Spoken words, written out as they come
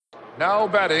Now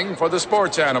batting for the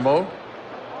sports animal,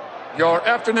 your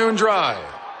afternoon drive.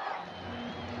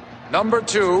 Number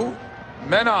 2,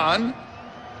 men on,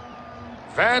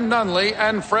 Van Nunley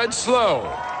and Fred Slow.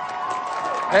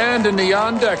 And in the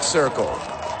on-deck circle,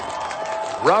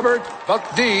 Robert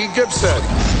Buck D. Gibson.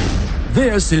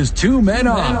 This is Two Men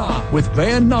On with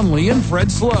Van Nunley and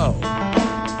Fred Slow.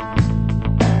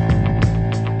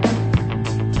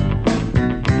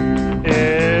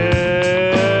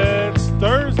 It's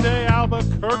Thursday,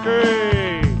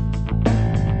 Albuquerque. You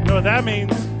know what that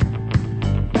means?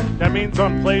 That means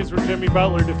on plays where Jimmy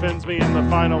Butler defends me in the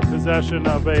final possession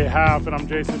of a half, and I'm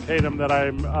Jason Tatum, that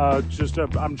I'm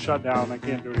shut down. I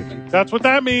can't do anything. That's what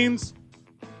that means.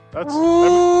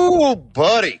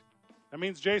 Buddy. That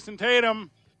means Jason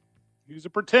Tatum. He's a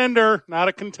pretender, not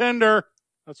a contender.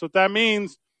 That's what that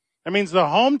means. That means the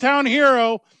hometown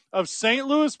hero of St.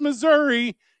 Louis,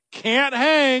 Missouri can't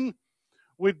hang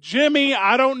with Jimmy,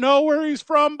 I don't know where he's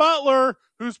from, Butler,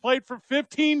 who's played for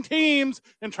 15 teams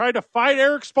and tried to fight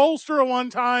Eric Spoelstra one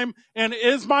time and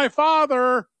is my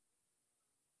father.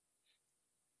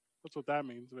 That's what that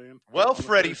means, man. Well,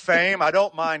 Freddie Fame, I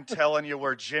don't mind telling you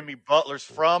where Jimmy Butler's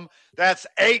from. That's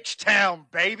H-Town,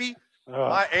 baby.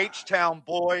 My H-Town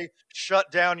boy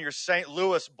shut down your St.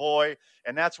 Louis boy,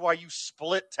 and that's why you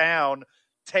split town,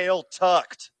 tail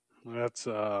tucked. That's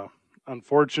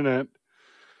unfortunate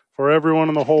for everyone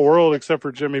in the whole world except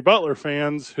for Jimmy Butler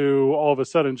fans, who all of a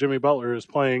sudden Jimmy Butler is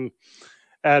playing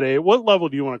at a, what level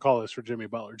do you want to call this for Jimmy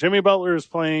Butler? Jimmy Butler is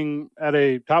playing at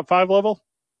a top 5 level?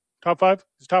 Top 5?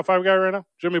 He's a top 5 guy right now?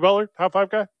 Jimmy Butler, top 5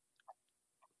 guy?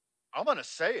 I'm going to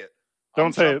say it.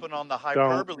 Don't say jumping on the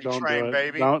hyperbole don't train,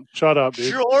 baby. Don't shut up,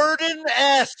 dude.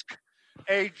 Jordan-esque.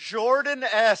 A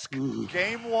Jordan-esque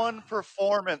game 1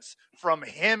 performance from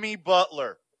Jimmy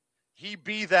Butler. He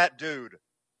be that dude.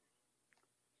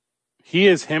 He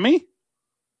is Hemi?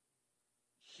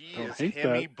 He is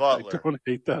Jimmy Butler. I don't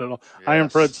hate that at all. Yes. I am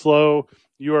Fred Slow.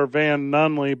 You are Van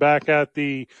Nunley, back at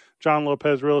the John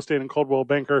Lopez Real Estate and Coldwell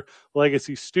Banker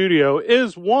Legacy Studio.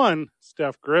 Is one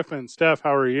Steph Griffin. Steph,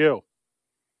 how are you?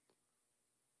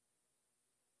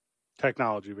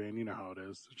 Technology, Van, you know how it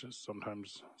is. It's just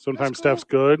sometimes cool. Steph's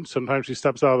good. Sometimes she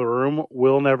steps out of the room.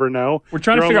 We'll never know. We're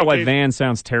trying to figure out why Van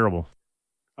sounds terrible.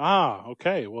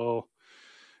 Okay. Well,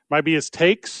 might be his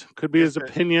takes. Could be his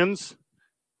opinions.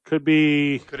 Could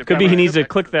be he needs to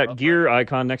click that gear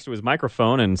icon next to his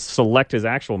microphone and select his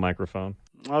actual microphone.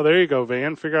 Oh, there you go,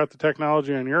 Van. Figure out the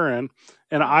technology on your end,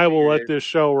 and I will let this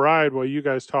show ride while you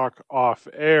guys talk off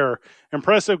air.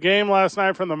 Impressive game last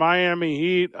night from the Miami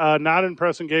Heat. Not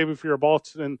impressive game if you're a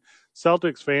Boston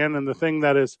Celtics fan, and the thing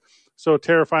that is so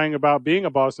terrifying about being a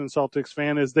Boston Celtics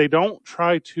fan is they don't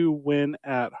try to win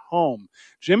at home.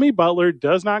 Jimmy Butler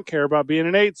does not care about being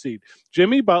an 8 seed.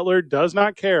 Jimmy Butler does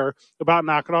not care about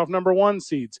knocking off number 1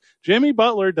 seeds. Jimmy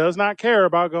Butler does not care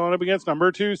about going up against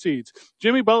number 2 seeds.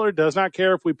 Jimmy Butler does not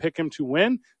care if we pick him to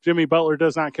win. Jimmy Butler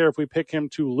does not care if we pick him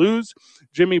to lose.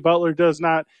 Jimmy Butler does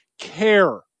not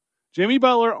care. Jimmy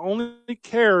Butler only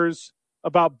cares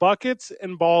about buckets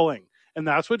and balling. And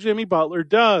that's what Jimmy Butler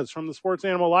does. From the Sports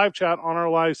Animal live chat on our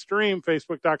live stream,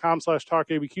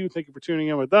 facebook.com/talkabq. Thank you for tuning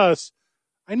in with us.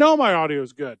 I know my audio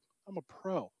is good. I'm a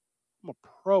pro. I'm a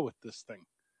pro with this thing.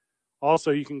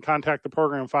 Also, you can contact the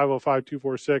program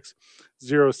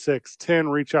 505-246-0610.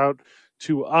 Reach out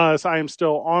to us. I am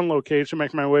still on location,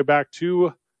 making my way back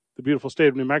to the beautiful state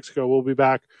of New Mexico. We'll be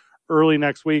back early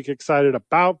next week. Excited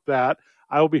about that.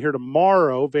 I will be here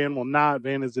tomorrow. Van will not.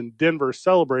 Van is in Denver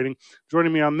celebrating.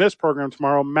 Joining me on this program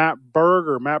tomorrow, Matt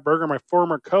Berger. Matt Berger, my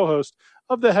former co-host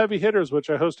of the Heavy Hitters, which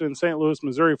I hosted in St. Louis,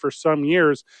 Missouri for some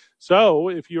years. So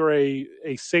if you're a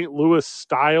St. Louis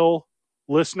style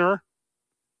listener,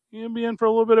 you'll be in for a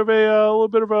little bit of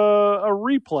a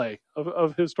replay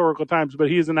of historical times. But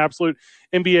he is an absolute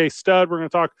NBA stud. We're going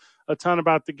to talk a ton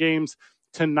about the games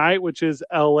tonight, which is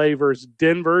LA versus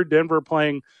Denver. Denver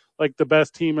playing like the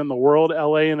best team in the world.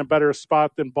 LA in a better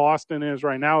spot than Boston is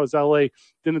right now, as LA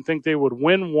didn't think they would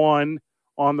win one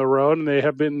on the road, and they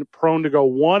have been prone to go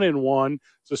 1-1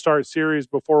 to start series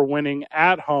before winning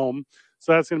at home.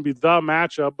 So that's going to be the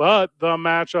matchup. But the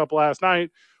matchup last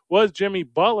night was Jimmy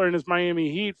Butler and his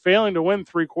Miami Heat failing to win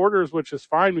 3 quarters, which is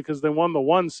fine because they won the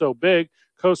one so big,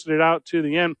 coasted it out to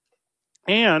the end.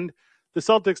 And the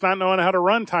Celtics not knowing how to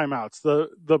run timeouts.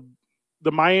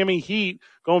 The Miami Heat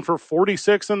going for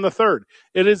 46 in the third.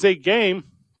 It is a game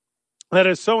that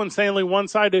is so insanely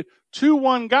one-sided to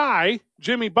one guy,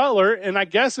 Jimmy Butler, and I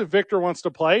guess if Victor wants to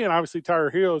play, and obviously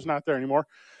Tyler Hero is not there anymore,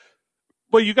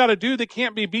 but you got a dude that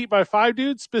can't be beat by 5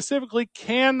 dudes, specifically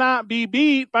cannot be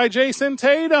beat by Jason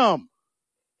Tatum.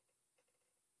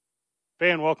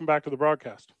 Van, welcome back to the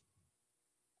broadcast.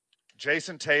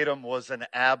 Jason Tatum was an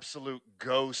absolute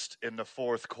ghost in the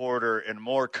fourth quarter, and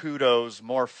more kudos,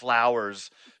 more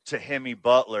flowers to Jimmy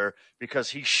Butler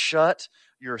because he shut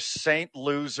your Saint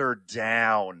Loser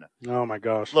down. Oh, my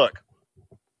gosh. Look,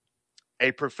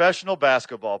 a professional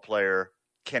basketball player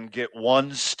can get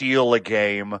one steal a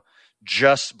game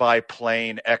just by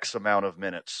playing X amount of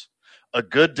minutes. A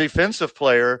good defensive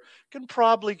player can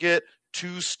probably get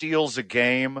 2 steals a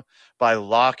game by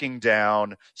locking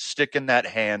down, sticking that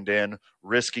hand in,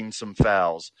 risking some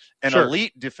fouls. An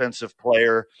elite defensive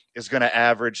player is going to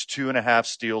average 2.5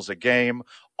 steals a game.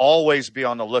 Always be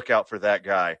on the lookout for that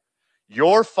guy.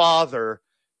 Your father,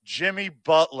 Jimmy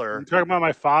Butler. You talking about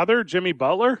my father, Jimmy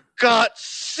Butler? Got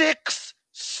 6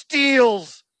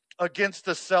 steals against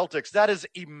the Celtics. That is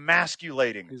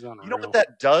emasculating. He's unreal. You know what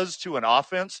that does to an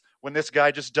offense when this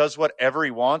guy just does whatever he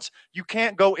wants? You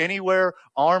can't go anywhere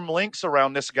arm lengths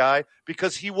around this guy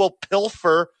because he will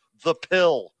pilfer the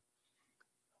pill.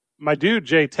 My dude,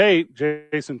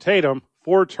 Jason Tatum,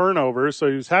 4 turnovers. So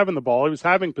he was having the ball. He was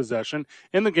having possession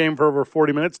in the game for over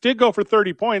 40 minutes. Did go for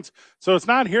 30 points. So it's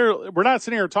not here. We're not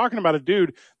sitting here talking about a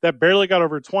dude that barely got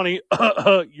over 20.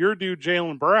 Your dude,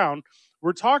 Jaylen Brown.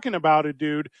 We're talking about a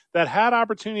dude that had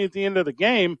opportunity at the end of the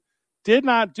game, did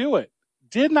not do it.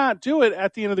 Did not do it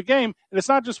at the end of the game. And it's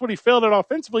not just what he failed at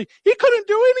offensively. He couldn't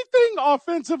do anything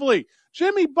offensively.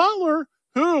 Jimmy Butler,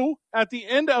 who at the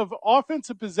end of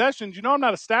offensive possessions, you know I'm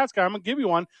not a stats guy, I'm going to give you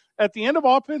one. At the end of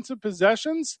offensive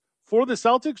possessions for the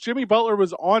Celtics, Jimmy Butler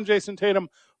was on Jason Tatum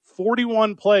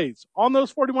 41 plays. On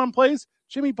those 41 plays,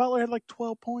 Jimmy Butler had like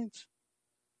 12 points.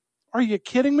 Are you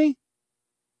kidding me?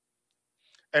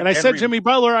 And I said Jimmy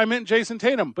Butler, I meant Jason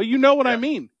Tatum. But you know what I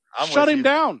mean. Shut him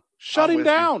down. Shut him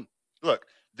down. Look,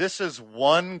 this is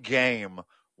one game,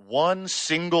 one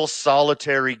single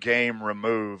solitary game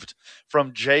removed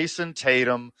from Jason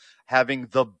Tatum having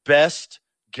the best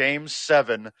Game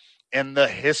 7 in the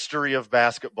history of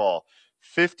basketball.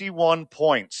 51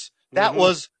 points. That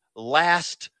was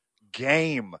last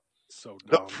game. So dumb.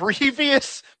 The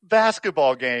previous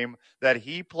basketball game that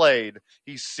he played,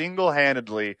 he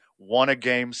single-handedly won a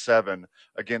Game 7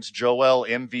 against Joel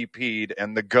MVP'd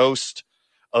and the ghost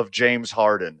of James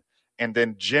Harden. And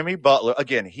then Jimmy Butler,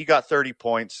 again, he got 30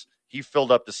 points. He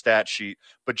filled up the stat sheet.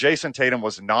 But Jason Tatum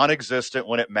was non-existent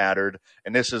when it mattered.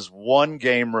 And this is one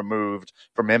game removed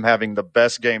from him having the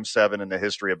best Game 7 in the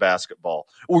history of basketball.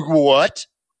 What?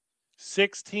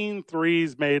 16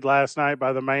 threes made last night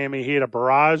by the Miami Heat, a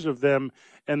barrage of them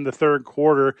in the third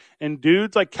quarter. And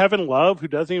dudes like Kevin Love, who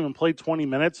doesn't even play 20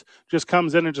 minutes, just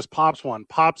comes in and just pops one,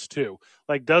 pops 2,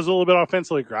 like does a little bit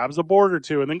offensively, grabs a board or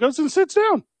 2, and then goes and sits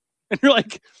down. And you're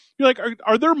like,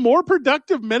 are there more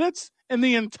productive minutes in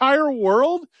the entire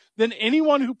world than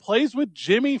anyone who plays with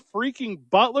Jimmy freaking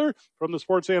Butler? From the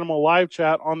Sports Animal live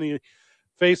chat on the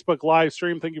Facebook live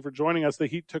stream. Thank you for joining us. The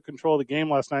Heat took control of the game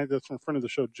last night. That's from friend of the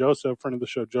show, Joseph. Friend of the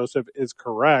show, Joseph is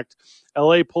correct.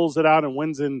 LA pulls it out and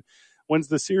wins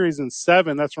the series in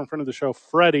 7. That's from friend of the show,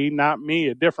 Freddie, not me,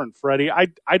 a different Freddie.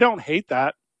 I don't hate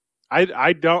that.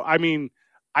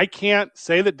 I can't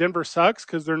say that Denver sucks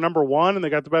because they're number 1 and they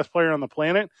got the best player on the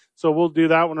planet. So we'll do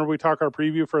that whenever we talk our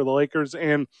preview for the Lakers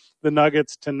and the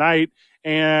Nuggets tonight.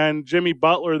 And Jimmy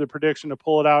Butler, the prediction to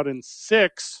pull it out in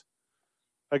 6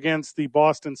 against the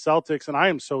Boston Celtics. And I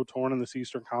am so torn in this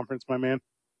Eastern Conference, my man.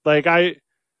 Like, I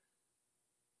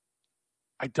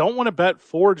don't want to bet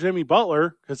for Jimmy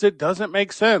Butler because it doesn't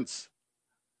make sense.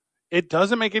 It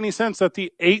doesn't make any sense that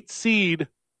the 8th seed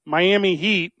Miami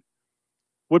Heat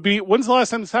would be, when's the last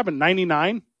time this happened?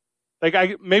 99?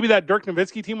 Like, maybe that Dirk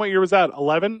Nowitzki team, what year was that?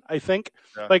 11, I think.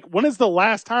 Yeah. Like, when is the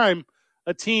last time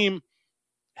a team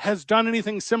has done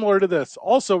anything similar to this?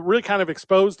 Also, really kind of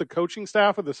exposed the coaching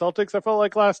staff of the Celtics, I felt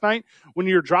like last night, when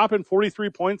you're dropping 43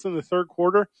 points in the third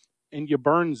quarter and you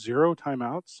burn 0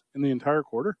 timeouts in the entire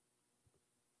quarter.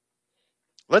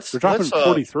 They're dropping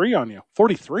 43 on you.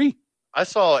 43? I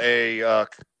saw a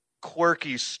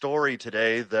quirky story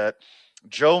today that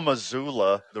Joe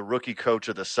Mazzulla, the rookie coach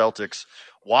of the Celtics,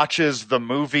 watches the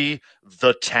movie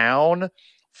The Town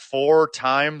 4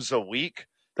 times a week.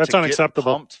 That's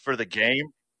unacceptable. Get pumped for the game,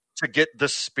 to get the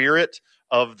spirit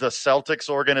of the Celtics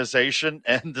organization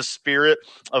and the spirit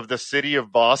of the city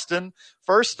of Boston.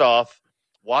 First off,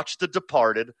 watch The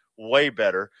Departed, way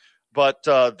better. But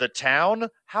The Town,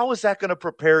 how is that going to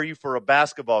prepare you for a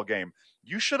basketball game?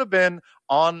 You should have been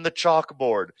on the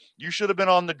chalkboard. You should have been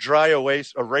on the dry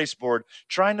erase board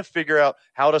trying to figure out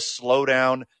how to slow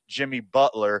down Jimmy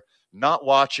Butler, not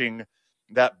watching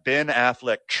that Ben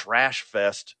Affleck trash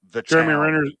fest, The Town.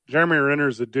 Jeremy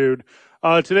Renner's a dude.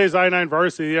 Today's I-9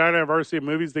 Varsity. The I-9 Varsity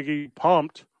movies, they get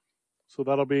pumped. So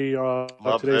that'll be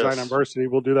Love today's this. anniversary.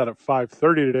 We'll do that at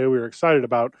 5:30 today. We were excited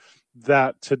about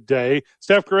that today.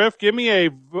 Steph Griff, give me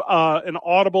an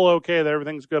audible okay that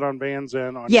everything's good on Van's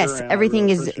end. On Yes, your end. everything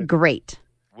really is great.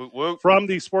 Woot, woot. From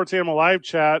the Sports Animal Live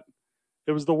chat,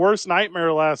 it was the worst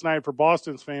nightmare last night for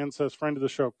Boston's fans, says friend of the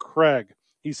show, Craig.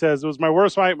 He says, it was my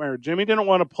worst nightmare. Jimmy didn't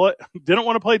want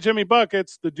to play Jimmy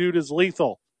Buckets. The dude is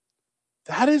lethal.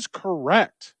 That is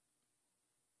correct.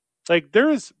 Like there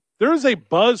is a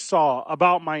buzzsaw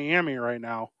about Miami right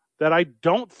now that I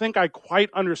don't think I quite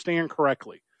understand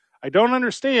correctly. I don't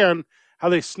understand how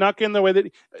they snuck in the way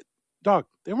that dog,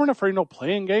 they weren't afraid no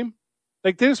playing game.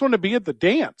 Like they just wanted to be at the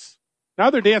dance. Now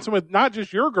they're dancing with not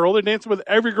just your girl, they're dancing with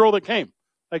every girl that came.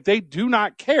 Like they do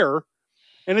not care.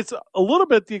 And it's a little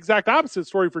bit the exact opposite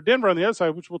story for Denver on the other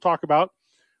side, which we'll talk about,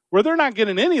 where they're not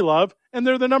getting any love and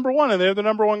they're the number one and they're the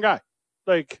number one guy.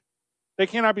 Like they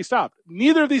cannot be stopped.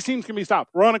 Neither of these teams can be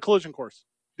stopped. We're on a collision course.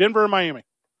 Denver and Miami.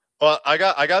 Well, I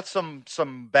got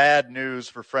some bad news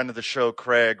for friend of the show,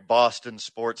 Craig, Boston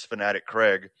sports fanatic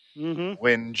Craig. Mm-hmm.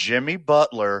 When Jimmy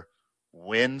Butler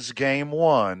wins game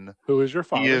one, Who is your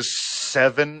father? he is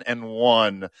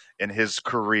 7-1 in his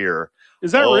career.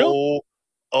 Is that real?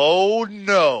 Oh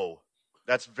no.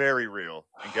 That's very real.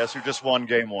 And guess who just won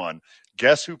game one?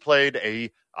 Guess who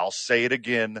played I'll say it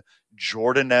again,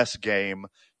 Jordan-esque game,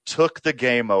 took the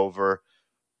game over,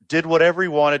 did whatever he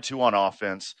wanted to on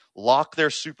offense, locked their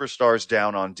superstars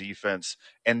down on defense,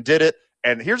 and did it.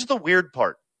 And here's the weird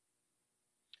part.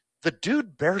 The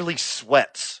dude barely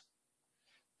sweats.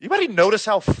 Anybody notice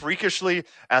how freakishly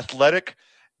athletic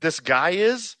this guy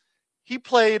is? He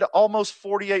played almost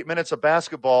 48 minutes of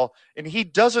basketball, and he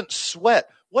doesn't sweat.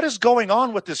 What is going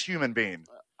on with this human being?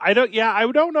 I don't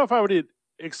know if I would have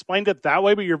explained it that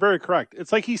way, but you're very correct.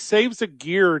 It's like he saves the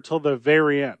gear till the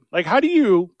very end. Like, how do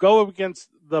you go up against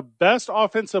the best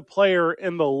offensive player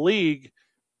in the league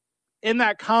in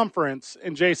that conference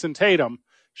in Jason Tatum,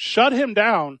 shut him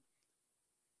down,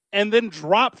 and then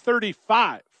drop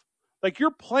 35? Like,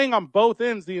 you're playing on both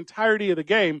ends the entirety of the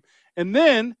game, and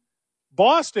then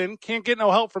Boston can't get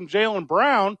no help from Jaylen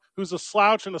Brown, who's a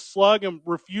slouch and a slug and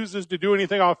refuses to do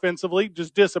anything offensively,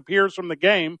 just disappears from the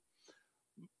game.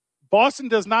 Boston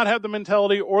does not have the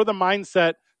mentality or the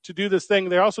mindset to do this thing.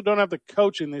 They also don't have the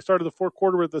coaching. They started the fourth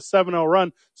quarter with a 7-0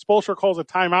 run. Spoelstra calls a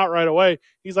timeout right away.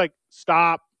 He's like,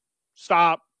 stop.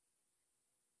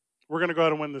 We're going to go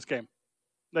ahead and win this game.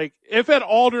 Like, if at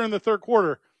all during the third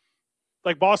quarter,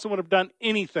 like Boston would have done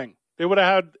anything, they would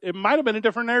have had, it might have been a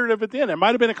different narrative at the end. It might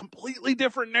have been a completely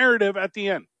different narrative at the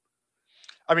end.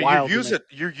 I mean,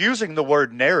 you're using the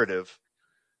word narrative,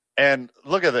 and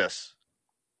look at this.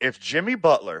 If Jimmy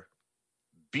Butler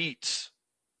beats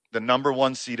the number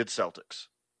one seeded Celtics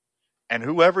and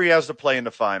whoever he has to play in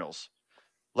the finals,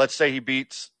 let's say he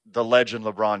beats the legend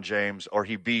LeBron James, or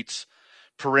he beats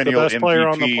perennial the best MVP, player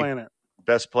on the planet.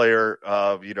 Best player,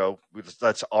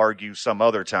 let's argue some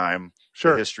other time,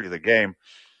 Sure. the history of the game.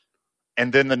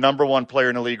 And then the number one player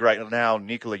in the league right now,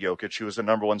 Nikola Jokic, who is the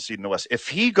number one seed in the West. If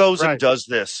he goes and does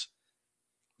this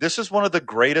is one of the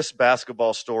greatest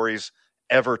basketball stories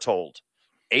ever told.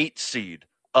 8 seed,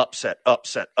 upset.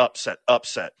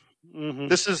 Mm-hmm.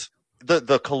 This is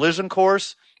the collision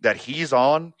course that he's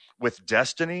on with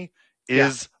destiny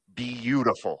is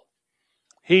beautiful.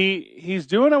 He's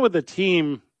doing it with a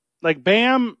team. Like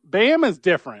Bam is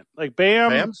different. Like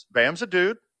Bam's a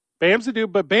dude. Bam's a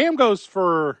dude, but Bam goes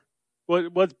for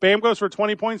Bam goes for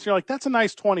 20 points. And you're like, that's a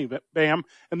nice 20, Bam.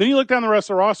 And then you look down the rest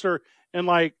of the roster, and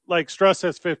like Struss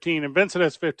has 15, and Vincent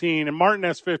has 15, and Martin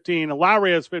has 15, and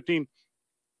Lowry has 15.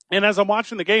 And as I'm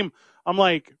watching the game, I'm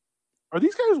like, are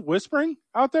these guys whispering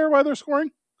out there while they're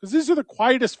scoring? Because these are the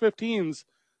quietest 15s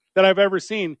that I've ever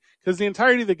seen. Because the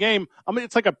entirety of the game, I mean,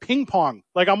 it's like a ping pong.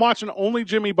 Like, I'm watching only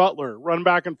Jimmy Butler run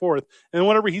back and forth. And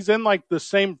whenever he's in like the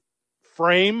same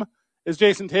frame as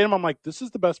Jason Tatum, I'm like, this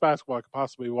is the best basketball I could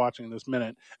possibly be watching in this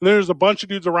minute. And there's a bunch of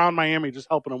dudes around Miami just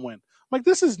helping them win. I'm like,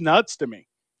 this is nuts to me.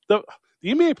 The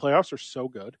NBA playoffs are so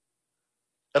good.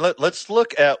 And let's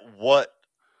look at what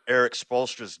Eric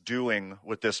Spoelstra's doing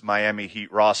with this Miami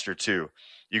Heat roster too.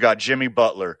 You got Jimmy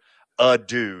Butler, a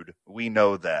dude. We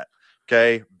know that.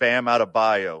 Okay. Bam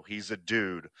Adebayo, he's a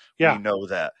dude. Yeah. We know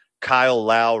that. Kyle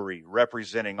Lowry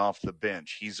representing off the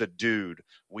bench. He's a dude.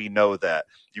 We know that.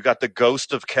 You got the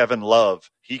ghost of Kevin Love.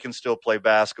 He can still play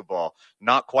basketball.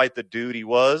 Not quite the dude he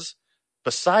was.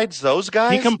 Besides those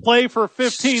guys, he can play for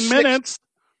 15 minutes.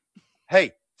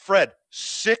 Hey, Fred,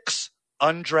 6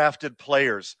 undrafted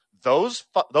players. Those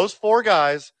 4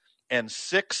 guys and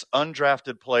 6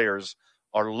 undrafted players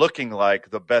are looking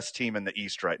like the best team in the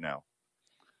East right now.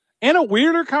 And a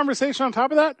weirder conversation on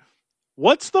top of that,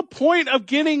 What's the point of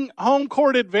getting home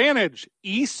court advantage,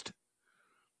 East?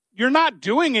 You're not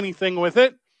doing anything with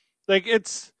it. Like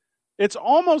it's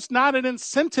almost not an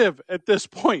incentive at this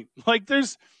point. Like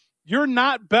you're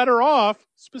not better off,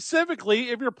 specifically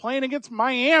if you're playing against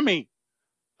Miami.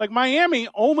 Like Miami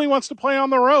only wants to play on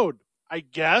the road, I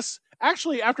guess.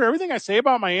 Actually, after everything I say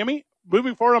about Miami,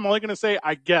 moving forward, I'm only going to say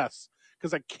I guess,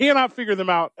 because I cannot figure them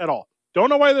out at all. Don't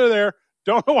know why they're there.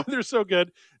 Don't know why they're so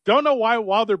good. Don't know why,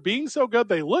 while they're being so good,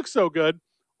 they look so good.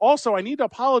 Also, I need to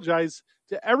apologize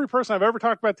to every person I've ever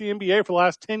talked about the NBA for the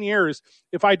last 10 years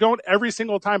if I don't every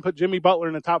single time put Jimmy Butler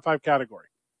in the top 5 category,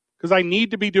 because I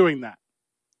need to be doing that.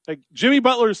 Like Jimmy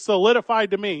Butler's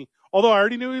solidified to me, although I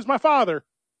already knew he was my father,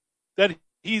 that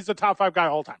he's a top 5 guy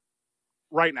all time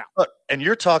right now. Look, and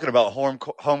you're talking about home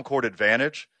court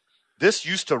advantage. This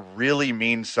used to really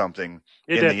mean something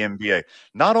the NBA.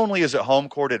 Not only is it home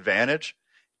court advantage,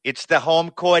 it's the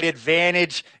home court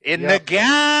advantage in the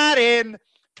garden.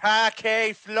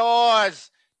 Parquet floors.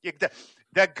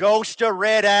 The ghost of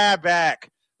Red Auerbach.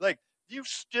 Like, you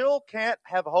still can't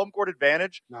have home court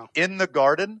advantage in the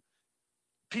Garden.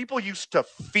 People used to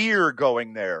fear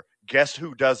going there. Guess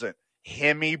who doesn't?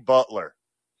 Jimmy Butler.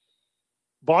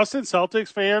 Boston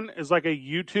Celtics fan is like a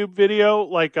YouTube video,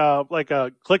 like a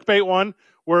clickbait one,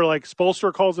 where like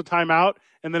Spoelstra calls a timeout,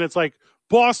 and then it's like,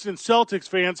 Boston Celtics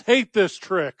fans hate this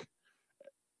trick.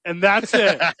 And that's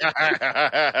it.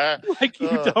 Like you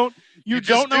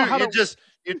don't know how to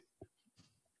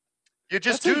you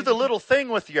just do the little thing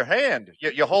with your hand.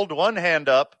 You hold one hand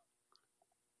up,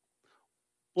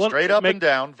 straight up and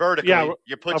down, vertically. Yeah,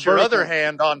 you put your other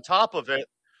hand on top of it,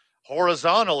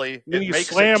 horizontally. It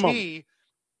makes a T.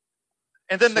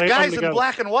 And then the guys in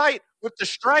black and white with the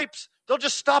stripes, they'll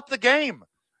just stop the game.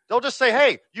 They'll just say,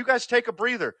 hey, you guys take a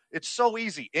breather. It's so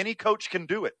easy. Any coach can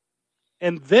do it.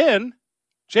 And then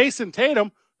Jason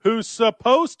Tatum, who's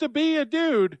supposed to be a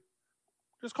dude,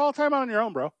 just call a timeout on your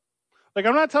own, bro. Like,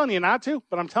 I'm not telling you not to,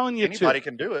 but I'm telling you Anybody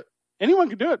can do it. Anyone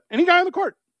can do it. Any guy on the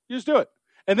court, you just do it.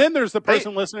 And then there's the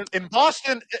person listening. In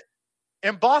Boston,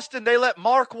 they let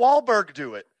Mark Wahlberg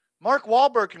do it. Mark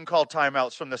Wahlberg can call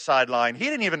timeouts from the sideline. He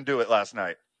didn't even do it last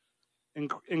night.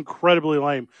 Incredibly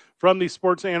lame. From the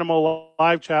Sports Animal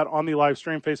live chat on the live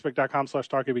stream,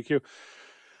 facebook.com/TalkABQ.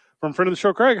 From friend of the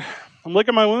show, Craig. I'm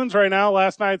licking my wounds right now.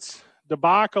 Last night's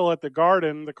debacle at the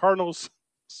Garden. The Cardinals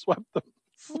swept the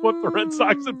Red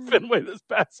Sox at Fenway this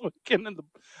past weekend. And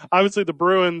obviously the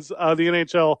Bruins, the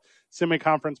NHL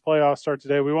semi-conference playoffs start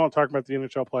today. We won't talk about the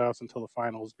NHL playoffs until the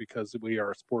finals because we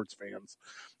are sports fans.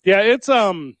 Yeah, it's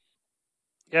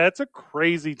a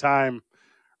crazy time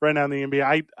right now in the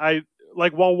NBA. I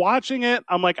like, while watching it,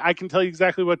 I'm like, I can tell you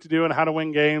exactly what to do and how to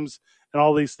win games and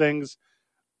all these things.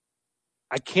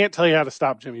 I can't tell you how to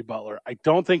stop Jimmy Butler. I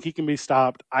don't think he can be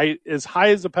stopped. As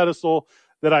high as the pedestal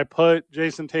that I put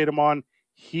Jason Tatum on,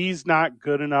 he's not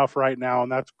good enough right now,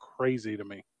 and that's crazy to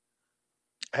me.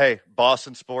 Hey,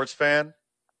 Boston sports fan,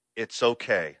 it's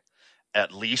okay.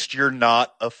 At least you're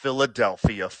not a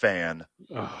Philadelphia fan.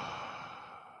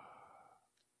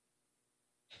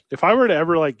 If I were to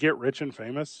ever like get rich and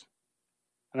famous,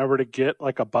 and I were to get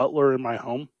like a butler in my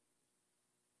home,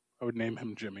 I would name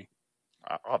him Jimmy.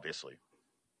 Obviously.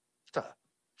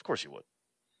 Of course you would.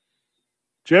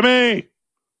 Jimmy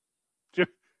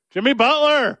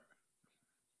Butler,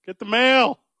 get the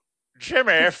mail.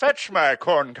 Jimmy, fetch my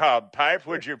corncob pipe,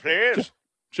 would you please?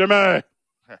 Jimmy,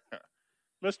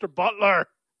 Mr. Butler.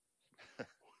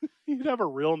 You'd have a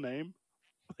real name.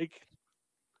 Like,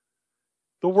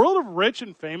 the world of rich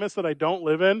and famous that I don't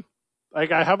live in,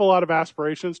 like, I have a lot of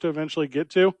aspirations to eventually get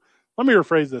to. Let me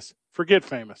rephrase this. Forget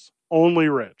famous. Only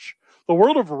rich. The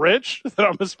world of rich that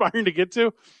I'm aspiring to get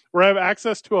to, where I have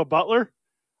access to a butler,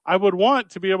 I would want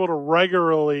to be able to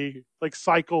regularly like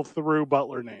cycle through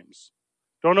butler names.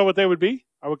 Don't know what they would be.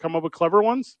 I would come up with clever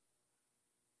ones.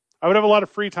 I would have a lot of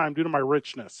free time due to my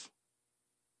richness.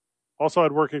 Also,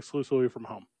 I'd work exclusively from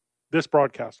home. This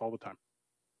broadcast all the time.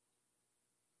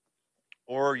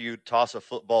 Or you toss a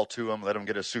football to him, let him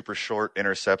get a super short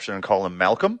interception and call him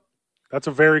Malcolm. That's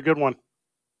a very good one.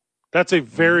 That's a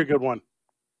very good one.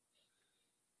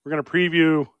 We're going to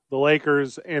preview the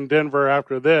Lakers and Denver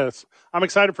after this. I'm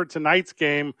excited for tonight's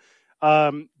game.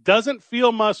 Doesn't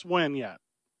feel must win yet.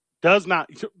 Does not.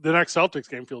 The next Celtics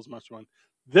game feels must win.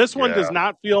 This one does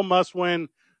not feel must win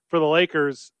for the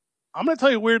Lakers. I'm going to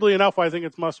tell you, weirdly enough, why I think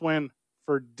it's must win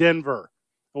for Denver.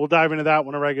 We'll dive into that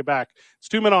whenever I get back. It's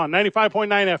 2 Men On, 95.9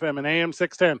 FM and AM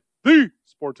 610, the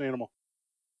Sports Animal.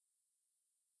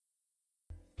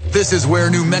 This is where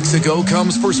New Mexico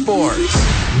comes for sports.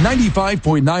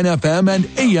 95.9 FM and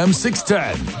AM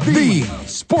 610. The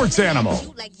Sports Animal.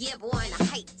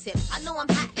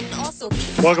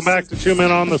 Welcome back to Two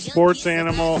Men on the Sports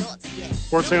Animal.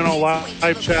 Sports Animal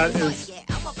live chat is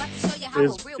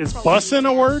bussin'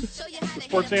 a word? The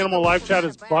Sports Animal live chat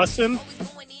is bussin'.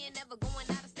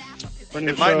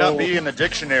 It might not be in the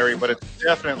dictionary, but it's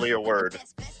definitely a word.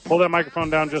 Pull that microphone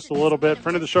down just a little bit.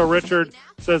 Friend of the show, Richard,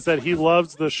 says that he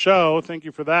loves the show. Thank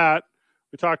you for that.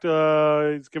 We talked,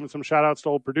 he's giving some shout outs to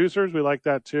old producers. We like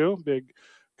that too. Big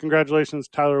congratulations,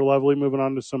 Tyler Lovely, moving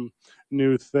on to some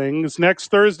new things.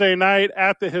 Next Thursday night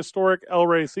at the historic El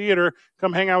Rey Theater,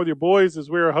 come hang out with your boys as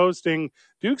we are hosting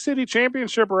Duke City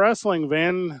Championship Wrestling.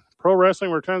 Van Pro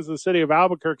Wrestling returns to the city of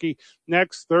Albuquerque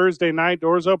next Thursday night.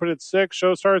 Doors open at 6.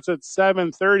 Show starts at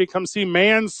 7:30. Come see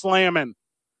Man Slammin'.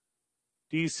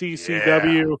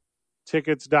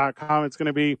 DCCWtickets.com. It's going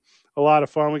to be a lot of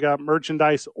fun. We got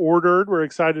merchandise ordered. We're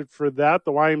excited for that.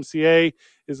 The YMCA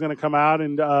is going to come out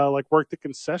and work the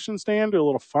concession stand, do a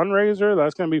little fundraiser.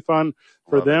 That's going to be fun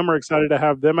for them. We're excited to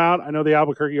have them out. I know the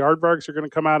Albuquerque Aardvarks are going to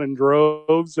come out in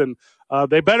droves, and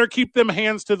they better keep them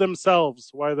hands to themselves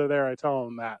while they're there. I tell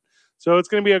them that. So it's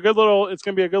going to be a good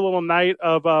little night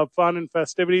of fun and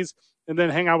festivities, and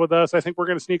then hang out with us. I think we're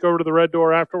going to sneak over to the Red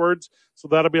Door afterwards, so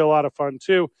that'll be a lot of fun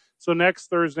too. So next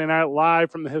Thursday night,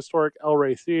 live from the historic El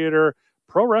Rey Theater,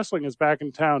 pro wrestling is back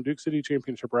in town. Duke City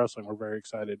Championship Wrestling. We're very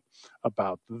excited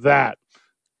about that.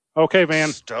 Okay,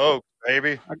 Van. Stoked,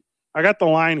 baby. I got the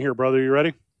line here, brother. You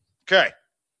ready? Okay.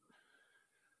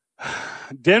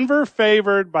 Denver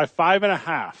favored by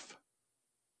 5.5.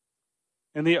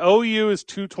 And the OU is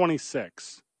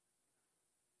 226.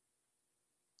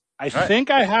 I think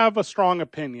I have a strong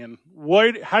opinion.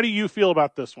 How do you feel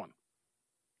about this one?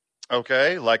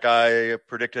 Okay, like I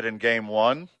predicted in game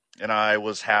 1, and I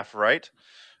was half right.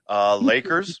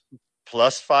 Lakers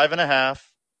plus 5.5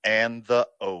 and the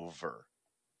over.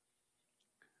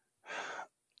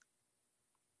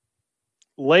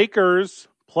 Lakers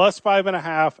plus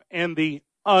 5.5 and the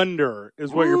under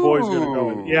is what your boy's going to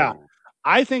go with. Yeah.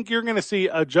 I think you're going to see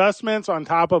adjustments on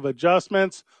top of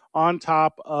adjustments on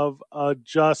top of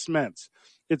adjustments.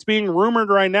 It's being rumored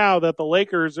right now that the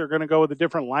Lakers are going to go with a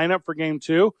different lineup for game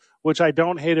 2, which I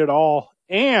don't hate at all.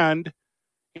 And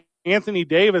Anthony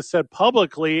Davis said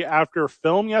publicly after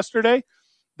film yesterday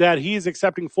that he's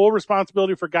accepting full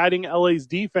responsibility for guiding LA's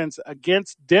defense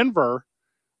against Denver,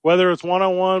 whether it's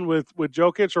one-on-one with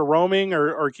Jokic or roaming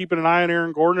or keeping an eye on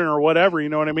Aaron Gordon or whatever, you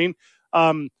know what I mean?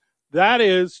 That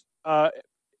is...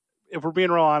 if we're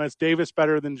being real honest, Davis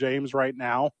better than James right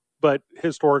now, but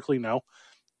historically, no.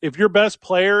 If your best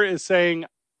player is saying,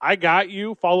 I got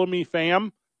you, follow me,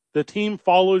 fam, the team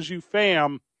follows you,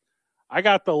 fam, I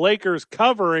got the Lakers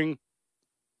covering,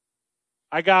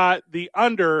 I got the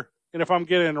under, and if I'm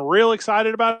getting real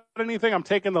excited about anything, I'm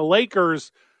taking the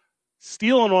Lakers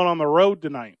stealing one on the road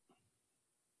tonight.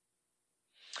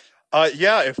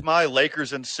 Yeah, if my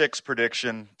Lakers in 6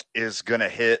 prediction is going to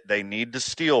hit, they need to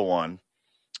steal one,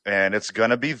 and it's going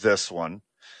to be this one.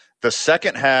 The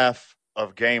second half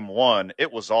of game 1,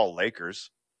 it was all Lakers.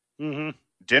 Mm-hmm.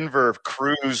 Denver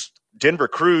cruised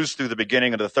through the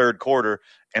beginning of the third quarter,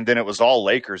 and then it was all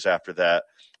Lakers after that.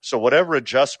 So whatever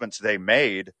adjustments they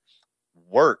made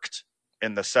worked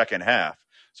in the second half.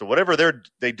 So whatever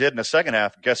they did in the second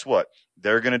half, guess what?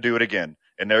 They're going to do it again,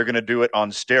 and they're going to do it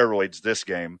on steroids this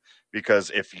game.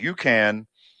 Because if you can,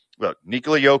 look,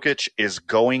 Nikola Jokic is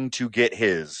going to get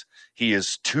his. He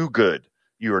is too good.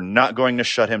 You are not going to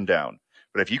shut him down.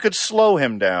 But if you could slow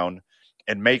him down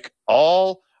and make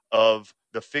all of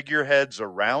the figureheads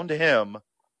around him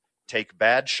take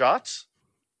bad shots,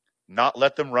 not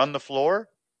let them run the floor,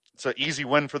 it's an easy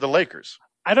win for the Lakers.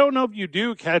 I don't know if you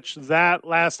do catch that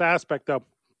last aspect, though.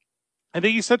 I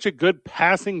think he's such a good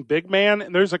passing big man,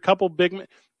 and there's a couple big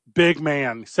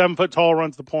man, 7 foot tall,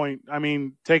 runs the point. I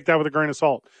mean, take that with a grain of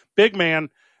salt. Big man,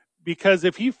 because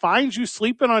if he finds you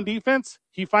sleeping on defense,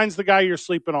 he finds the guy you're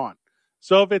sleeping on.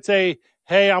 So if it's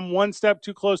hey, I'm one step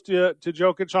too close to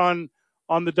Jokic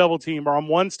on the double team, or I'm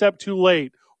one step too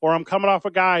late, or I'm coming off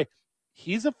a guy,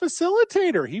 he's a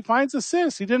facilitator. He finds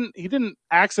assists. He didn't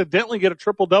accidentally get a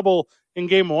triple-double in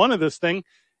game 1 of this thing.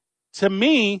 To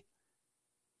me,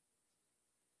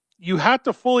 you have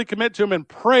to fully commit to him and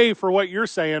pray for what you're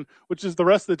saying, which is the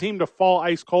rest of the team to fall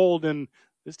ice cold. And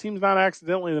this team's not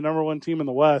accidentally the number 1 team in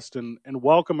the West. And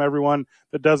welcome everyone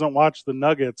that doesn't watch the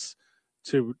Nuggets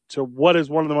to what is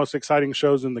one of the most exciting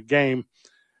shows in the game.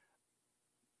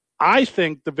 I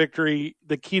think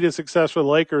the key to success for the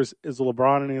Lakers is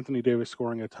LeBron and Anthony Davis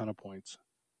scoring a ton of points.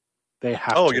 They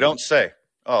have to. You don't say.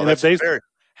 Oh, and that's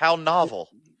how novel.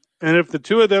 And if the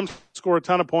two of them score a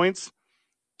ton of points,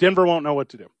 Denver won't know what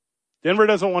to do. Denver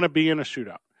doesn't want to be in a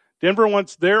shootout. Denver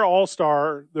wants their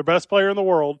all-star, their best player in the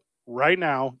world right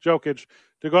now, Jokic,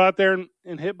 to go out there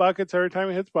and hit buckets every time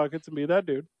he hits buckets and be that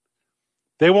dude.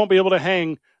 They won't be able to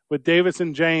hang with Davis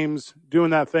and James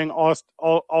doing that thing.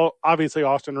 Obviously,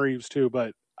 Austin Reeves too,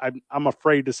 but I'm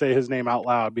afraid to say his name out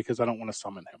loud because I don't want to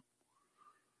summon him.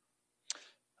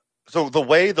 So the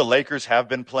way the Lakers have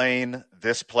been playing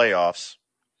this playoffs,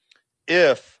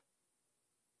 if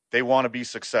they want to be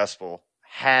successful,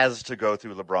 has to go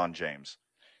through LeBron James.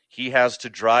 He has to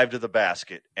drive to the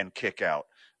basket and kick out,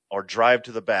 or drive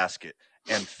to the basket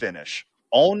and finish.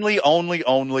 Only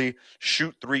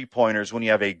shoot three-pointers when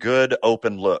you have a good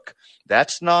open look.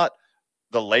 That's not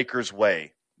the Lakers'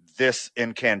 way. This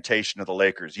incantation of the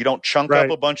Lakers. You don't chunk up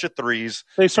a bunch of threes.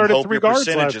 They started hope 3 your guards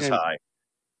percentage last is game. high.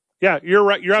 Yeah, you're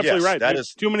right. You're absolutely Yes, right. that There's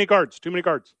is too many guards. Too many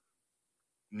guards.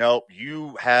 Nope.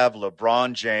 You have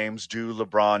LeBron James do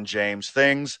LeBron James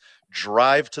things,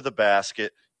 drive to the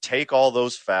basket, take all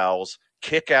those fouls,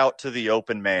 kick out to the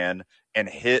open man, and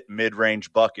hit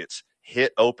mid-range buckets,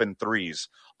 hit open threes.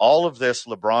 All of this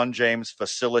LeBron James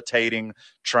facilitating,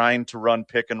 trying to run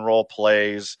pick and roll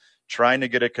plays, trying to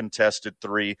get a contested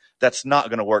three. That's not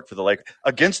going to work for the Lakers.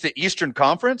 Against the Eastern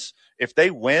Conference, if they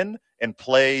win and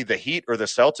play the Heat or the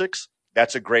Celtics,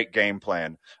 that's a great game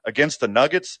plan. Against the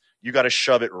Nuggets, you got to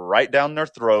shove it right down their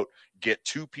throat, get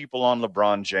two people on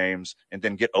LeBron James, and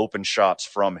then get open shots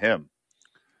from him.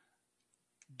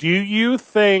 Do you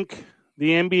think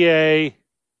the NBA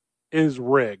is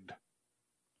rigged?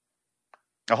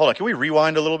 Now, hold on. Can we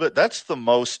rewind a little bit? That's the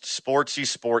most sportsy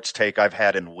sports take I've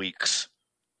had in weeks.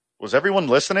 Was everyone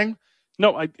listening?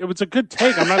 No, it was a good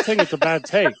take. I'm not saying it's a bad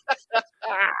take.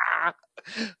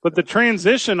 But the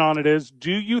transition on it is,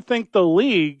 do you think the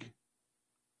league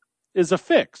is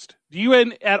affixed? Do you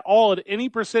at all, at any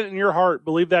percent in your heart,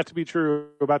 believe that to be true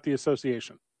about the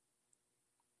association?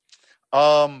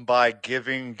 By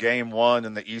giving game one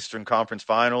in the Eastern Conference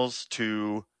Finals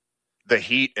to the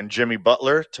Heat and Jimmy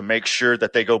Butler to make sure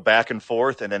that they go back and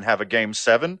forth and then have a game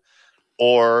 7,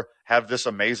 or have this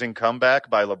amazing comeback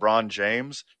by LeBron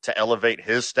James to elevate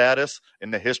his status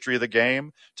in the history of the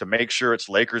game, to make sure it's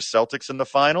Lakers Celtics in the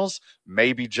finals,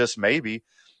 maybe, just maybe.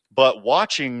 But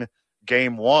watching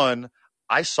game 1,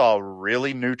 I saw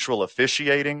really neutral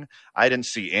officiating. I didn't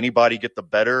see anybody get the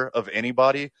better of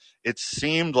anybody. It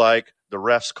seemed like the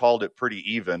refs called it pretty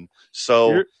even.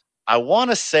 So I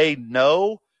want to say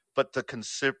no, but the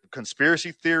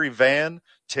conspiracy theory Van,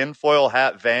 tinfoil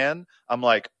hat Van, I'm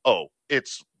like, oh,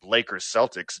 it's Lakers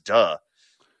Celtics, duh.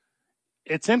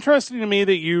 It's interesting to me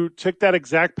that you took that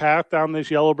exact path down this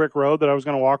yellow brick road that I was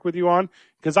going to walk with you on,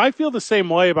 because I feel the same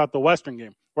way about the Western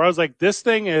game, where I was like, this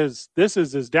is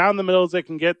as down the middle as they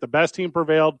can get. The best team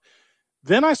prevailed.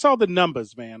 Then I saw the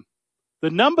numbers, man. The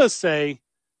numbers say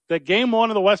that game 1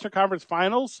 of the Western Conference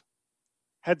Finals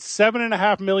had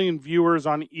 7.5 million viewers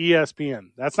on ESPN.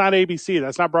 That's not ABC.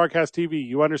 That's not broadcast TV.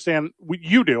 You understand?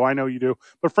 You do. I know you do.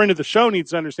 But friend of the show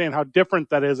needs to understand how different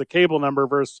that is, a cable number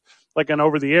versus like an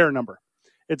over-the-air number.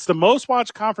 It's the most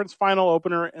watched conference final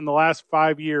opener in the last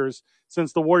 5 years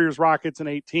since the Warriors-Rockets in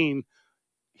 2018.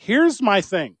 Here's my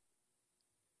thing.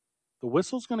 The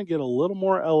whistle's going to get a little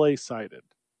more LA-sided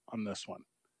on this one,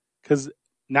 because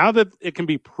now that it can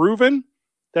be proven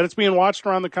that it's being watched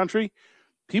around the country,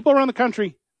 people around the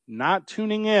country not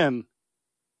tuning in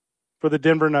for the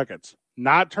Denver Nuggets,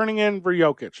 not turning in for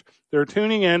Jokic. They're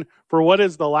tuning in for what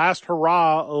is the last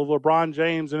hurrah of LeBron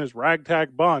James and his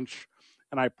ragtag bunch.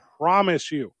 And I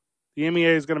promise you, the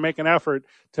NBA is going to make an effort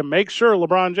to make sure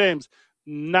LeBron James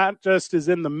not just is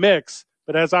in the mix,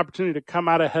 but has opportunity to come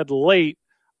out ahead late.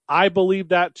 I believe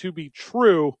that to be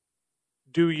true.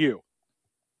 Do you?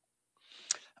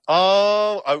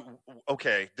 Oh,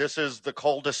 okay. This is the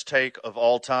coldest take of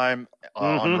all time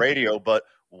on radio, but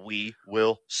we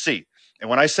will see. And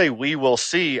when I say we will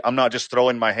see, I'm not just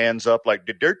throwing my hands up like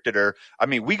da-dirt. I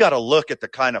mean, we got to look at the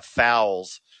kind of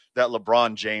fouls that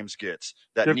LeBron James gets,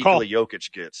 that Nikola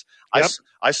Jokic gets. Yep.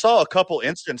 I saw a couple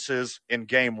instances in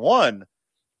game 1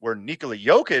 where Nikola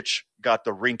Jokic got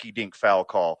the rinky-dink foul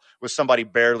call, with somebody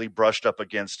barely brushed up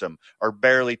against him or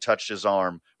barely touched his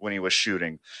arm when he was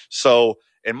shooting. So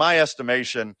in my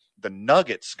estimation, the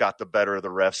Nuggets got the better of the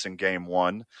refs in game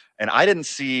 1, and I didn't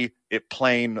see it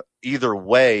playing either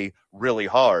way really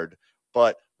hard.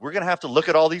 But we're going to have to look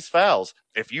at all these fouls.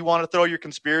 If you want to throw your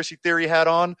conspiracy theory hat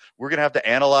on, we're going to have to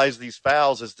analyze these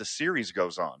fouls as the series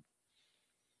goes on.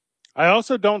 I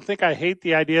also don't think I hate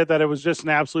the idea that it was just an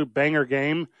absolute banger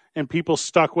game and people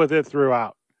stuck with it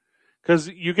throughout. because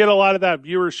you get a lot of that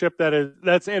viewership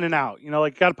that's in and out.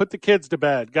 Like got to put the kids to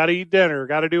bed, got to eat dinner,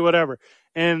 got to do whatever.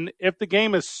 And if the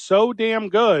game is so damn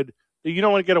good that you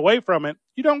don't want to get away from it,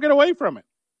 you don't get away from it.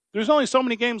 There's only so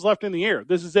many games left in the year.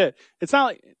 This is it. It's not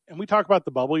like, and we talk about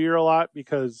the bubble year a lot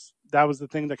because that was the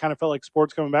thing that kind of felt like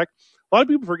sports coming back. A lot of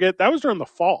people forget that was during the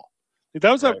fall. Like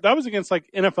that was against like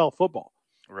NFL football.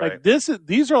 Right. Like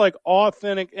these are like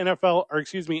authentic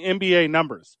NBA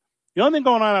numbers. The only thing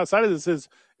going on outside of this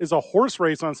is a horse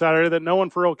race on Saturday that no one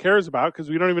for real cares about because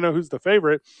we don't even know who's the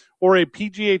favorite, or a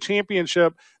PGA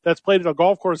championship that's played at a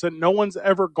golf course that no one's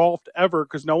ever golfed ever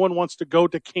because no one wants to go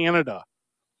to Canada.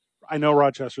 I know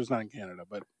Rochester's not in Canada,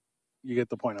 but you get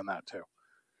the point on that too.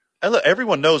 And look,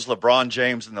 everyone knows LeBron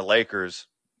James and the Lakers.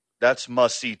 That's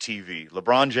must-see TV.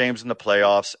 LeBron James in the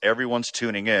playoffs, everyone's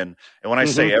tuning in. And when I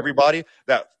say everybody,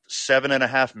 that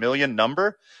 7.5 million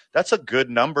number, that's a good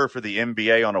number for the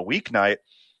NBA on a weeknight.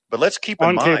 But let's keep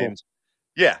in mind,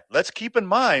 let's keep in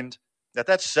mind that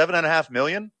 7.5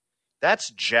 million, that's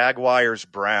Jaguars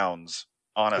Browns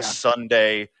on a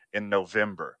Sunday in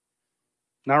November.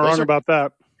 Not wrong about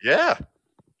that. Yeah.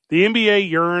 The NBA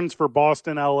yearns for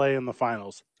Boston, LA in the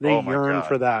finals. They yearn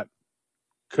for that.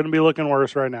 Couldn't be looking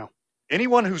worse right now.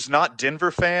 Anyone who's not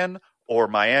Denver fan or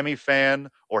Miami fan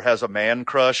or has a man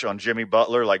crush on Jimmy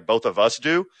Butler like both of us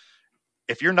do,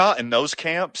 if you're not in those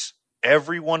camps,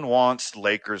 everyone wants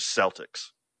Lakers Celtics.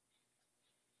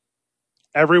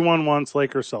 Everyone wants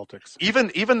Lakers Celtics.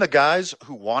 Even the guys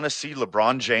who want to see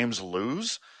LeBron James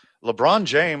lose, LeBron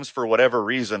James, for whatever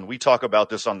reason, we talk about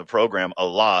this on the program a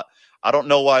lot. I don't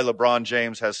know why LeBron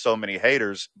James has so many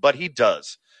haters, but he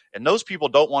does. And those people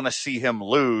don't want to see him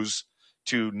lose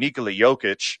to Nikola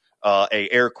Jokic, a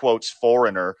air quotes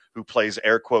foreigner who plays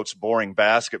air quotes boring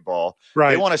basketball.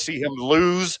 Right. They want to see him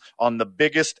lose on the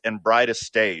biggest and brightest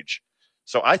stage.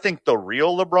 So I think the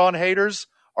real LeBron haters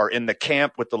are in the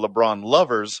camp with the LeBron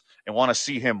lovers and want to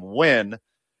see him win.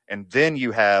 And then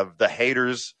you have the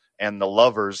haters and the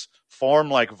lovers form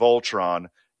like Voltron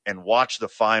and watch the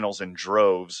finals in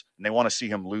droves, and they want to see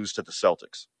him lose to the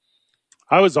Celtics.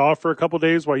 I was off for a couple of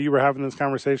days while you were having this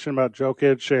conversation about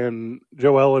Jokic and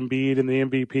Joel Embiid and the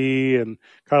MVP and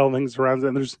kind of things around.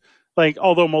 And there's like,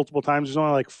 although multiple times, there's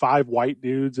only like 5 white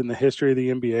dudes in the history of the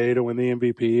NBA to win the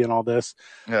MVP and all this.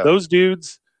 Yeah. Those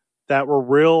dudes that were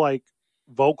real like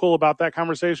vocal about that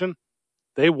conversation,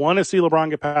 they want to see LeBron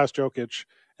get past Jokic,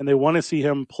 and they want to see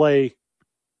him play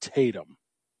Tatum.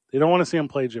 They don't want to see him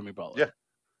play Jimmy Butler. Yeah.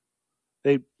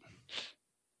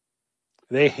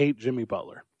 They hate Jimmy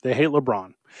Butler. They hate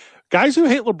LeBron. Guys who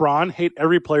hate LeBron hate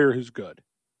every player who's good.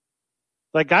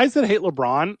 Like guys that hate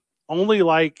LeBron only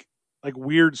like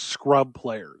weird scrub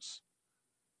players.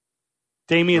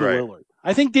 Damian Lillard.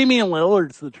 I think Damian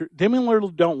Lillard's the truth. Damian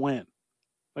Lillard don't win.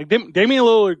 Like Damian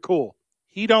Lillard, cool.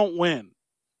 He don't win.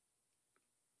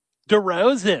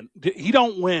 DeRozan, he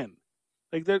don't win.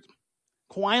 Like there's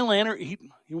Kawhi Leonard, he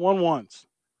won once.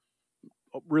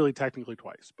 Really technically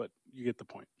twice, but you get the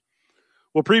point.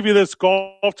 We'll preview this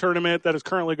golf tournament that is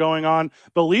currently going on.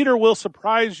 The leader will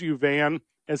surprise you, Van,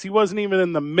 as he wasn't even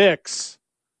in the mix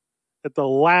at the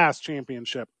last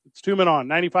championship. It's 2 Men On,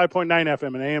 95.9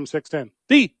 FM and AM 610,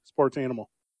 the sports animal.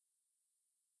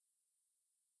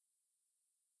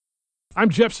 I'm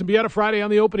Jeff Symbieta. Friday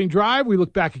on the opening drive, we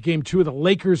look back at Game 2 of the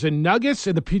Lakers and Nuggets,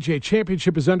 and the PGA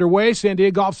Championship is underway. San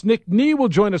Diego Golf's Nick Nee will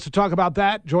join us to talk about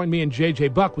that. Join me and J.J.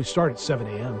 Buck. We start at 7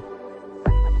 a.m.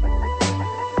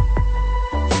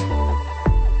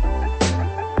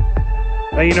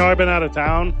 Hey, you know, I've been out of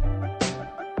town.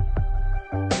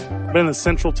 I've been in the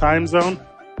Central Time Zone.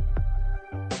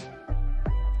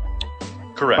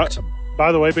 Correct.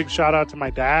 By the way, big shout out to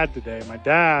my dad today. My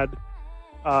dad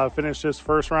finished his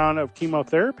first round of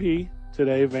chemotherapy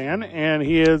today, Van, and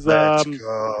he is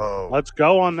let's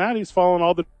go on that. He's following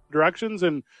all the directions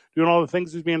and doing all the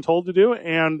things he's being told to do,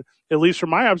 and at least from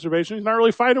my observation, he's not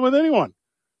really fighting with anyone.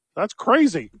 That's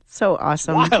crazy. So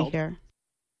awesome to hear.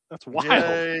 That's wild.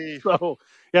 Yay.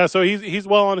 So he's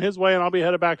well on his way, and I'll be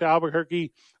headed back to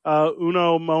Albuquerque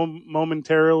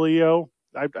momentarily.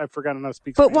 I've forgotten how to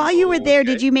speak Spanish. But while you were there,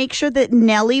 did you make sure that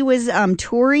Nelly was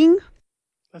touring?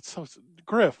 That's so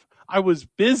Griff. I was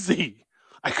busy.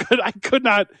 I could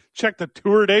not check the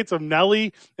tour dates of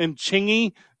Nelly and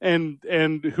Chingy and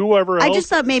whoever else. I just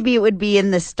thought maybe it would be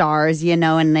in the stars,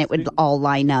 and it would all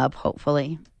line up,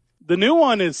 hopefully. The new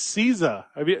one is SZA.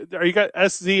 Are you guys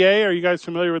SZA? Are you guys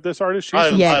familiar with this artist? I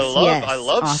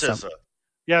love awesome. SZA.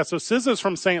 Yeah, so SZA's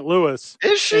from St. Louis.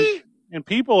 Is she? And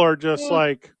people are just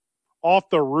like off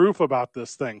the roof about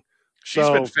this thing. She's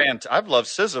been fantastic. I've loved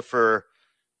SZA for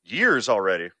years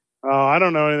already. Oh, I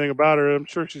don't know anything about her. I'm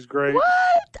sure she's great. What?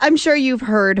 I'm sure you've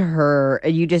heard her.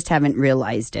 You just haven't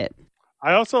realized it.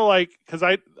 I also like, because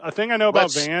a thing I know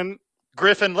about Van.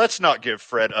 Griffin, let's not give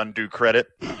Fred undue credit.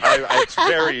 It's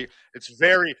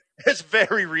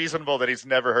very reasonable that he's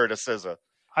never heard of SZA.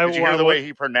 Did you hear the way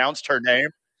he pronounced her name?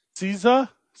 SZA?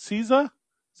 Is that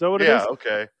what it is? Yeah,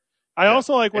 okay. I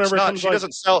also like whenever she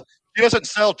doesn't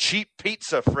sell cheap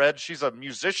pizza, Fred. She's a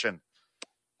musician.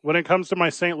 When it comes to my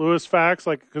St. Louis facts,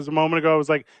 like, because a moment ago I was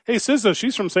like, hey, SZA,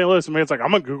 she's from St. Louis. And man's like,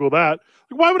 I'm going to Google that.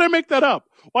 Like, why would I make that up?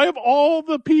 Why have all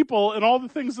the people and all the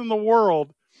things in the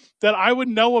world that I would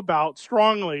know about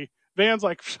strongly? Van's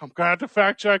like, I'm going to have to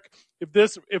fact check if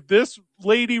this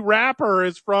lady rapper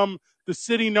is from the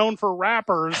city known for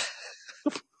rappers.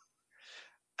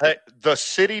 The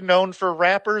city known for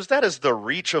rappers? That is the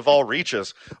reach of all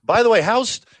reaches. By the way,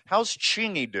 how's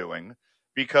Chingy doing?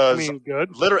 Because good.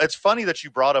 It's funny that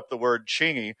you brought up the word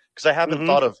Chingy, because I haven't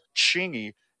thought of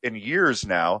Chingy in years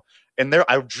now. And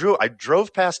I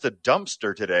drove past a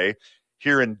dumpster today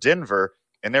here in Denver,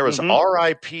 and there was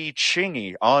R.I.P.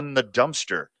 Chingy on the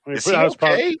dumpster. Is he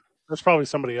okay? That's probably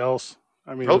somebody else.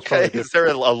 Okay, is there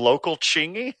a local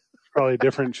Chingy? Probably a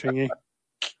different Chingy.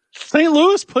 St.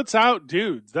 Louis puts out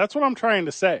dudes. That's what I'm trying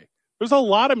to say. There's a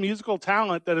lot of musical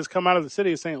talent that has come out of the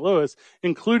city of St. Louis,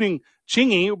 including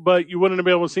Chingy, but you wouldn't have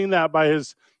been able to see that by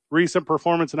his recent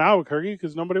performance in Albuquerque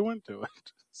because nobody went to it.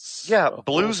 Yeah,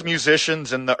 blues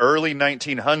musicians in the early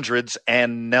 1900s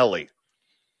and Nelly.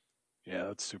 Yeah,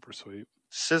 that's super sweet.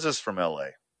 SZA's from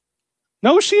L.A.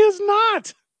 No, she is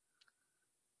not.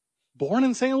 Born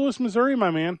in St. Louis, Missouri,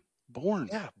 my man. Born.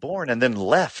 Yeah, born and then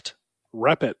left.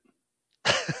 Rep it.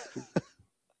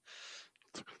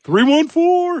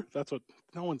 314. That's what,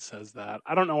 no one says that.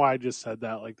 I don't know why I just said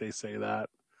that like they say that.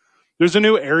 There's a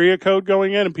new area code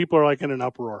going in and people are like in an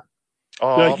uproar.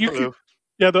 Oh, like,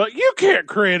 they're like, you can't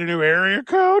create a new area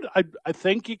code. I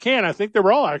think you can. I think they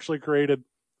were all actually created.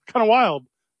 Kind of wild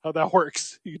how that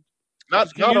works. Not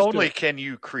only can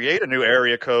you create a new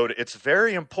area code, it's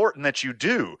very important that you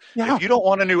do. Yeah. If you don't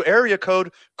want a new area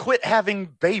code, quit having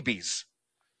babies.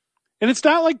 And it's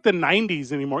not like the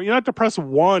 90s anymore. You don't have to press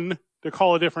 1 to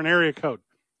call a different area code.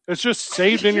 It's just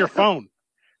saved in your phone.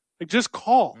 Like, just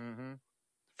call. Mm-hmm.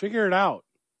 Figure it out.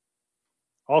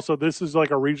 Also, this is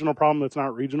like a regional problem that's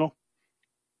not regional.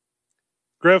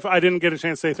 Griff, I didn't get a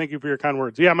chance to say thank you for your kind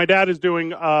words. Yeah, my dad is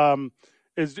doing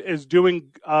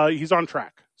he's on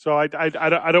track. So I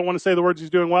don't want to say the words he's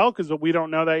doing well because we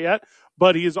don't know that yet,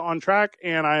 but he is on track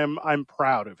and I'm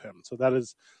proud of him. So that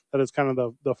is kind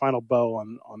of the final bow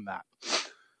on that.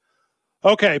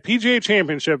 Okay, PGA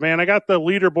Championship, man. I got the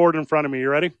leaderboard in front of me. You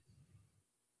ready?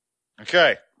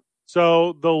 Okay.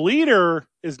 So the leader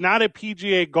is not a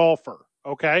PGA golfer,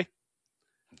 okay?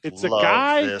 It's a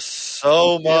guy. This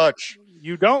so much.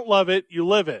 You don't love it, you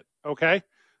live it, okay?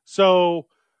 So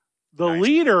the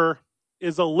leader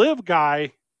is a live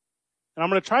guy, and I'm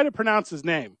going to try to pronounce his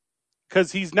name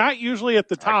because he's not usually at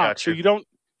the top. So you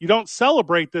don't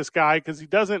celebrate this guy because he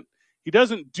doesn't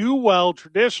do well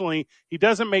traditionally. He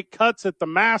doesn't make cuts at the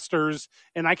Masters,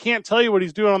 and I can't tell you what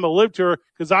he's doing on the Live Tour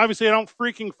because obviously I don't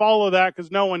freaking follow that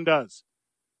because no one does.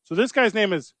 So this guy's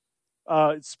name is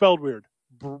it's spelled weird.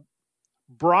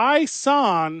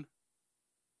 Bryson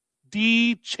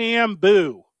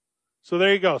DeChambeau. So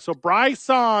there you go. So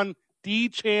Bryson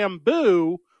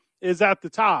DeChambeau is at the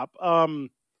top.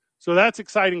 So that's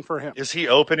exciting for him. Is he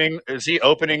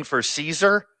opening for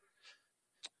Caesar?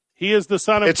 He is the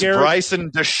son of It's Garrett.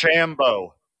 Bryson DeChambeau.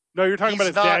 No, you're talking about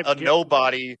his dad. He's not a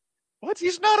nobody. What?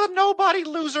 He's not a nobody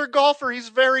loser golfer. He's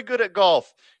very good at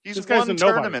golf. He's won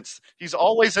tournaments. He's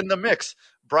always in the mix.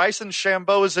 Bryson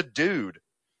DeChambeau is a dude.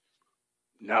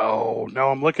 No,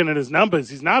 I'm looking at his numbers.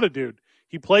 He's not a dude.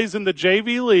 He plays in the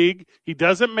JV league. He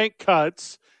doesn't make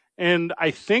cuts. And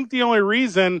I think the only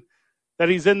reason that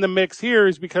he's in the mix here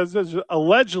is because there's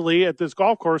allegedly at this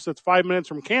golf course that's 5 minutes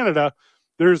from Canada,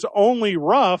 there's only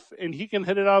rough, and he can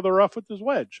hit it out of the rough with his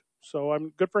wedge. So I'm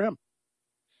good for him.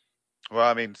 Well,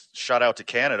 I mean, shout out to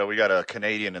Canada. We got a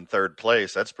Canadian in third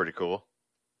place. That's pretty cool.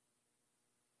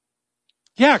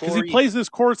 Yeah, because he plays this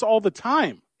course all the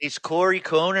time. It's Corey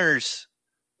Connors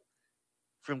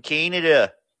from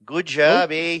Canada. Good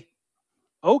job,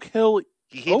 Oak Hill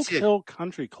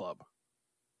Country Club.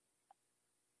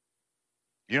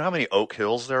 You know how many Oak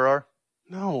Hills there are?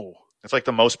 No. It's like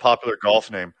the most popular golf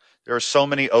name. There are so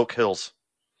many Oak Hills.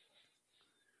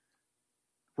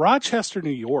 Rochester, New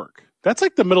York. That's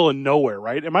like the middle of nowhere,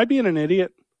 right? Am I being an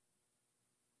idiot?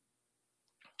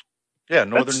 Yeah,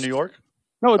 Northern New York.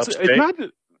 No,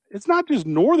 it's not just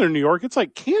Northern New York. It's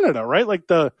like Canada, right? Like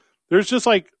there's just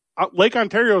like Lake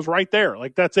Ontario is right there.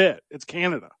 Like that's it. It's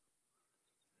Canada.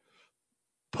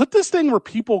 put this thing where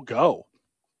people go.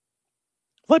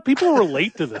 Let people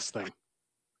relate to this thing.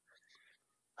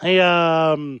 Hey,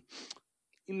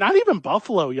 not even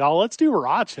Buffalo, y'all. Let's do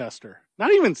Rochester.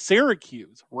 Not even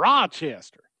Syracuse.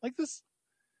 Rochester. Like this.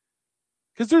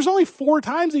 Because there's only 4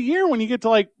 times a year when you get to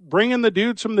like bring in the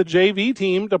dudes from the JV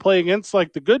team to play against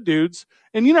like the good dudes.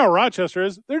 And you know how Rochester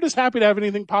is. They're just happy to have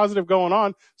anything positive going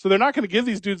on. So they're not going to give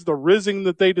these dudes the rizzing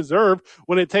that they deserve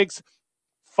when it takes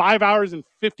 5 hours and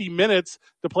 50 minutes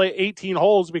to play 18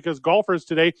 holes because golfers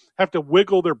today have to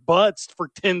wiggle their butts for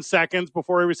 10 seconds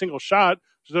before every single shot,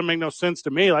 which doesn't make no sense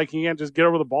to me. Like, you can't just get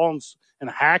over the ball and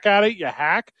hack at it. You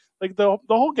hack. Like, the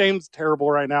whole game's terrible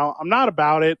right now. I'm not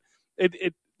about it.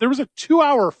 There was a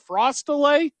 2-hour frost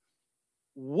delay.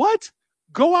 What?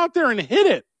 Go out there and hit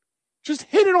it. Just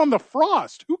hit it on the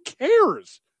frost. Who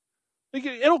cares? Like,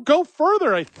 it'll go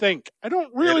further, I think. I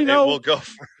don't really know.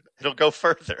 It'll go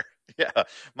further. Yeah.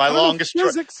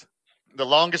 The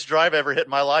longest drive I ever hit in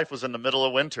my life was in the middle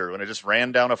of winter when it just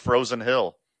ran down a frozen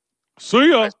hill. See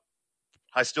ya.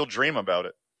 I still dream about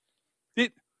it.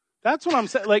 That's what I'm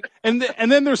saying. Like, and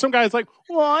then there's some guys like,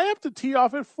 well, I have to tee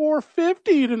off at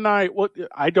 4:50 tonight. Well,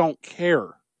 I don't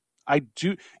care. I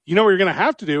do. You know what you're going to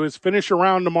have to do is finish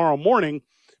around tomorrow morning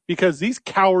because these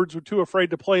cowards were too afraid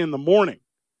to play in the morning.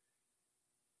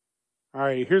 All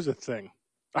right, here's the thing.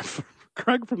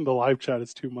 Craig from the live chat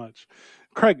is too much.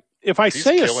 Craig, if I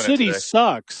say a city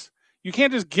sucks, you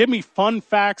can't just give me fun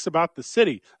facts about the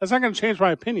city. That's not going to change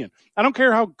my opinion. I don't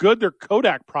care how good their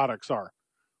Kodak products are.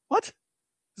 What?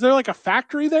 Is there like a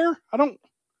factory there? No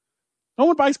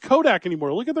one buys Kodak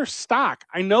anymore. Look at their stock.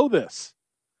 I know this.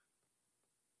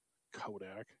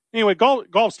 Kodak. Anyway,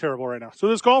 golf's terrible right now. So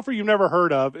this golfer you've never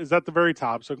heard of is at the very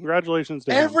top. So congratulations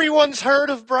to him. Everyone's heard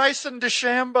of Bryson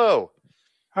DeChambeau.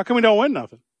 How come we don't win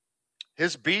nothing?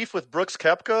 His beef with Brooks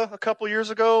Koepka a couple years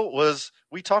ago was,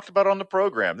 we talked about on the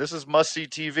program. This is must-see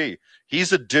TV.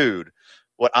 He's a dude.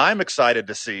 What I'm excited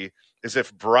to see is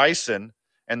if Bryson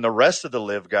and the rest of the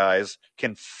LIV guys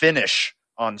can finish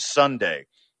on Sunday,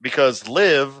 because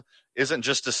LIV isn't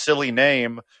just a silly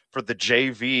name for the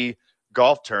JV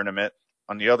golf tournament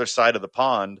on the other side of the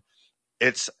pond.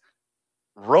 It's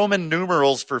Roman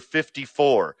numerals for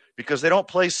 54, because they don't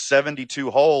play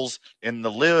 72 holes in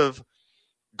the LIV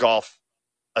Golf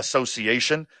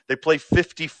Association. They play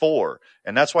 54,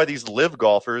 and that's why these LIV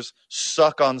golfers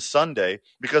suck on Sunday,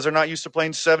 because they're not used to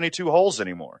playing 72 holes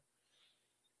anymore.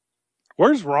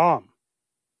 Where's Rahm?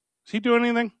 Is he doing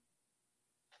anything?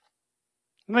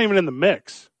 Not even in the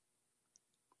mix.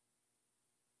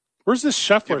 Where's this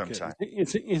Scheffler kid?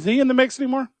 Is he in the mix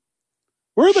anymore?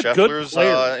 Where are the good players?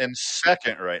 Scheffler's in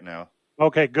second right now.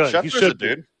 Okay, good. Scheffler's he should a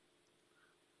dude.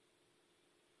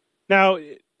 Now,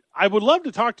 I would love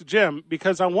to talk to Jim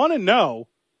because I want to know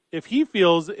if he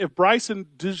feels if Bryson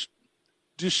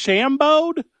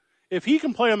DeChambeau'd, if he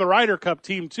can play on the Ryder Cup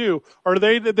team too, or are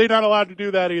they not allowed to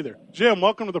do that either? Jim,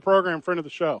 welcome to the program, friend of the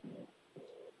show.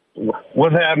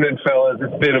 What's happening, fellas?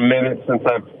 It's been a minute since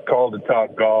I've called to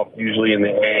talk golf, usually in the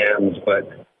AMs. But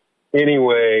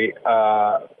anyway,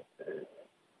 I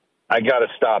got to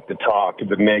stop the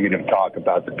negative talk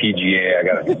about the PGA. I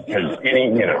got to, because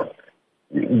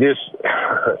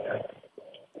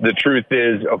the truth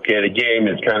is, okay, the game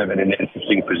is kind of in an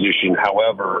interesting position.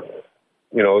 However,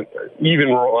 let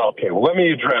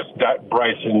me address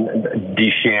Bryson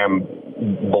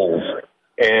DeChambeau.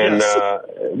 And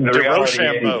the reality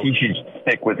is he should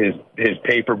stick with his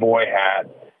paperboy hat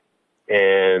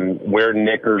and wear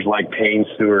knickers like Payne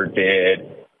Stewart did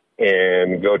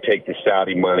and go take the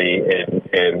Saudi money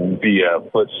and be a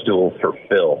footstool for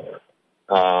Phil.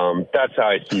 That's how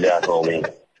I see that, homie.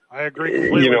 I agree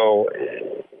completely.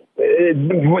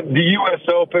 The U.S.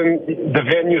 Open, the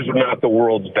venues are not the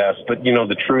world's best, but,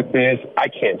 the truth is I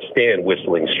can't stand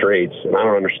Whistling Straits, and I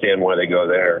don't understand why they go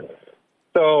there.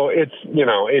 So it's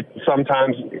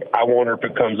sometimes I wonder if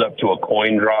it comes up to a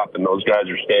coin drop and those guys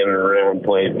are standing around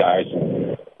playing dice.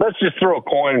 And let's just throw a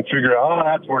coin and figure out,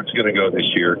 that's where it's going to go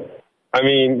this year. I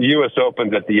mean, the U.S.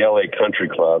 Open's at the L.A. Country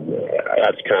Club.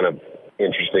 That's kind of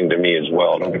interesting to me as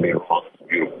well. Don't get me wrong, it's a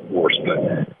beautiful course,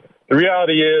 but the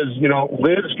reality is,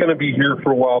 LIV's going to be here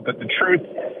for a while. But the truth,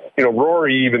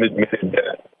 Rory even admitted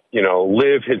that,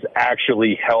 LIV has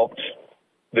actually helped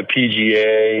the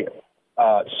PGA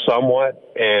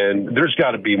somewhat, and there's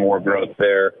got to be more growth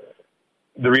there.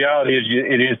 The reality is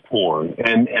it is poor,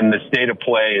 and the state of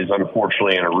play is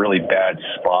unfortunately in a really bad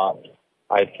spot,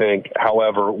 I think.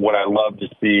 However, what I love to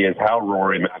see is how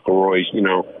Rory McIlroy,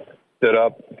 stood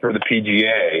up for the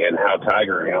PGA, and how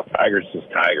Tiger's just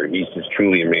Tiger. He's just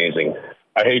truly amazing.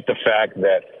 I hate the fact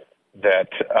that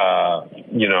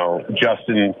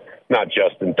Justin not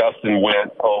Justin. Dustin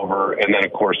went over, and then,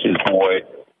 of course, his boy,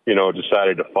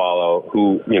 decided to follow,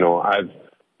 who,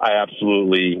 I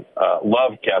absolutely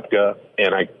love Koepka,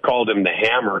 and I called him the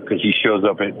Hammer because he shows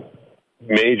up at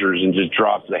majors and just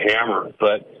drops the hammer.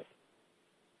 But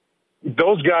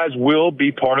those guys will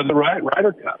be part of the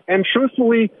Ryder Cup. And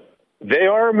truthfully, they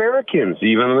are Americans.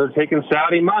 Even though they're taking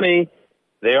Saudi money,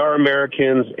 they are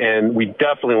Americans, and we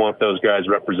definitely want those guys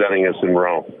representing us in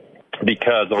Rome.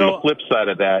 Because on the flip side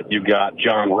of that, you've got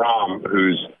John Rahm,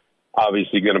 who's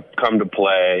obviously going to come to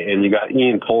play, and you got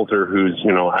Ian Poulter, who's,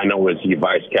 I know is the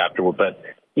vice captain, but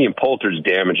Ian Poulter's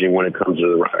damaging when it comes to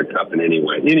the Ryder Cup in any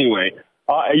way. Anyway,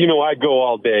 I go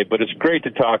all day, but it's great to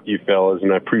talk to you fellas,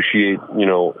 and I appreciate,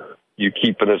 you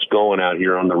keeping us going out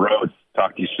here on the road.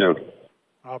 Talk to you soon.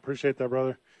 I appreciate that,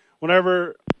 brother.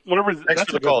 Whenever that's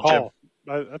for the a good call,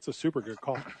 Jim. That's a super good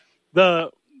call. The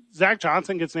Zach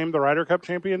Johnson gets named the Ryder Cup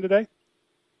champion today.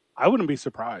 I wouldn't be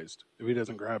surprised if he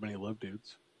doesn't grab any live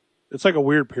dudes. It's like a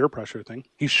weird peer pressure thing.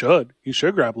 He should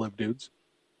grab live dudes.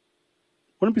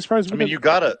 Wouldn't be surprised. You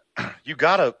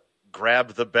gotta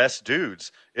grab the best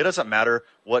dudes. It doesn't matter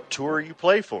what tour you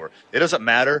play for. It doesn't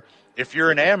matter if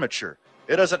you're an amateur.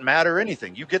 It doesn't matter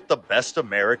anything. You get the best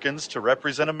Americans to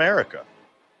represent America.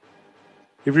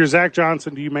 If you're Zach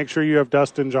Johnson, do you make sure you have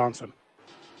Dustin Johnson?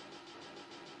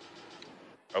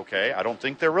 Okay, I don't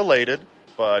think they're related,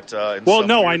 but I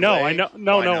know.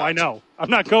 I'm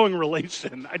not going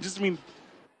relation. I just mean,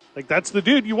 that's the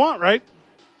dude you want, right?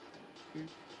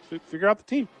 Figure out the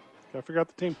team. Gotta figure out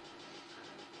the team.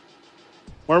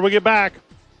 When we get back,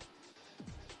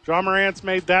 John Morant's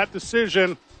made that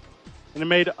decision, and it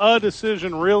made a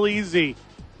decision real easy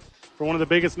for one of the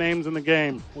biggest names in the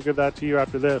game. We'll give that to you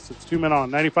after this. It's 2 Men On,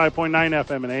 95.9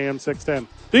 FM and AM 610,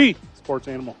 the Sports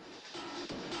Animal.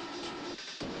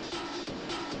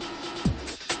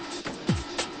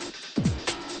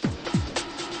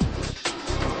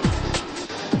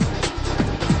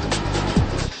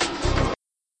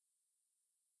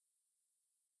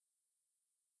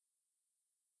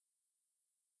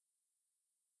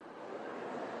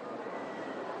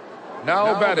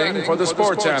 Now betting for the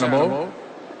sports animal,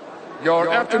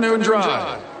 your afternoon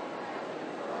drive.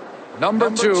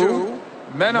 Number 2,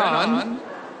 Men On,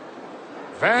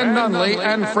 Van Nunley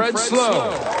and Fred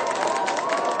Slow.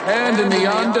 And in the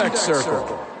on-deck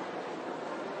circle,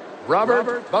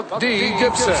 Robert Buck D.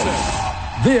 Gibson.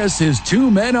 This is 2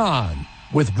 Men On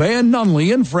with Van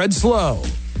Nunley and Fred Slow.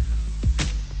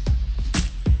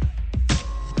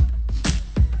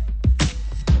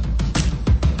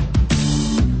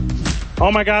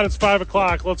 Oh, my God, it's 5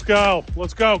 o'clock. Let's go.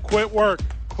 Quit work.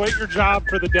 Quit your job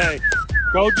for the day.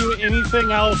 Go do anything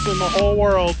else in the whole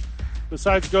world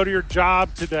besides go to your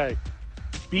job today.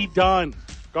 Be done.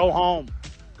 Go home.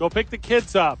 Go pick the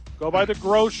kids up. Go buy the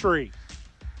grocery.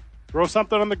 Throw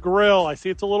something on the grill. I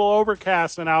see it's a little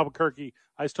overcast in Albuquerque.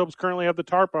 Isotopes currently have the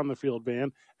tarp on the field,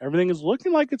 Van. Everything is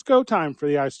looking like it's go time for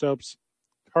the Isotopes.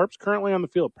 Tarp's currently on the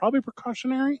field. Probably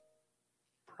precautionary.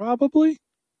 Probably.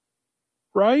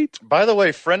 Right? By the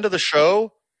way, friend of the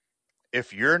show,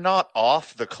 if you're not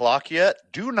off the clock yet,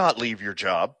 do not leave your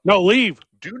job. No, leave.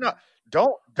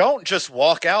 Don't just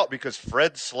walk out because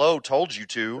Fred Slow told you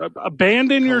to.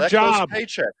 Abandon your job.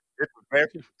 Paycheck.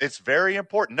 It's very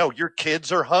important. No, your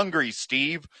kids are hungry,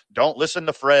 Steve. Don't listen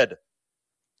to Fred.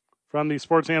 From the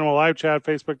Sports Animal live chat,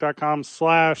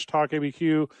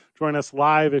 facebook.com/talkabq. Join us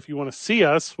live if you want to see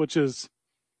us, which is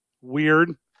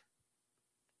weird.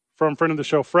 From friend of the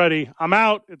show, Freddie. I'm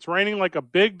out. It's raining like a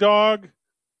big dog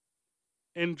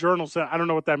in Journal Center. I don't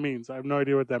know what that means. I have no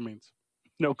idea what that means.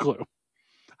 No clue.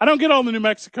 I don't get all the New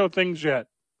Mexico things yet.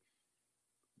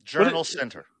 Journal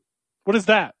Center. What is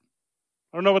that?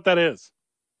 I don't know what that is.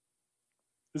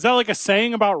 Is that like a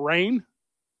saying about rain?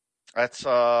 That's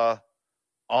on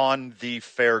the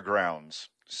fairgrounds.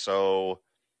 So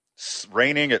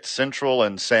raining at Central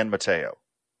and San Mateo.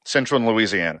 Central and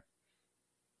Louisiana.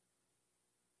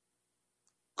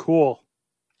 Cool.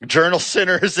 Journal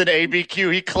Center is an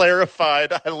ABQ. He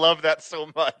clarified. I love that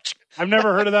so much. I've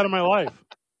never heard of that in my life.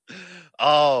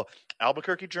 Oh,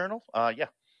 Albuquerque Journal? Yeah.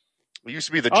 It used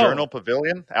to be the Journal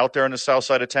Pavilion out there on the south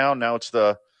side of town. Now it's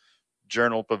the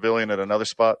Journal Pavilion at another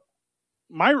spot.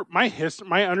 My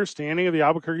understanding of the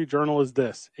Albuquerque Journal is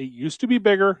this. It used to be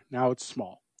bigger. Now it's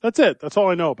small. That's it. That's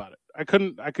all I know about it. I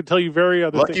could tell you very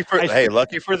other things.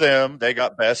 Lucky for them. They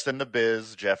got best in the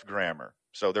biz, Jeff Grammer.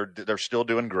 So they're still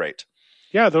doing great.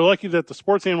 Yeah, they're lucky that the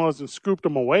Sports Animal hasn't scooped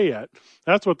them away yet.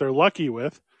 That's what they're lucky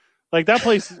with. Like that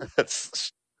place.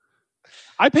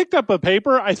 I picked up a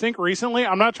paper, I think recently.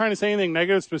 I'm not trying to say anything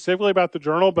negative specifically about the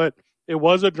Journal, but It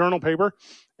was a journal paper,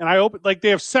 and I opened, like, they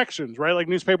have sections, right? Like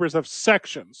newspapers have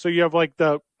sections. So you have like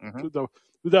the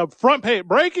front page,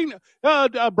 breaking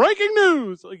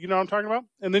news, like, you know what I'm talking about?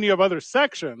 And then you have other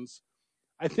sections.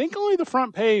 I think only the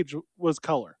front page was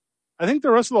color. I think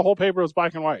the rest of the whole paper was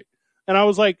black and white. And I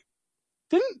was like,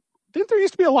 didn't there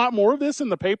used to be a lot more of this in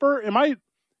the paper? Am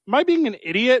I being an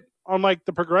idiot on like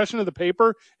the progression of the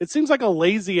paper? It seems like a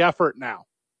lazy effort now.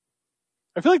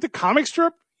 I feel like the comic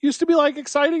strip used to be like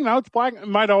exciting. Now it's black. It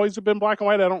might always have been black and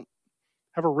white. I don't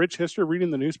have a rich history of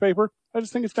reading the newspaper. I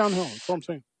just think it's downhill. That's what I'm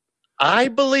saying. I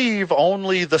believe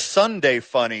only the Sunday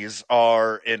funnies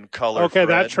are in color. Okay, Fred.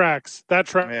 that tracks.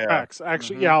 Yeah.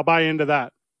 Actually, yeah, I'll buy into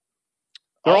that.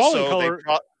 They're all in color.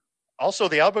 Also,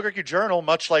 the Albuquerque Journal,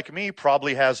 much like me,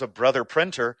 probably has a brother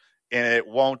printer, and it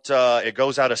won't. It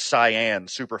goes out of cyan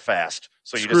super fast,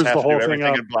 so you just have to do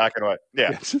everything in black and white.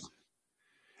 Yeah.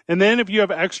 And then if you have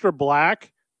extra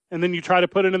black, and then you try to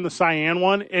put it in the cyan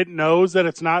one, it knows that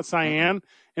it's not cyan,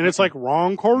 and it's like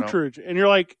wrong cartridge, and you're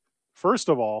like, first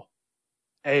of all,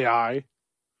 AI,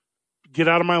 get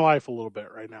out of my life a little bit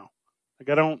right now.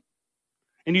 Like, I don't.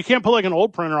 And you can't put like an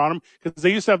old printer on them because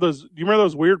they used to have those. Do you remember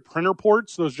those weird printer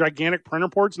ports? Those gigantic printer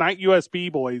ports, not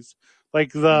USB boys,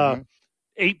 like the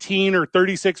 18 or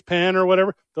 36 pin or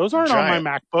whatever. Those aren't on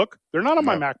my MacBook. They're not on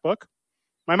my MacBook.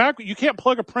 My Mac, you can't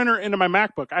plug a printer into my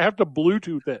MacBook. I have to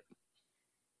Bluetooth it.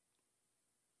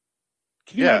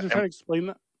 Can you imagine trying to explain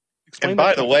that? And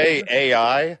by the way,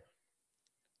 AI,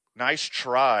 nice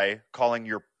try calling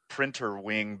your printer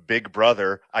wing Big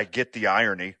Brother. I get the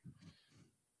irony.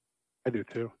 I do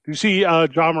too. Do you see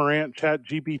John Morant chat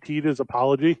GPT'd his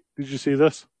apology? Did you see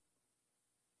this?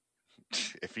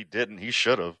 If he didn't, he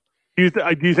should have. Do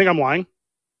you think I'm lying?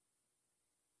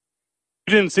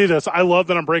 You didn't see this. I love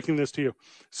that I'm breaking this to you.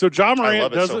 So John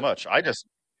Morant does it so much.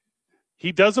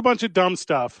 He does a bunch of dumb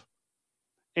stuff,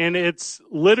 and it's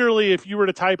literally, if you were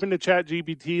to type into chat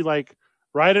GPT, like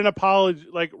write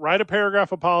a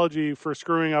paragraph apology for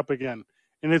screwing up again,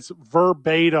 and it's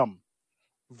verbatim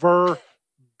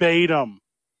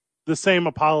the same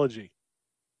apology.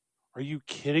 Are you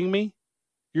kidding me?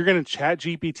 You're going to chat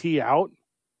GPT out?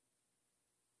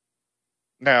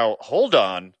 Now, hold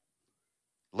on.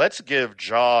 Let's give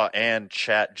Jaw and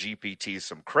chat GPT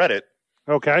some credit.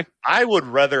 Okay. I would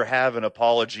rather have an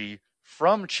apology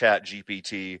from chat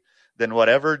GPT than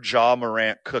whatever Jaw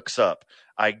Morant cooks up.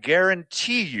 I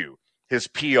guarantee you his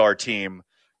PR team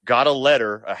got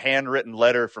a handwritten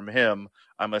letter from him,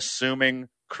 I'm assuming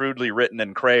crudely written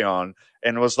in crayon,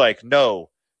 and was like, no,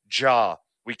 Ja,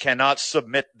 we cannot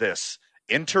submit this.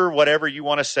 Enter whatever you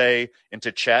want to say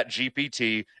into chat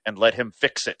GPT and let him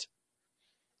fix it.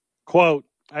 Quote,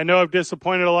 I know I've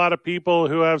disappointed a lot of people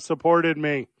who have supported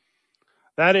me.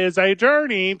 That is a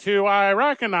journey I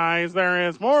recognize there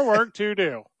is more work to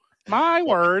do. My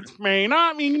words may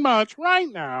not mean much right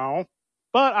now,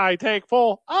 but I take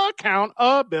full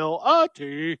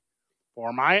accountability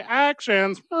for my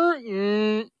actions.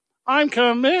 I'm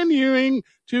continuing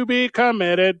to be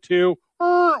committed to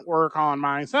work on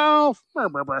myself.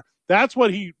 That's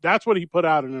what he put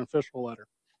out in an official letter.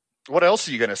 What else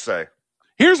are you going to say?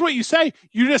 Here's what you say.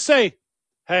 You just say,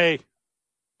 hey,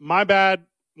 my bad.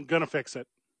 I'm going to fix it.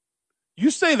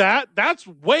 You say that. That's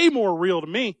way more real to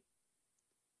me.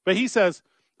 But he says,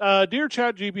 dear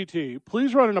ChatGPT,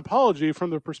 please write an apology from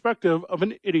the perspective of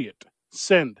an idiot.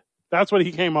 Send. That's what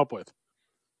he came up with.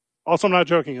 Also, I'm not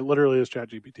joking. It literally is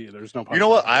ChatGPT. There's no. You know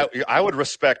what? I would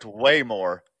respect way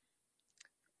more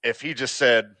if he just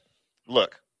said,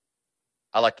 look,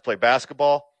 I like to play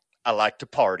basketball. I like to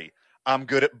party. I'm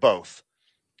good at both.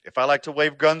 If I like to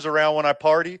wave guns around when I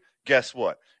party, guess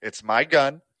what? It's my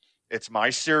gun. It's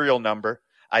my serial number.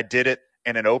 I did it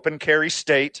in an open carry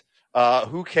state.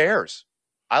 Who cares?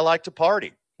 I like to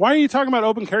party. Why are you talking about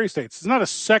open carry states? It's not a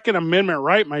Second Amendment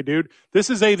right, my dude. This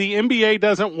is the NBA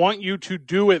doesn't want you to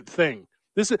do it thing.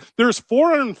 There's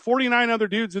 449 other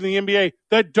dudes in the NBA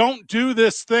that don't do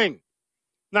this thing.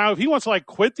 Now, if he wants to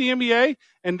quit the NBA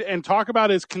and talk about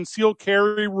his concealed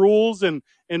carry rules and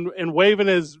waving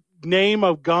his name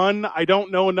of gun, I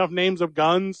don't know enough names of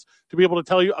guns to be able to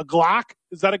tell you. A Glock,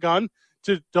 is that a gun?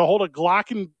 To hold a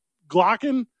Glocken,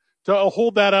 to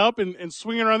hold that up and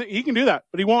swing it around. He can do that,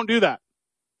 but he won't do that.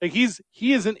 He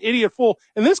is an idiot fool.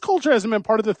 And this culture hasn't been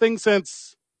part of the thing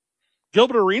since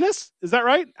Gilbert Arenas. Is that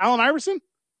right? Allen Iverson?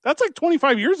 That's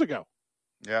 25 years ago.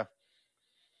 Yeah.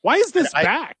 Why is this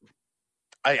back?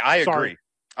 I agree.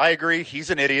 I agree.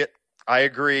 He's an idiot. I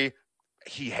agree.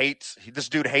 This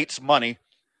dude hates money.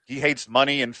 He hates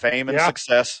money and fame and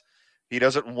success. He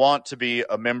doesn't want to be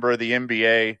a member of the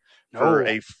NBA. for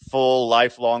a full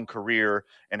lifelong career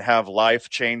and have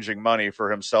life-changing money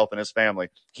for himself and his family.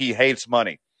 He hates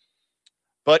money.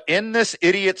 But in this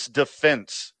idiot's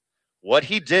defense, what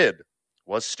he did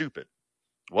was stupid.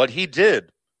 What he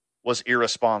did was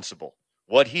irresponsible.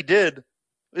 What he did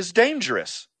is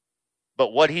dangerous.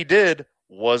 But what he did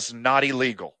was not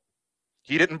illegal.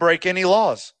 He didn't break any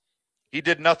laws. He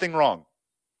did nothing wrong.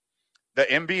 The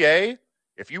NBA,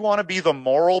 if you want to be the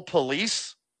moral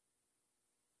police,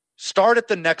 start at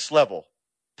the next level.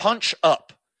 Punch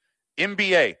up.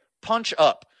 NBA, punch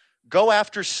up. Go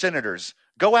after senators.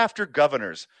 Go after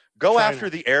governors. Go after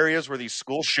the areas where these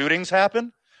school shootings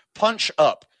happen. Punch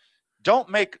up. Don't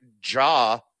make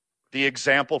Ja the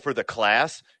example for the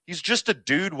class. He's just a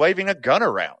dude waving a gun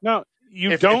around. No,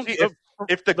 you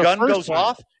If the gun goes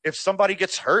off, if somebody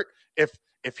gets hurt,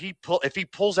 if he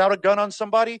pulls out a gun on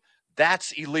somebody,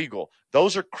 that's illegal.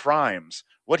 Those are crimes.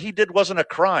 What he did wasn't a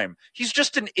crime. He's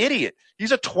just an idiot.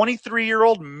 He's a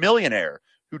 23-year-old millionaire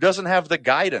who doesn't have the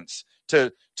guidance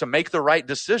to make the right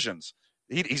decisions.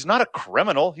 He's not a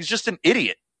criminal. He's just an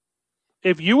idiot.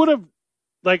 If you would have,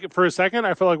 like, for a second,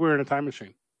 I felt like we were in a time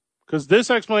machine. Because this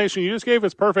explanation you just gave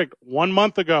is perfect 1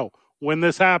 month ago when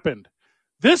this happened.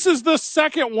 This is the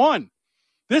second one.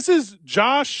 This is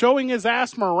Josh showing his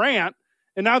ass Morant,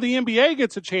 and now the NBA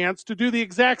gets a chance to do the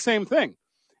exact same thing.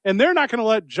 And they're not going to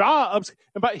let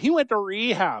but he went to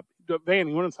rehab. Van,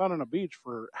 he went and sat on a beach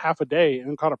for half a day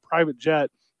and caught a private jet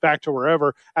back to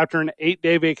wherever after an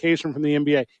 8-day vacation from the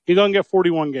NBA. He's going to get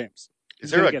 41 games.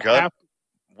 Is there a gun?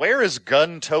 Where is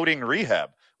gun-toting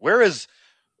rehab? Where is...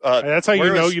 that's how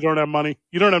you know you don't have money.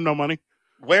 You don't have no money.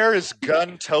 Where is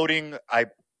gun-toting? I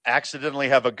accidentally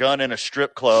have a gun in a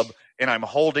strip club, and I'm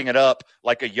holding it up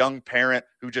like a young parent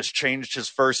who just changed his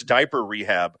first diaper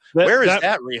rehab. Where is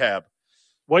that rehab?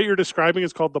 What you're describing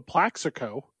is called the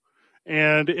Plaxico,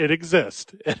 and it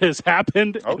exists. It has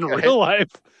happened in real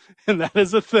life, and that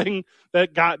is a thing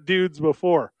that got dudes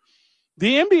before.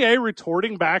 The NBA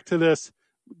retorting back to this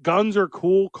guns are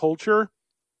cool culture,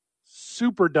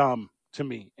 super dumb to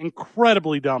me,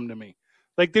 incredibly dumb to me.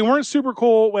 Like, they weren't super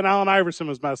cool when Allen Iverson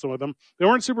was messing with them. They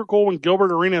weren't super cool when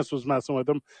Gilbert Arenas was messing with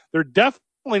them. They're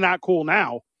definitely not cool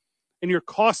now, and you're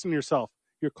costing yourself.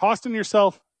 You're costing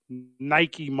yourself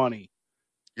Nike money.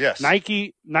 Yes.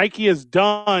 Nike has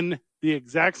done the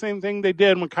exact same thing they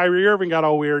did when Kyrie Irving got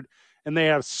all weird, and they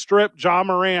have stripped Ja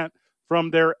Morant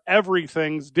from their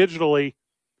everythings digitally,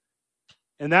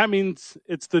 and that means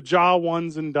it's the Ja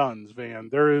ones and dones, Van.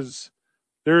 There is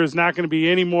not going to be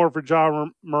any more for Ja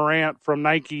Morant from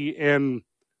Nike, and,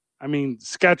 I mean,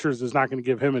 Skechers is not going to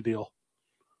give him a deal.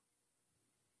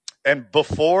 And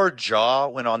before Ja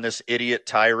went on this idiot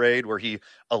tirade where he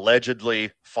allegedly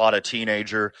fought a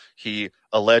teenager, he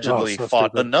allegedly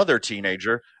fought another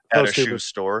teenager at a shoe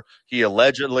store. He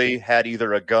allegedly had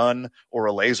either a gun or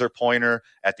a laser pointer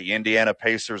at the Indiana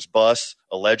Pacers bus,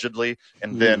 allegedly,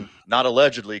 and then not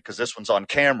allegedly, because this one's on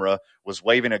camera, was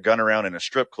waving a gun around in a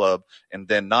strip club, and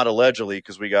then not allegedly,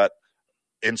 because we got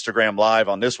Instagram Live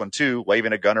on this one too,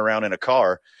 waving a gun around in a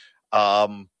car.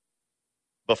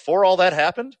 Before all that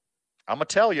happened, I'm going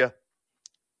to tell you,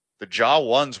 the Ja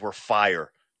ones were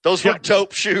fire. Those were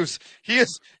dope shoes. He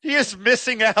is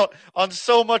missing out on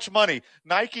so much money.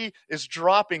 Nike is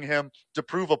dropping him to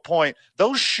prove a point.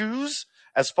 Those shoes,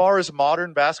 as far as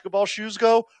modern basketball shoes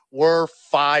go, were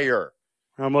fire.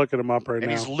 I'm looking them up right now.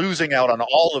 And he's losing out on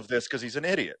all of this because he's an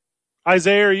idiot.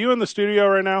 Isaiah, are you in the studio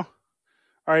right now?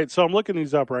 All right, so I'm looking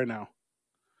these up right now.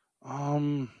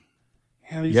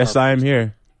 Yes, I am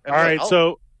here. All right,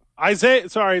 so Isaiah,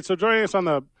 so joining us on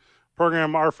the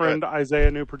program, our friend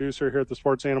Isaiah, new producer here at the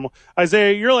Sports Animal.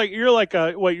 Isaiah, you're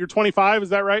you're 25, is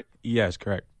that right? Yes,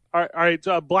 correct. All right,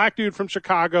 so a black dude from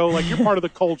Chicago, like, you're part of the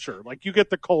culture, like, you get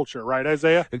the culture, right,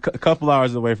 Isaiah? A couple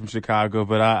hours away from Chicago,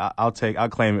 but I'll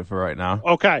claim it for right now.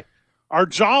 Okay, are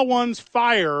Ja ones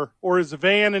fire, or is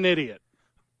Van an idiot?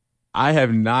 I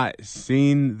have not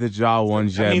seen the Ja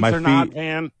ones yet. That means they're not,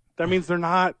 Van. That means they're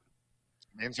not.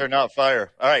 Means they're not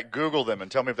fire. All right, Google them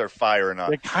and tell me if they're fire or not.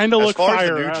 They kind of look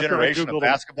fire.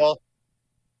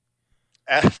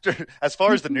 As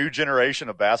far as the new generation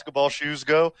of basketball shoes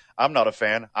go, I'm not a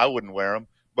fan. I wouldn't wear them.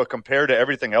 But compared to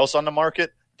everything else on the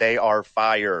market, they are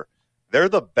fire. They're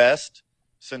the best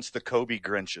since the Kobe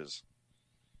Grinches.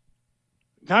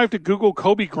 Now I have to Google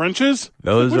Kobe Grinches?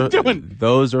 Those what are doing?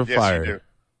 Those are yes, fire. You do.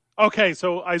 Okay,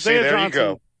 so Isaiah there Johnson. You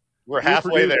go. We're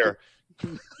halfway there.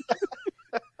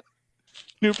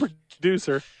 New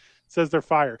producer says they're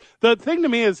fire. The thing to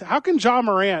me is, how can Ja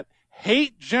Morant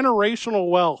hate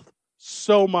generational wealth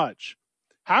so much?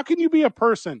 How can you be a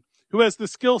person who has the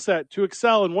skill set to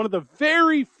excel in one of the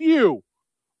very few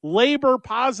labor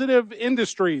positive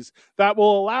industries that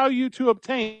will allow you to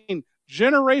obtain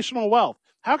generational wealth.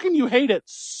 How can you hate it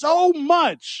so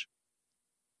much?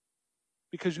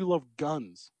 Because you love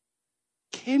guns.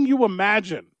 Can you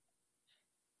imagine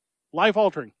life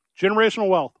altering, generational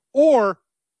wealth, or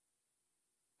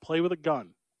play with a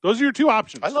gun? Those are your two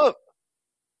options.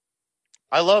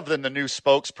 I love the new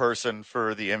spokesperson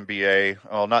for the NBA.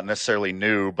 Well, not necessarily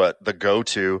new, but the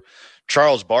go-to.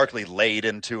 Charles Barkley laid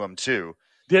into him too.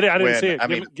 Did it? I didn't see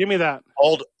it. Give me that.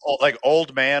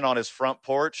 Old man on his front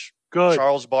porch. Good.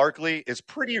 Charles Barkley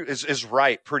is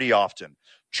right pretty often.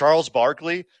 Charles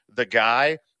Barkley, the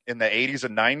guy in the 80s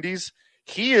and 90s,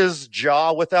 he is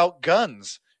Ja without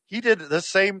guns. He did the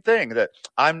same thing, that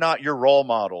I'm not your role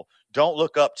model. Don't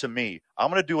look up to me. I'm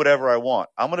going to do whatever I want.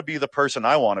 I'm going to be the person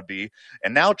I want to be.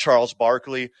 And now Charles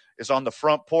Barkley is on the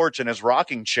front porch in his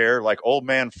rocking chair like old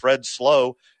man Fred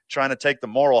Slow, trying to take the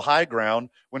moral high ground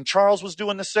when Charles was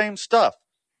doing the same stuff,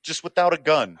 just without a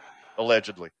gun,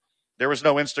 allegedly. There was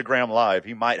no Instagram Live.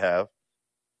 He might have.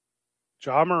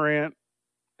 Ja Morant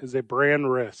is a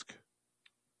brand risk.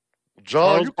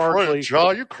 Ja, you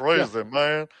crazy,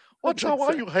 man. Well, Ja,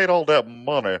 why you hate all that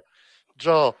money?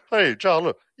 Ja,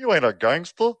 look, you ain't a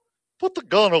gangster. Put the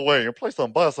gun away and play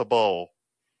some basketball.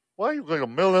 Why you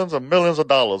getting millions and millions of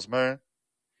dollars, man?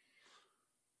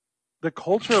 The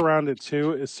culture around it,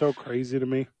 too, is so crazy to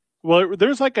me. Well,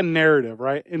 there's like a narrative,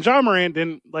 right? And Ja Morant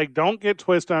don't get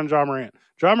twisted on Ja Morant.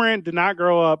 Ja Morant did not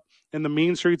grow up in the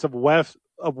mean streets of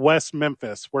West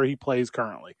Memphis, where he plays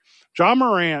currently. Ja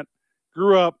Morant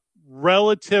grew up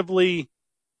relatively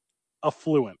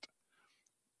affluent.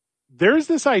 There's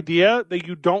this idea that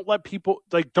you don't let people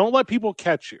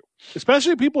catch you,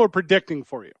 especially if people are predicting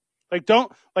for you.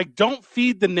 Don't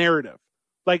feed the narrative.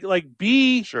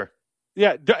 Be sure.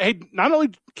 Yeah. Hey, not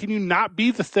only can you not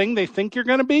be the thing they think you're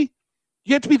going to be,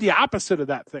 you have to be the opposite of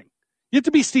that thing. You have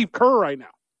to be Steve Kerr right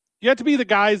now. You have to be the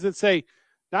guys that say,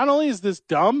 not only is this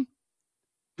dumb,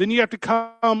 then you have to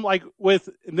come with,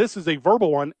 and this is a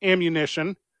verbal one,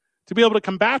 ammunition to be able to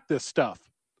combat this stuff.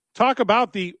 Talk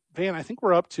about I think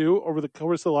we're up to, over the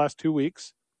course of the last 2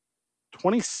 weeks,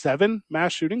 27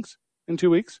 mass shootings in 2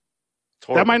 weeks.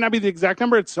 That might not be the exact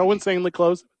number. It's so insanely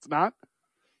close. It's not.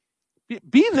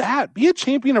 Be that. Be a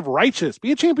champion of righteous.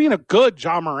 Be a champion of good,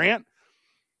 Ja Morant.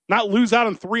 Not lose out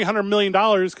on $300 million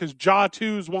because Ja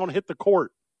 2s won't hit the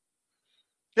court.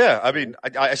 Yeah, I mean,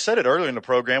 I said it earlier in the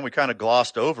program. We kind of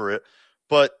glossed over it.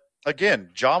 But,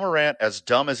 again, Ja Morant, as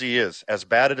dumb as he is, as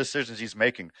bad a decisions he's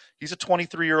making, he's a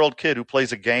 23-year-old kid who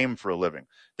plays a game for a living.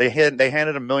 They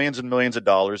handed him millions and millions of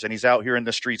dollars, and he's out here in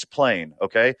the streets playing,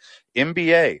 okay?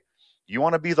 NBA, you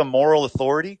want to be the moral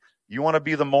authority? You want to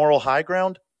be the moral high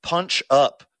ground? Punch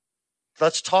up.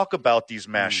 Let's talk about these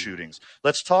mass shootings.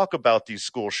 Let's talk about these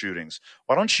school shootings.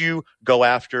 Why don't you go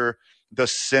after the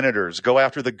senators, go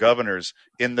after the governors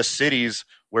in the cities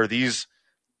where these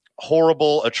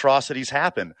horrible atrocities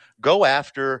happen? Go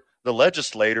after the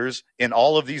legislators in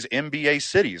all of these NBA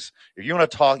cities. If you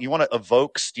want to talk, you want to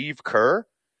evoke Steve Kerr.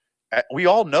 We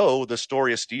all know the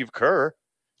story of Steve Kerr.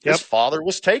 Yep. His father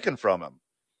was taken from him.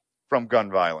 From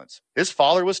gun violence. His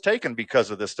father was taken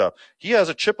because of this stuff. He has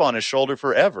a chip on his shoulder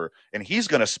forever, and he's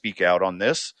going to speak out on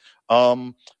this.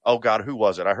 Oh God, who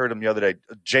was it? I heard him the other day.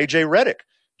 JJ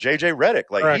Redick.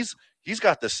 Like he's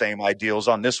got the same ideals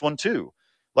on this one too.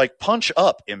 Like, punch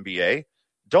up, NBA.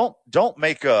 Don't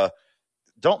make a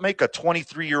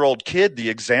 23-year-old kid the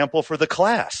example for the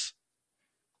class.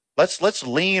 Let's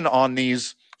lean on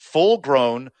these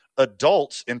full-grown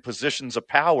adults in positions of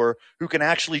power who can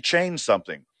actually change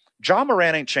something. Ja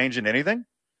Morant ain't changing anything.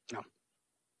 No.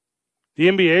 The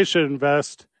NBA should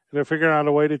invest in figuring out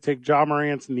a way to take Ja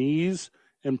Morant's knees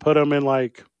and put them in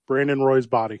like Brandon Roy's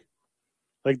body.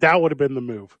 Like, that would have been the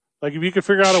move. Like, if you could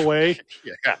figure out a way,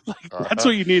 that's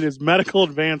what you need is medical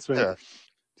advancement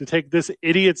to take this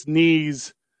idiot's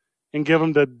knees and give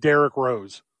them to Derrick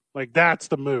Rose. Like, that's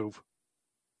the move.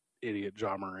 Idiot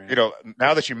Ja Morant. You know,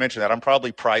 now that you mention that, I'm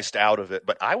probably priced out of it,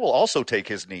 but I will also take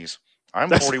his knees. I'm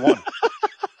 41.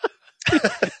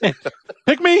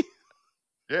 Pick me.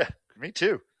 Yeah, me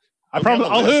too. I promise.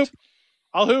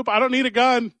 I'll hoop. I don't need a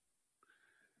gun.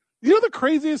 You know the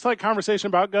craziest conversation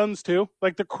about guns too?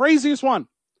 Like, the craziest one.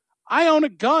 I own a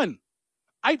gun.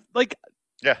 I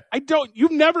don't.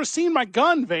 You've never seen my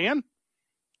gun, Van.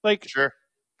 Like, sure.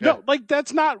 Yeah. No, like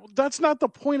that's not the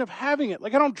point of having it.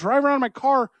 Like, I don't drive around in my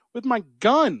car with my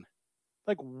gun.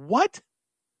 Like, what?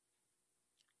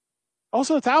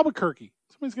 Also, it's Albuquerque.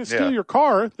 Somebody's going to steal your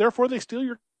car, therefore they steal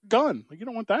your gun. Like, you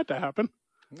don't want that to happen.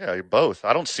 Yeah, you're both.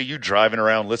 I don't see you driving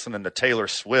around listening to Taylor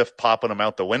Swift, popping them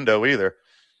out the window either.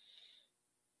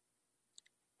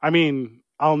 I mean,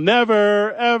 I'll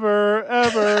never, ever,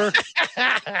 ever.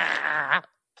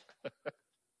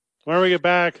 When we get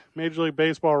back, Major League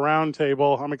Baseball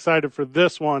Roundtable. I'm excited for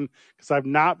this one because I've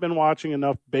not been watching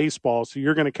enough baseball, so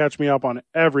you're going to catch me up on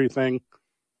everything.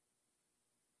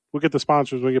 We'll get the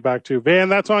sponsors when we get back to. Van,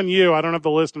 that's on you. I don't have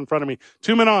the list in front of me.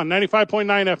 2 Men On, 95.9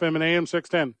 FM and AM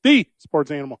 610. The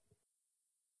Sports Animal.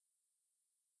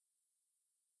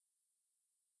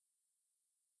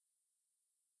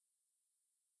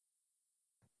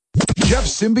 Jeff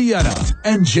Symbieta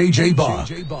and JJ Buck.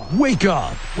 Wake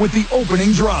up with the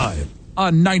opening drive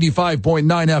on 95.9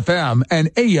 FM and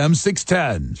AM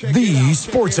 610. The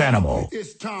Sports Animal.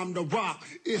 It's time to rock.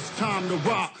 It's time to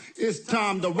rock. It's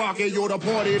time to rock. Hey, yo, the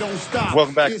party don't stop.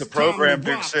 Welcome back to the program,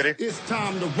 Duke City. It's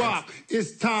time to rock.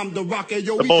 It's time to rock. Hey,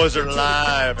 yo, the boys are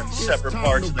live in separate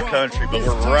parts of the country, but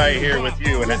we're right here with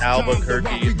you in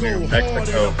Albuquerque, New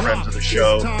Mexico, friends of the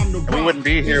show. And we wouldn't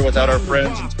be here without our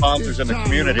friends and sponsors in the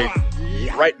community.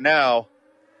 Right now,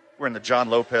 we're in the John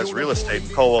Lopez Real Estate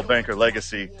and Coldwell Banker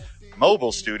Legacy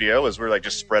mobile studio as we're like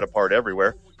just spread apart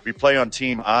everywhere. We play on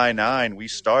Team I-9. We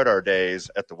start our days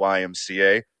at the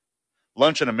YMCA.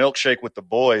 Lunch and a milkshake with the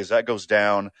boys, that goes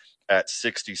down at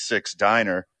 66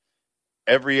 Diner.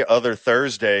 Every other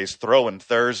Thursday's Throwing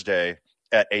Thursday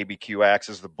at ABQ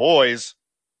Axes. The boys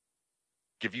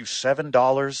give you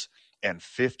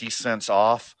 $7.50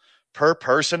 off per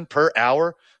person, per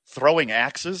hour, throwing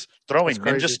axes, throwing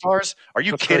ninja stars. Are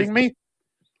you kidding me?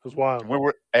 That's wild.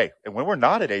 And when we're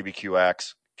not at ABQ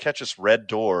Axe, catch us Red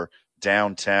Door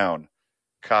downtown.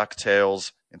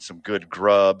 Cocktails and some good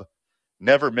grub.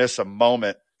 Never miss a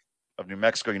moment of New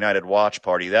Mexico United Watch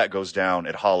Party. That goes down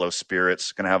at Hollow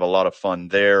Spirits. Going to have a lot of fun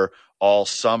there all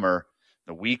summer.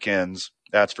 The weekends,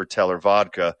 that's for Teller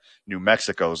Vodka, New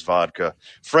Mexico's vodka.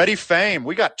 Freddie Fame,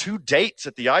 we got 2 dates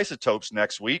at the Isotopes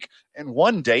next week and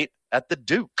 1 date at the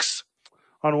Dukes.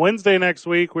 On Wednesday next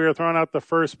week, we are throwing out the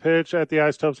first pitch at the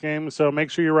Isotopes game, so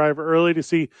make sure you arrive early to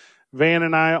see Van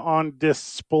and I on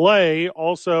display.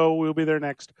 Also, we'll be there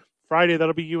next Friday.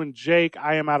 That'll be you and Jake.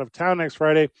 I am out of town next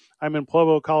Friday. I'm in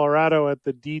Pueblo, Colorado at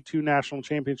the D2 National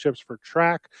Championships for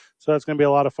track. So that's going to be a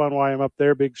lot of fun while I'm up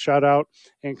there. Big shout out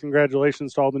and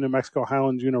congratulations to all the New Mexico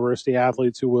Highlands University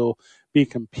athletes who will be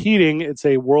competing. It's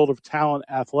a world of talent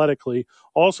athletically.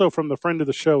 Also from the friend of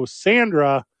the show,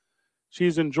 Sandra,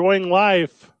 she's enjoying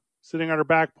life sitting on her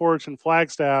back porch in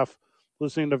Flagstaff,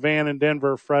 listening to Van in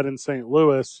Denver, Fred in St.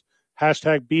 Louis.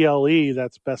 Hashtag BLE,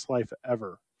 that's best life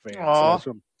ever. Van. So that's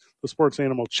from the Sports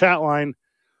Animal chat line.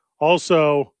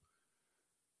 Also,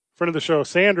 friend of the show,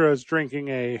 Sandra, is drinking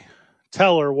a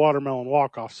Teller watermelon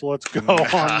walk-off. So let's go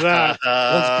on that.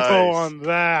 Let's go on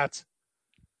that.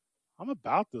 I'm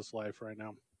about this life right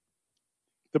now.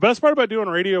 The best part about doing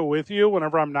radio with you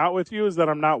whenever I'm not with you is that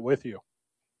I'm not with you.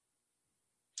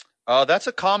 That's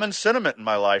a common sentiment in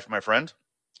my life, my friend.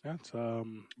 That's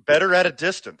better at a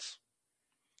distance.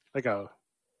 Like a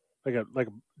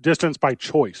distance by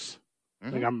choice.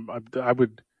 Mm-hmm. Like I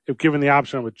would, if given the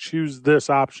option, I would choose this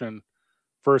option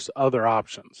versus other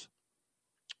options.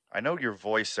 I know your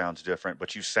voice sounds different,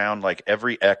 but you sound like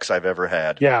every ex I've ever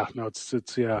had. Yeah, no, it's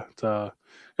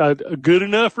good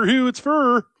enough for who it's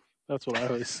for. That's what I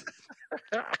always.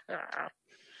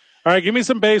 All right, give me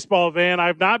some baseball, Van.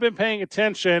 I've not been paying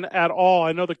attention at all.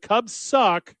 I know the Cubs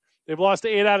suck. They've lost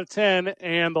 8 out of 10,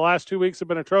 and the last 2 weeks have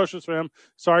been atrocious for him.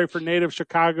 Sorry for native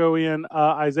Chicagoan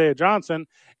Isaiah Johnson.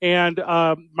 And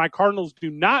my Cardinals do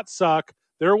not suck.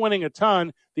 They're winning a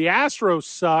ton. The Astros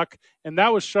suck, and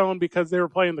that was shown because they were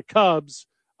playing the Cubs.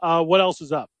 What else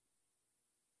is up?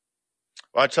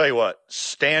 Well, I tell you what,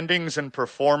 standings and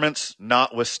performance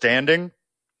notwithstanding,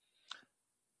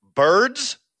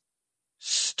 birds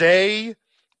stay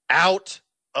out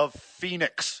of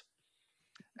Phoenix.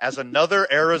 As another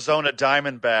Arizona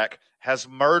Diamondback has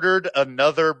murdered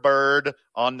another bird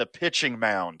on the pitching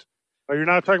mound. Oh, you're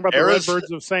not talking about the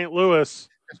Redbirds of St. Louis.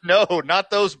 No, not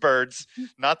those birds.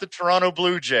 Not the Toronto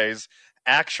Blue Jays.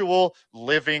 Actual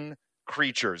living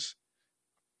creatures.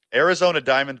 Arizona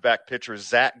Diamondback pitcher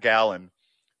Zach Gallen,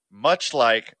 much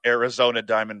like Arizona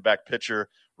Diamondback pitcher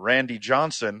Randy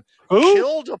Johnson,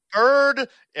 killed a bird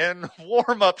in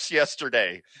warm-ups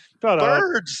yesterday.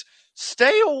 Birds,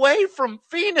 stay away from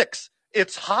Phoenix.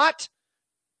 It's hot,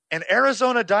 and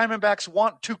Arizona Diamondbacks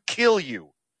want to kill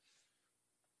you.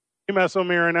 You mess with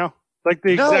me right now? Like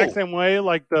the exact same way?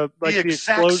 Like the exact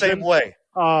explosion? Same way.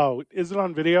 Oh, is it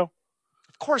on video?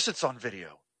 Of course it's on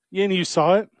video. Yeah, and you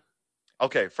saw it?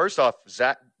 Okay, first off,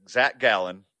 Zach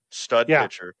Gallen, stud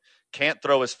pitcher, can't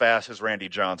throw as fast as Randy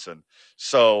Johnson.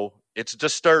 So it's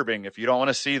disturbing. If you don't want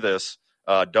to see this,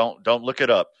 don't look it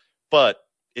up. But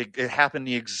it happened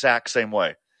the exact same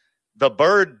way. The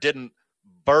bird didn't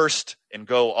burst and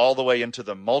go all the way into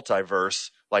the multiverse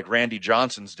like Randy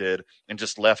Johnson's did and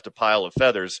just left a pile of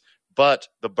feathers, but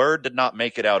the bird did not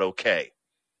make it out okay.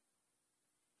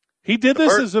 He did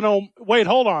this as an wait,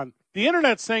 hold on. The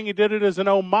internet's saying he did it as an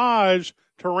homage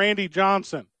to Randy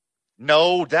Johnson.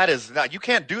 No, that is not. You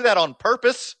can't do that on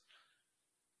purpose.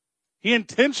 He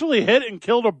intentionally hit and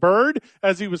killed a bird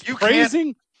as he was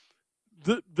praising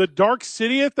the dark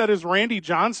Sidious that is Randy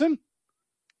Johnson?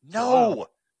 No.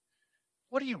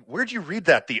 Wow. Where'd you read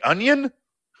that? The Onion?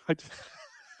 I just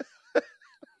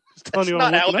telling you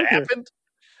not what how I'm it looking at happened.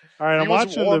 All right, I'm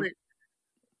watching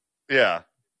Yeah.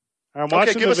 I'm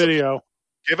watching the video.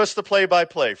 Give us the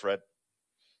play-by-play, Fred.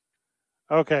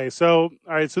 Okay, so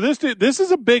all right, so this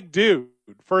is a big dude.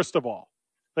 First of all,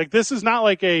 like this is not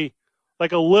like a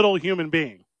little human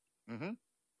being. Mm-hmm.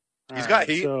 He's got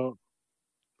heat. So,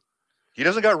 he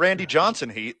doesn't got Randy Johnson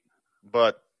heat,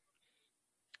 but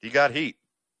he got heat.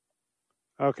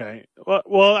 Okay.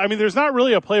 Well, I mean, there's not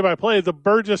really a play-by-play. The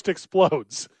bird just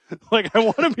explodes. Like I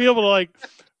want to be able to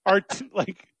I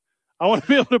want to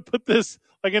be able to put this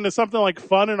like into something like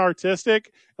fun and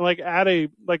artistic and like add a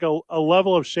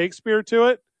level of Shakespeare to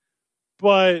it.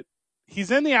 But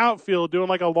he's in the outfield doing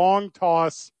like a long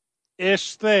toss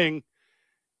ish thing.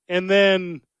 And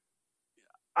then,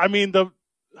 I mean, and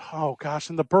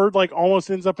the bird like almost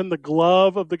ends up in the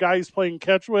glove of the guy he's playing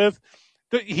catch with.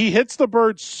 He hits the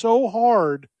bird so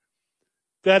hard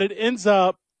that it ends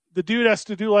up, the dude has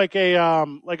to do like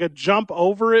a jump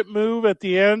over it move at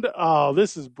the end. Oh,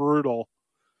 this is brutal.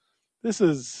 This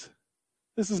is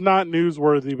not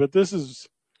newsworthy, but this is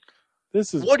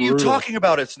What brutal. are you talking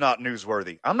about? It's not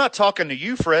newsworthy. I'm not talking to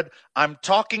you, Fred. I'm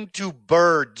talking to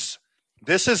birds.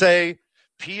 This is a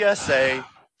PSA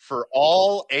for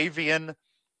all avian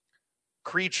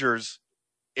creatures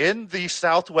in the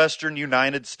southwestern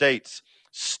United States.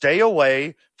 Stay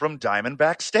away from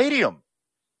Diamondback Stadium.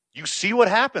 You see what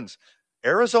happens.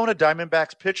 Arizona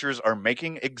Diamondbacks pitchers are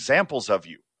making examples of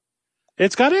you.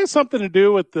 It's got to have something to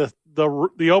do with the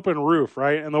open roof,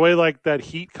 right? And the way like that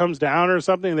heat comes down or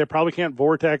something. They probably can't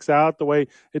vortex out the way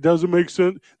it doesn't make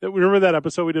sense. Remember that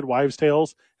episode we did Wives'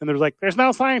 Tales? And there's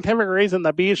no scientific reason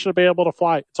the bees should be able to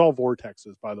fly. It's all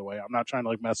vortexes, by the way. I'm not trying to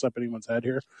like mess up anyone's head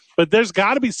here. But there's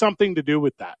got to be something to do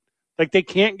with that. Like they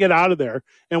can't get out of there.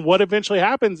 And what eventually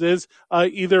happens is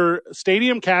either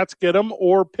stadium cats get them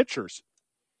or pitchers.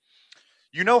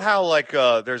 You know how like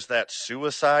there's that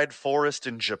suicide forest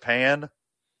in Japan?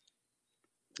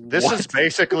 This is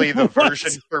basically the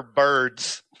version for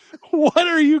birds. What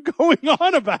are you going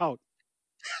on about?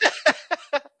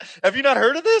 Have you not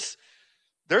heard of this?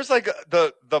 There's like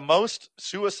the most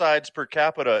suicides per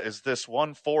capita is this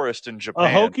one forest in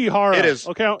Japan. Aokigahara. It is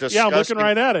okay. disgusting. Yeah, I'm looking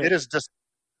right at it. It is just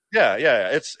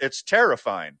It's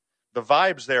terrifying. The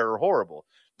vibes there are horrible.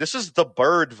 This is the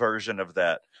bird version of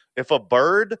that. If a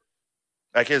bird,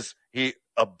 like a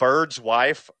bird's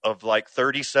wife of like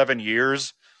 37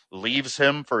 years leaves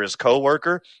him for his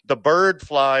coworker, the bird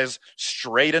flies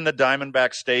straight into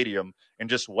Diamondback Stadium and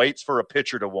just waits for a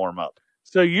pitcher to warm up.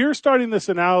 So you're starting this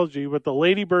analogy with the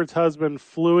ladybird's husband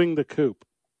fluing the coop.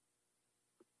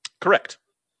 Correct.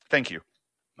 Thank you.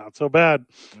 Not so bad.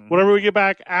 Mm-hmm. Whenever we get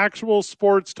back, actual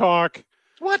sports talk.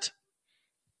 What?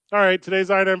 All right, today's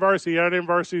I9 Varsity. I9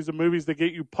 Varsity is the movies that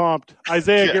get you pumped.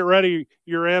 Isaiah, Get ready.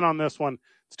 You're in on this one.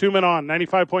 It's 2 Men On,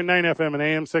 95.9 FM and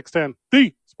AM 610.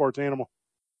 The Sports Animal.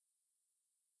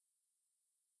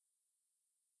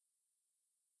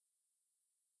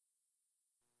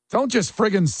 Don't just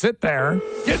friggin' sit there.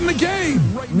 Get in the game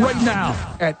right now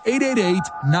at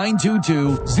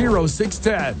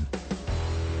 888-922-0610.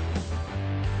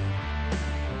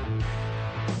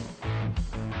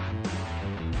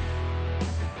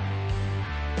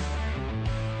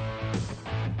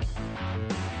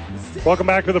 Welcome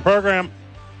back to the program.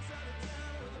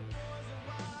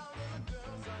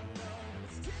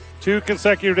 2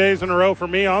 consecutive days in a row for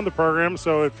me on the program,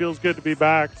 so it feels good to be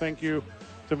back. Thank you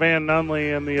to Van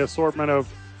Nunley and the assortment of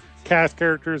cast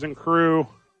characters and crew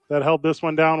that held this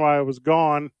one down while I was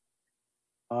gone.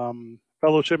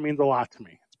 Fellowship means a lot to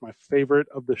me. It's my favorite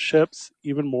of the ships,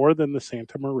 even more than the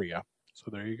Santa Maria. So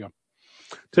there you go.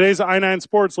 Today's I9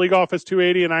 Sports League Office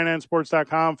 280 and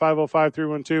i9sports.com,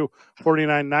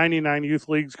 505-312-4999. Youth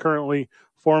leagues currently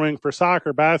forming for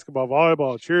soccer, basketball,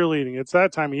 volleyball, cheerleading. It's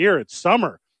that time of year. It's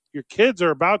summer. Your kids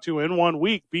are about to, in 1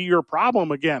 week, be your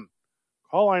problem again.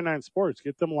 Call I9 Sports.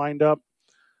 Get them lined up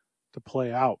to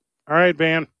play out. All right,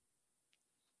 Van.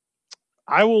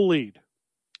 I will lead.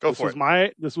 This was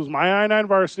my I9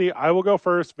 Varsity. I will go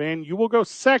first. Van, you will go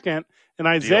second. And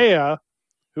Isaiah,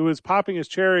 who is popping his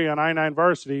cherry on I9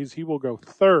 Varsities, he will go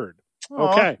third.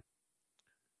 Aww. Okay.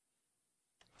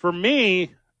 For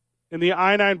me, in the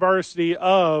I-9 varsity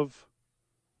of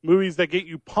movies that get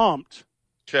you pumped,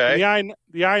 Okay.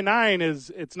 the I-9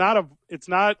 is it's not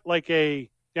like the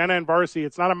I-9 varsity.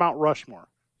 It's not a Mount Rushmore.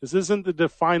 This isn't the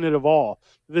definitive all.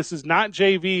 This is not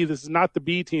JV. This is not the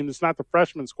B team. This is not the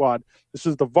freshman squad. This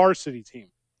is the varsity team.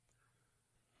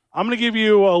 I'm going to give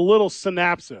you a little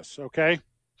synopsis, okay?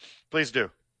 Please do.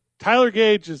 Tyler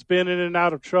Gage has been in and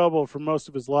out of trouble for most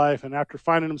of his life, and after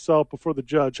finding himself before the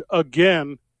judge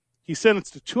again, he's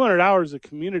sentenced to 200 hours of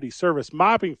community service,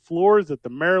 mopping floors at the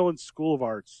Maryland School of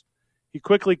Arts. He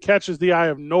quickly catches the eye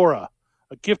of Nora,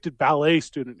 a gifted ballet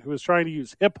student who is trying to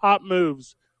use hip-hop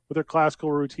moves with her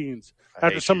classical routines.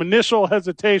 After some initial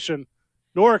hesitation,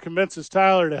 Nora convinces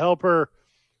Tyler to help her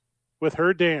with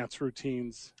her dance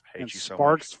routines, and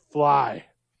sparks fly.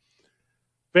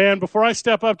 Van, before I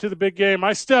step up to the big game,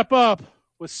 I step up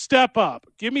with Step Up.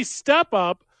 Give me Step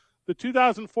Up, the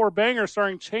 2004 banger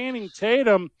starring Channing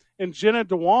Tatum and Jenna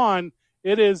Dewan.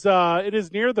 It is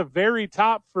near the very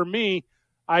top for me.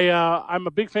 I'm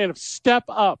a big fan of Step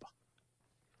Up.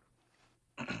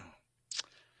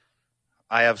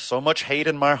 I have so much hate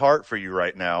in my heart for you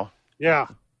right now. Yeah.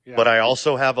 But I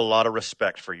also have a lot of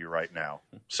respect for you right now.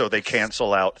 So they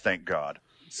cancel out, thank God.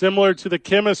 Similar to the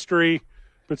chemistry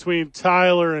between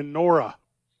Tyler and Nora.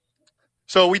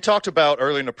 So we talked about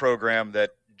early in the program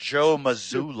that Joe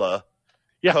Mazzulla,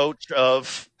 coach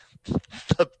of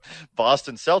the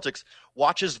Boston Celtics,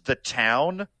 watches The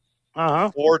Town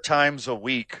 4 times a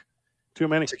week. Too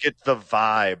many. To get the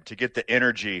vibe, to get the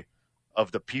energy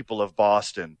of the people of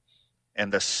Boston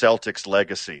and the Celtics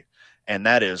legacy. And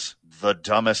that is the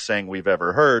dumbest thing we've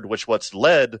ever heard, which what's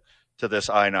led to this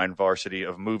I-9 varsity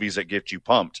of movies that get you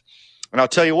pumped. And I'll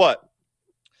tell you what,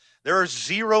 there are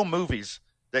 0 movies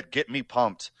that get me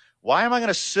pumped. Why am I going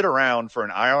to sit around for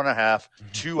an hour and a half,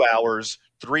 2 hours,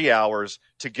 3 hours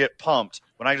to get pumped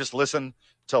when I just listen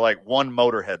to like one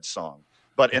Motorhead song?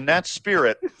 But in that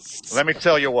spirit, let me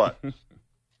tell you what,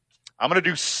 I'm going to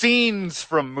do scenes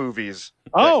from movies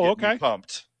that get me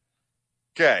pumped.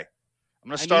 Okay. I'm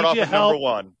going to start off with number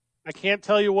 1. I can't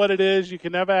tell you what it is. You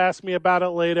can never ask me about it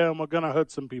later, and we're going to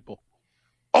hurt some people.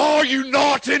 Are you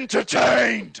not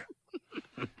entertained?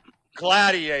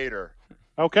 Gladiator.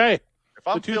 Okay. If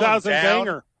I'm the 2000 down,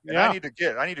 banger. And I need to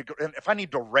if I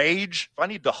need to rage, if I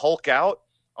need to Hulk out,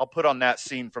 I'll put on that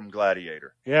scene from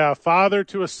Gladiator. Yeah, father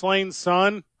to a slain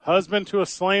son, husband to a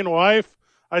slain wife.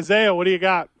 Isaiah, what do you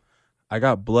got? I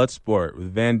got Bloodsport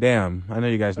with Van Damme. I know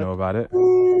you guys know about it.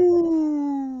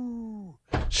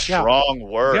 Strong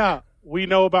word. Yeah, we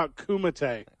know about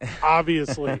Kumite,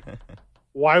 obviously.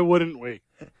 Why wouldn't we?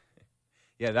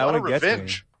 Yeah, that one gets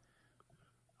revenge.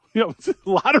 Me. Yeah, a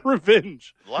lot of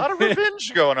revenge. A lot of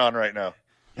revenge going on right now.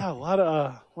 Yeah, a lot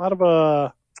of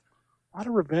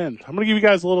revenge. I'm going to give you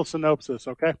guys a little synopsis,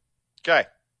 okay? Okay.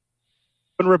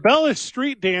 When rebellious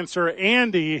street dancer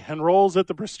Andy enrolls at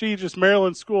the prestigious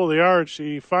Maryland School of the Arts,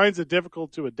 she finds it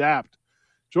difficult to adapt.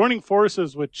 Joining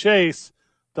forces with Chase,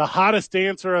 the hottest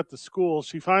dancer at the school,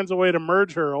 she finds a way to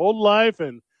merge her old life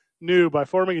and new by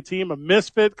forming a team of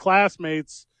misfit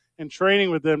classmates and training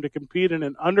with them to compete in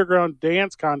an underground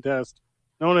dance contest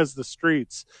known as The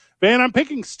Streets. Van, I'm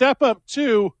picking Step Up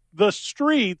 2, The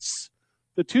Streets,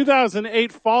 the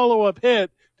 2008 follow-up hit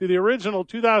to the original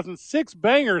 2006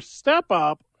 banger Step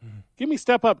Up. Give me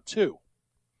Step Up 2.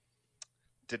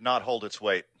 Did not hold its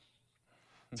weight.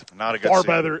 Not a good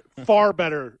Far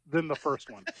better than the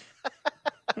first one.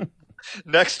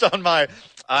 Next on my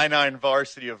I-9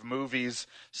 varsity of movies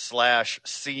 /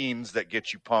 scenes that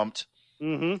get you pumped.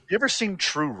 Mm-hmm. You ever seen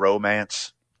True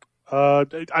Romance?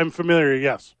 I'm familiar,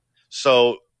 yes.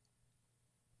 So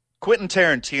Quentin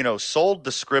Tarantino sold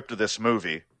the script of this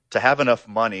movie to have enough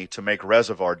money to make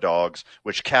Reservoir Dogs,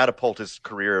 which catapulted his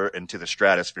career into the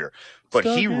stratosphere. But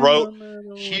he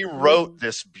wrote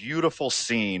this beautiful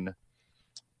scene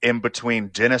in between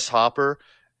Dennis Hopper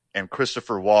and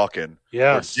Christopher Walken.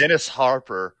 Yes. Where Dennis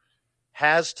Hopper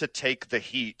has to take the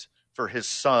heat for his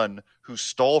son who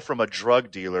stole from a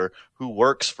drug dealer who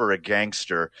works for a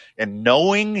gangster, and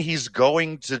knowing he's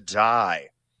going to die,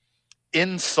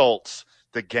 insults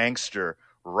the gangster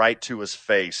right to his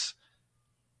face.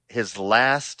 His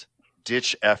last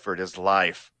ditch effort, his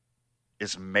life,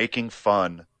 is making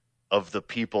fun of the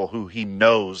people who he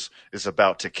knows is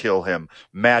about to kill him.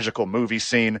 Magical movie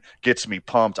scene, gets me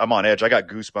pumped. I'm on edge. I got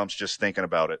goosebumps just thinking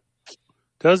about it.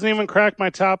 Doesn't even crack my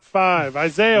top 5.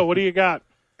 Isaiah, what do you got?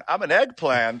 I'm an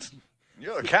eggplant.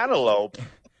 You're a cantaloupe.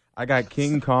 I got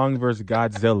King Kong versus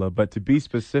Godzilla, but to be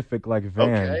specific, like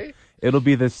Van, it'll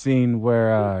be the scene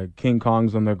where King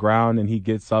Kong's on the ground and he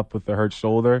gets up with the hurt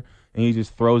shoulder and he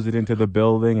just throws it into the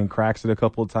building and cracks it a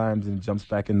couple of times and jumps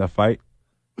back in the fight.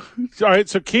 All right,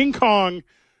 so King Kong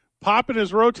popping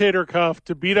his rotator cuff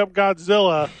to beat up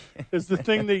Godzilla is the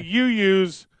thing that you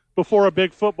use before a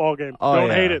big football game. Oh, Don't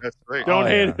yeah. hate it. That's great. Don't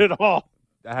hate it at all.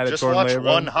 I had a Just torn watch labrum.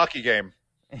 one hockey game.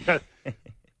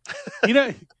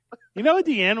 You know, at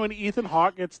the end when Ethan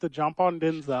Hawke gets the jump on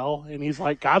Denzel and he's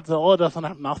like, Godzilla doesn't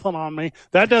have nothing on me.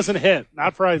 That doesn't hit.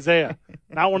 Not for Isaiah.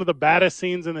 Not one of the baddest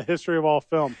scenes in the history of all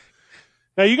film.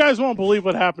 Now, you guys won't believe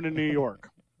what happened in New York.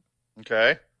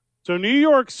 Okay. So New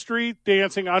York street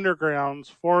dancing undergrounds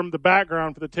formed the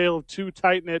background for the tale of two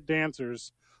tight-knit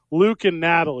dancers, Luke and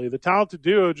Natalie. The talented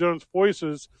duo joins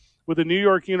forces with a New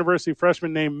York University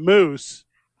freshman named Moose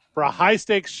for a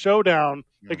high-stakes showdown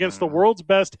against the world's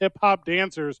best hip-hop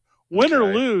dancers. Win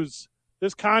or lose,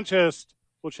 this contest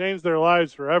will change their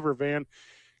lives forever, Van.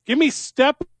 Give me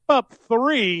Step Up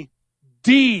 3,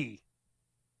 D.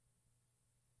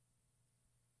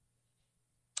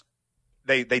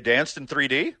 They danced in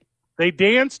 3D? They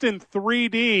danced in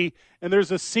 3D, and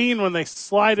there's a scene when they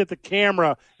slide at the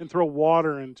camera and throw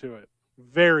water into it.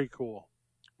 Very cool.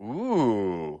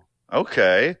 Ooh.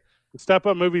 Okay. The Step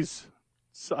Up movies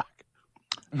suck.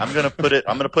 I'm gonna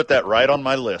put that right on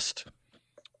my list.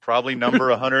 Probably number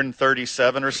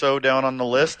 137 or so down on the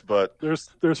list, but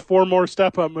There's 4 more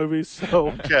Step Up movies, so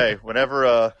okay.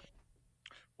 Whenever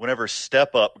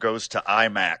Step Up goes to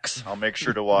IMAX, I'll make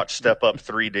sure to watch Step Up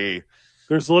 3D.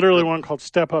 there's literally one called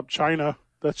Step Up China.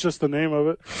 That's just the name of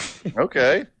it.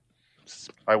 Okay.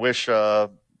 I wish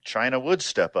China would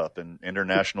step up in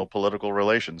international political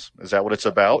relations. Is that what it's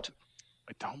about?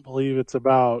 I don't believe it's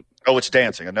about. Oh, it's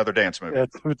dancing. Another dance movie. Yeah,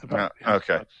 it's about.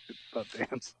 Okay. It's about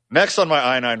dance. Next on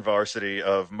my I-9 varsity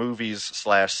of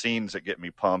movies/scenes that get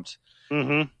me pumped.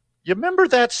 Mm-hmm. You remember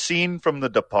that scene from The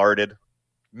Departed?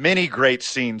 Many great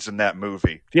scenes in that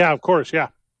movie. Yeah, of course. Yeah.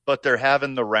 But they're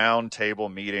having the round table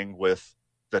meeting with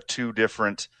the two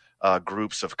different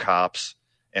groups of cops,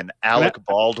 and Alec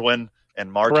Baldwin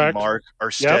and Marky Correct. Mark are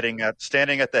standing at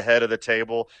the head of the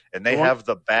table, and they have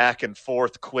the back and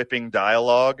forth quipping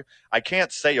dialogue. I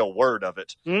can't say a word of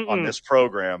it on this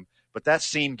program, but that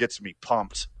scene gets me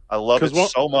pumped. I love it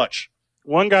so much.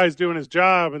 One guy's doing his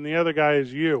job, and the other guy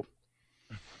is you.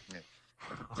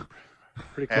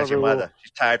 Pretty clever. How's your mother?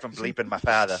 She's tired from bleeping my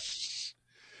father.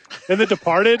 In The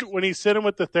Departed, when he's sitting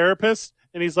with the therapist,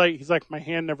 and he's like, my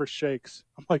hand never shakes.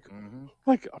 I'm like, don't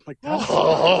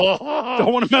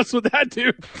want to mess with that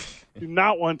dude. Do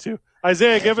not want to.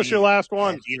 Isaiah, give us your last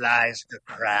one. He lies the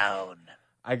crown.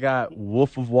 I got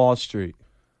Wolf of Wall Street.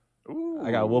 Ooh.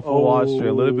 I got Wolf of Wall Street.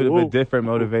 A little bit of a different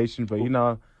motivation, but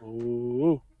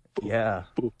yeah.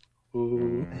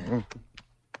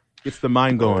 It's the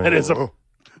mind going. That is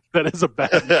a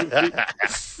bad movie.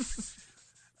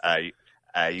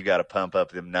 You got to pump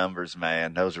up them numbers,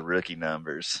 man. Those are rookie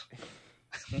numbers.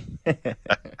 The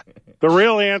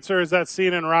real answer is that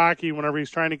scene in Rocky whenever he's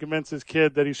trying to convince his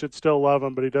kid that he should still love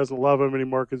him, but he doesn't love him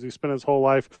anymore because he spent his whole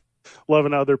life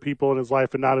loving other people in his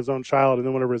life and not his own child. And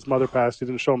then whenever his mother passed, he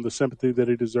didn't show him the sympathy that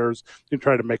he deserves. He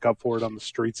tried to make up for it on the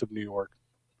streets of New York.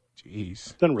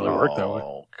 Jeez. Doesn't really work that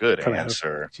way. Good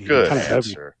answer. Good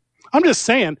answer. I'm just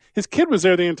saying, his kid was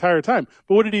there the entire time.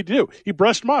 But what did he do? He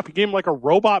brushed him off. He gave him like a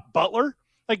robot butler.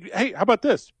 Like, hey, how about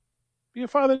this? Be a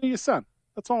father to your son.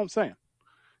 That's all I'm saying.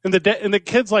 And the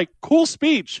kid's like, cool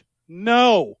speech.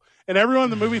 No. And everyone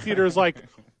in the movie theater is like,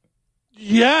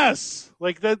 yes.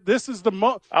 Like that. This is the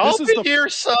most. I'll be your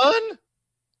son.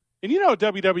 And you know how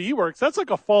WWE works. That's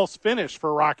like a false finish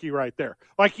for Rocky right there.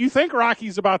 Like you think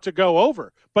Rocky's about to go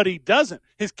over, but he doesn't.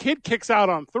 His kid kicks out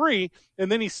on 3,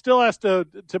 and then he still has to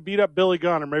beat up Billy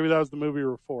Gunn, or maybe that was the movie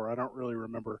before. I don't really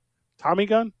remember. Tommy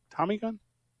Gunn?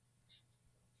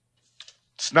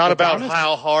 It's not about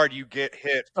how hard you get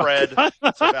hit, Fred.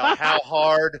 It's about how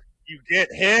hard you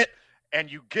get hit,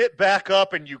 and you get back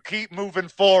up, and you keep moving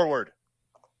forward.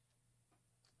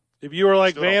 If you were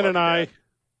like Van and I,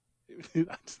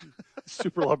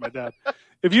 super love my dad.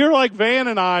 If you're like Van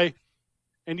and I,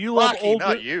 and you love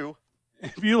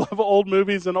if you love old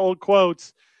movies and old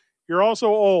quotes, you're also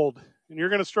old, and you're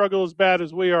going to struggle as bad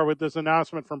as we are with this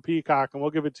announcement from Peacock, and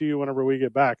we'll give it to you whenever we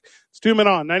get back. It's 2 Men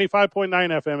On, 95.9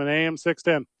 FM and AM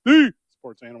 610, the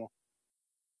Sports Animal.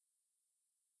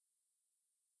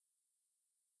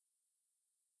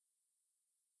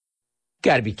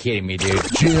 Gotta be kidding me, dude.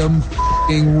 Jim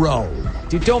Rome.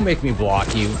 Dude, don't make me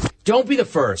block you. Don't be the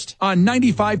first. On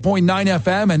 95.9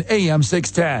 FM and AM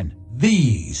 610,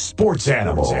 the Sports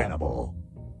Animal.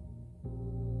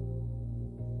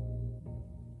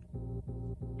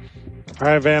 All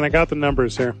right, Van, I got the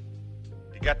numbers here.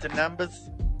 You got the numbers?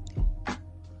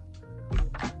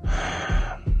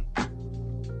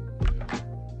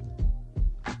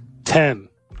 10,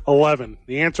 11.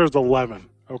 The answer is 11.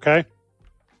 Okay.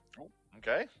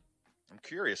 Okay. I'm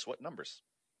curious. What numbers?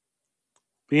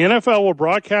 The NFL will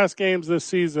broadcast games this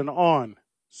season on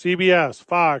CBS,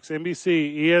 Fox,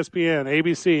 NBC, ESPN,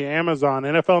 ABC, Amazon,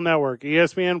 NFL Network,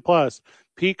 ESPN Plus,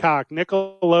 Peacock,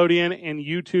 Nickelodeon, and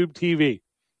YouTube TV.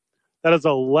 That is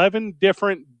 11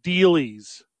 different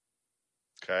dealies.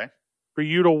 Okay. For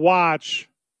you to watch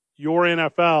your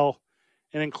NFL,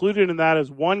 and included in that is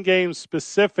one game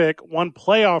specific, one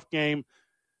playoff game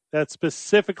that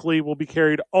specifically will be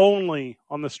carried only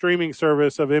on the streaming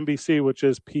service of NBC, which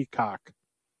is Peacock.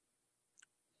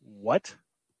 What?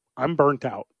 I'm burnt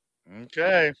out.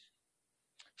 Okay.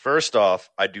 First off,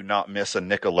 I do not miss a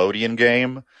Nickelodeon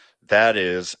game. That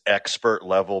is expert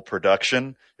level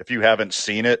production. If you haven't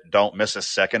seen it, don't miss a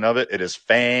second of it. It is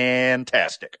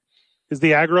fantastic. Is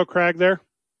the aggro crag there?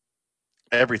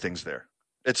 Everything's there.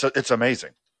 It's amazing.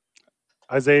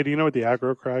 Isaiah, do you know what the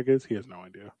aggro crag is? He has no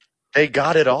idea. They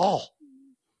got it all.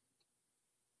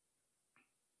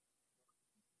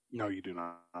 No, you do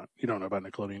not. You don't know about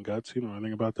Nickelodeon Guts. You don't know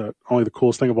anything about that. Only the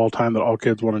coolest thing of all time that all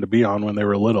kids wanted to be on when they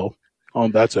were little. Oh,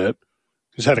 that's it.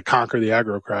 Just had to conquer the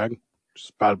aggro crag. Just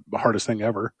about the hardest thing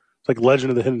ever. It's like Legend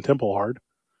of the Hidden Temple hard.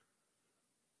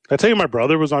 Did I tell you my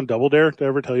brother was on Double Dare? Did I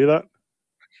ever tell you that?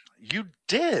 You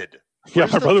did. Yeah,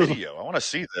 Where's my the brother. video? I want to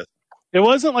see this. It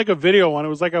wasn't like a video one. It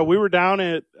was like we were down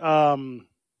at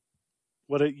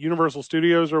Universal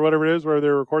Studios or whatever it is where they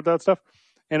record that stuff,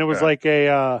 and it was like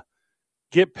a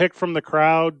get picked from the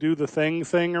crowd, do the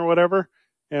thing or whatever.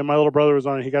 And my little brother was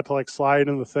on it. He got to like slide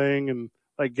in the thing and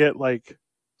like get like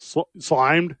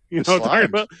slimed. You know what I'm talking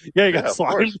about? Yeah, he got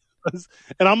slimed.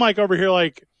 And I'm like over here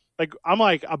like I'm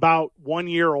like about 1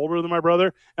 year older than my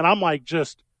brother, and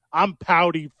I'm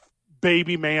pouty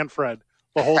baby Manfred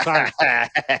the whole time.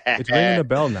 It's ringing the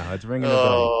bell now. It's ringing the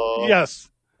bell. Yes.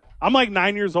 I'm like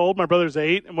 9 years old. My brother's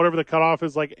 8, and whatever the cutoff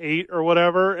is, like 8 or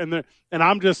whatever. And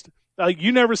I'm just like,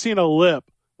 you never seen a lip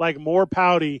like more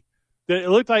pouty. It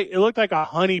looked like a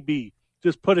honeybee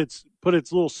just put its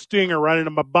little stinger right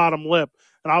into my bottom lip,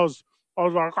 and I was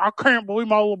like, I can't believe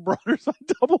my little brother's on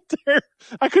Double Dare.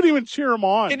 I couldn't even cheer him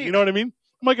on. You know what I mean?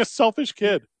 I'm like a selfish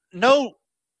kid. No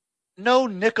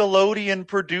Nickelodeon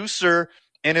producer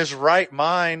in his right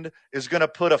mind is going to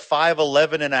put a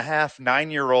 5'11 and a half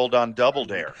 9-year-old on Double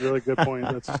Dare. Really good point.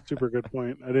 That's a super good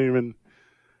point.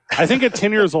 I think at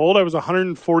 10 years old, I was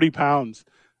 140 pounds.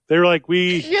 They were like,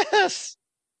 yes,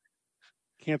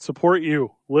 can't support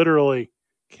you. Literally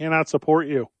cannot support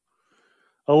you.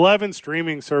 11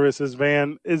 streaming services,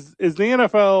 Van. Is the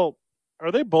NFL,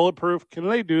 are they bulletproof? Can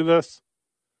they do this?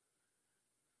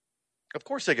 Of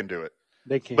course they can do it.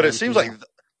 They can. But it seems like,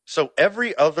 so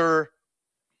every other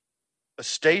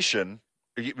station,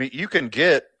 you can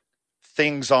get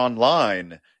things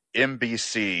online,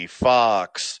 NBC,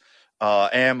 Fox,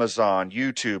 Amazon,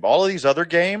 YouTube, all of these other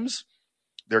games,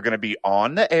 they're going to be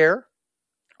on the air,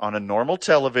 on a normal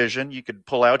television. You could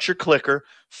pull out your clicker,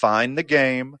 find the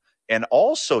game, and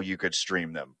also you could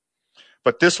stream them.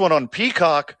 But this one on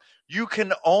Peacock, you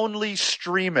can only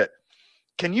stream it.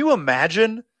 Can you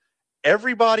imagine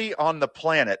everybody on the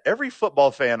planet, every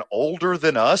football fan older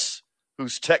than us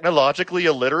who's technologically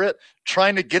illiterate,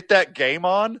 trying to get that game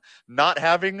on, not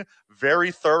having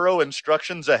very thorough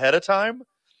instructions ahead of time?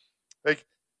 Like,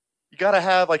 you got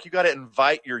to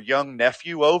invite your young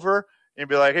nephew over and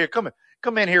be like, hey,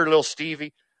 come in here, little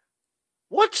Stevie.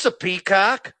 What's a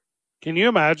Peacock? Can you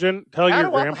imagine? Tell your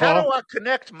grandpa. How do I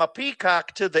connect my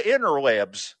Peacock to the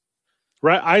interwebs?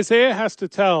 Right. Isaiah has to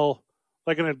tell,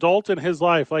 like an adult in his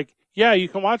life, like, yeah, you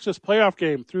can watch this playoff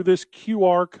game through this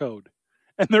QR code.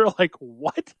 And they're like,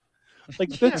 what? Like,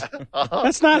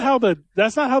 that's not how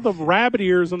the rabbit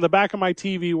ears on the back of my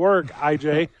TV work,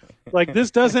 IJ. Like,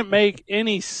 this doesn't make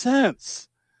any sense.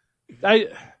 I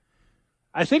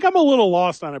think I'm a little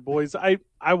lost on it, boys. I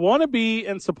want to be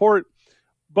in support,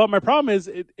 but my problem is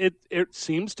it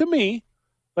seems to me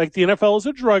like the NFL is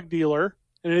a drug dealer,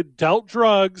 and it dealt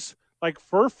drugs like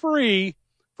for free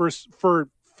for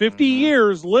 50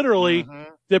 years, literally,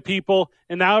 to people,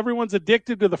 and now everyone's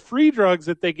addicted to the free drugs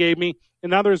that they gave me, and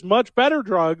now there's much better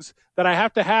drugs that I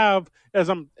have to have as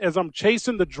I'm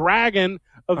chasing the dragon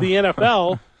of the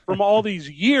NFL from all these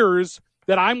years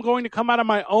that I'm going to come out of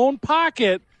my own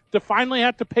pocket to finally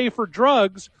have to pay for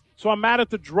drugs, so I'm mad at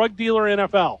the drug dealer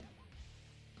NFL.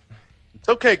 It's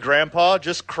okay, Grandpa.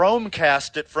 Just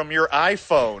Chromecast it from your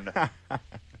iPhone.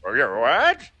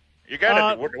 What? You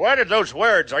got to. What are those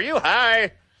words? Are you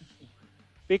high?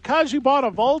 Because you bought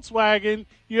a Volkswagen,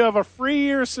 you have a free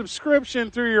year subscription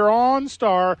through your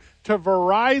OnStar to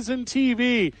Verizon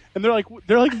TV, and they're like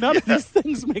none of these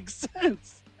things make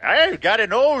sense. I got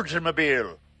an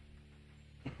Oldsmobile.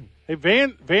 Hey,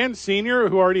 Van Senior,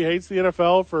 who already hates the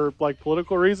NFL for like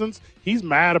political reasons, he's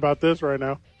mad about this right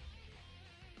now.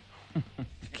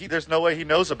 There's no way he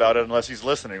knows about it unless he's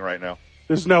listening right now.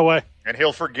 There's no way. And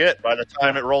he'll forget by the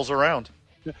time it rolls around.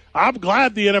 I'm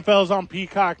glad the NFL is on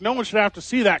Peacock. No one should have to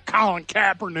see that Colin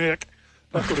Kaepernick.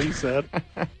 That's what he said.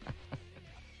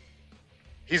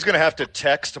 He's going to have to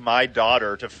text my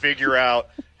daughter to figure out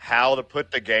how to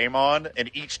put the game on, and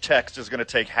each text is going to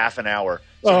take half an hour.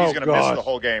 So he's going to miss the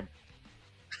whole game.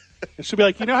 It should be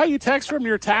like, you know how you text from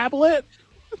your tablet?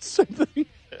 Something.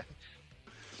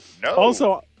 No.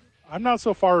 Also, I'm not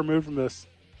so far removed from this.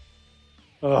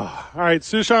 All right,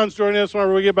 Sushan's joining us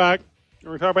whenever we get back. We're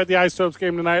going to talk about the Isotopes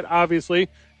game tonight, obviously.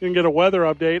 You can get a weather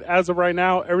update. As of right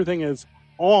now, everything is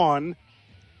on.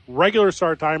 Regular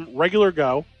start time, regular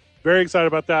go. Very excited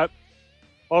about that.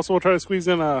 Also, we'll try to squeeze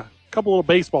in a couple little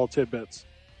baseball tidbits.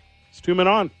 It's 2 Men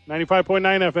On, 95.9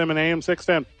 FM and AM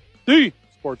 610. The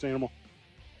Sports Animal.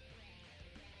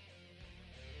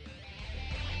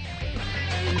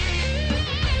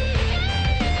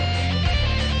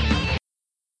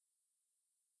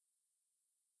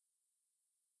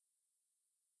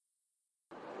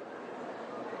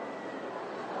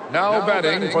 Now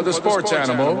betting for the sports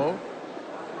animal,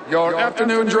 your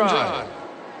afternoon drive.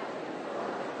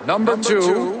 Number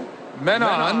 2, Men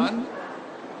On,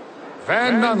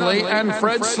 Van Nunley and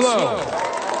Fred Slow.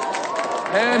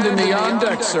 And in the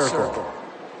on-deck circle,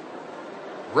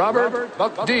 Robert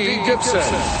Buck D. Gibson.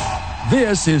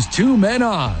 This is 2 Men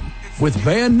On with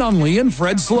Van Nunley and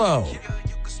Fred Slow.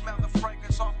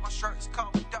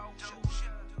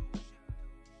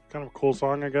 Kind of a cool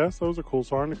song, I guess. That was a cool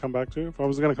song to come back to. If I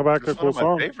was going to come back to a cool song.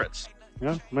 One of my favorites.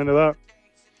 Yeah, I'm into that.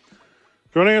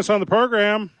 Joining us on the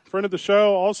program, friend of the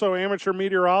show, also amateur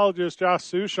meteorologist, Josh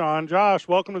Sushan. Josh,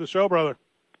 welcome to the show, brother.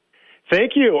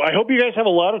 Thank you. I hope you guys have a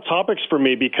lot of topics for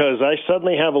me because I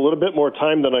suddenly have a little bit more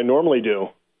time than I normally do.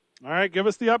 All right, give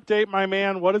us the update, my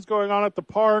man. What is going on at the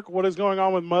park? What is going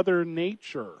on with Mother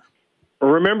Nature?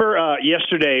 Remember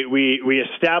yesterday we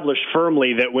established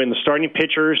firmly that when the starting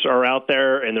pitchers are out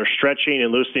there and they're stretching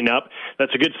and loosening up,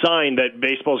 that's a good sign that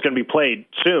baseball is going to be played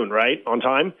soon, right? On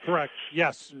time? Correct.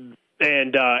 Yes.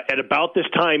 And at about this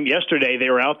time yesterday, they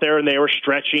were out there and they were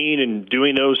stretching and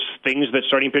doing those things that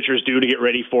starting pitchers do to get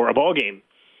ready for a ball game.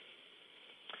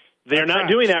 They're not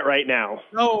doing that right now.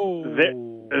 No.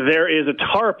 There is a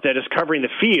tarp that is covering the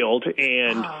field,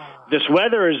 and this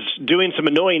weather is doing some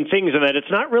annoying things in that it's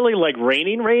not really like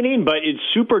raining, but it's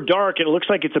super dark, and it looks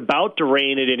like it's about to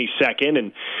rain at any second.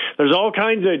 And there's all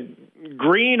kinds of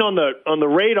green on the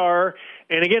radar.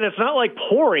 And again, it's not like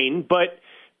pouring, but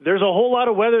there's a whole lot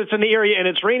of weather that's in the area, and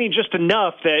it's raining just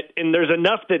enough and there's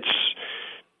enough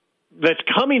that's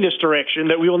coming this direction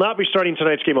that we will not be starting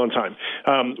tonight's game on time.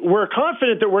 We're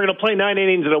confident that we're going to play 9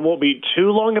 innings and it won't be too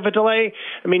long of a delay.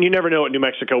 I mean, you never know at New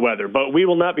Mexico weather, but we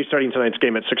will not be starting tonight's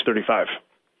game at 6:35.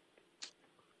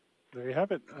 There you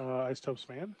have it, Isotopes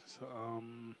fans.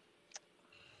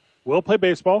 We'll play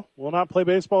baseball. We'll not play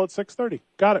baseball at 6:30.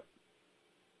 Got it.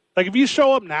 Like, if you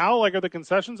show up now, like, are the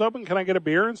concessions open? Can I get a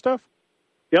beer and stuff?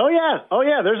 Oh,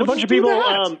 yeah. There's a bunch of people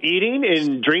eating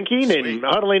and drinking and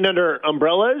huddling under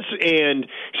umbrellas and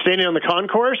standing on the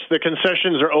concourse. The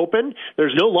concessions are open.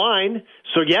 There's no line.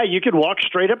 So, yeah, you could walk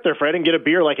straight up there, Fred, and get a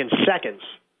beer like in seconds.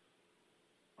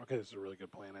 Okay, this is a really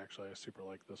good plan, actually. I super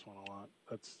like this one a lot.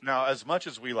 Now, as much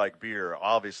as we like beer,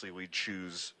 obviously we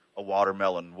choose a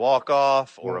watermelon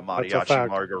walk-off or a mariachi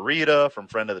margarita from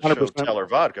friend of the 100%. show, Teller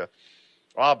Vodka.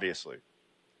 Obviously.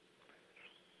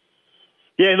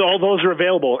 Yeah, and all those are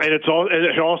available, and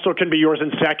it also can be yours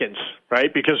in seconds,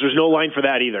 right? Because there's no line for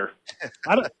that either.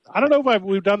 I don't know if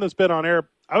we've done this bit on air.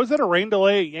 I was at a rain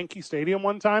delay at Yankee Stadium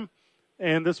one time,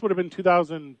 and this would have been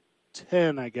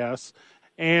 2010, I guess.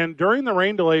 And during the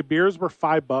rain delay, beers were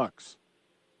 $5.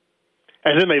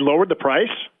 And then they lowered the price?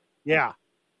 Yeah.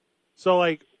 So,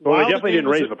 like, well, they definitely didn't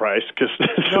raise the price because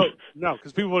no,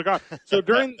 because people would have gone. So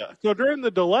during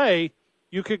the delay,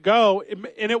 you could go,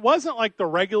 and it wasn't like the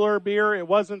regular beer. It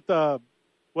wasn't the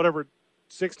whatever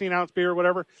 16-ounce beer or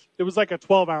whatever. It was like a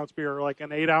 12-ounce beer, or like an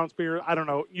 8-ounce beer. I don't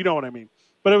know. You know what I mean.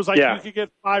 But it was like you could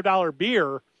get $5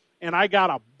 beer, and I got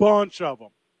a bunch of them.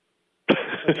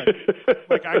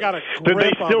 Like I got a grip. Did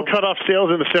they still cut off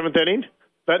sales in the 7th inning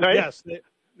that night? Yes.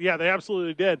 They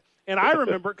absolutely did. And I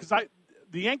remember because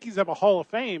the Yankees have a Hall of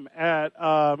Fame at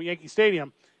Yankee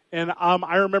Stadium, and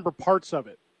I remember parts of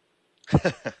it.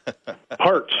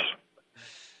 Parts.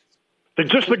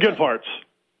 Just the good parts.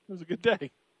 It was a good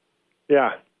day.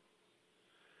 Yeah.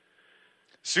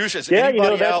 Sush, is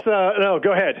anybody that's no,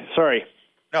 go ahead. Sorry.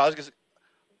 No, I was going to say,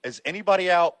 is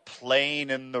anybody out playing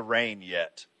in the rain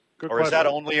yet? Good or question. Is that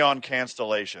only on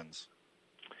cancellations?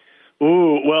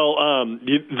 Ooh, well,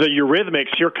 the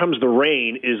Eurythmics' "Here Comes the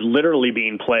Rain" is literally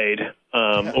being played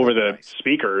over the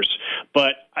speakers,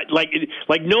 but like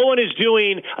no one is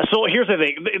doing. So here's the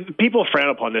thing: people frown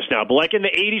upon this now, but like in the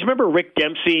 '80s, remember Rick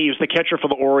Dempsey? He was the catcher for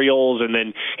the Orioles, and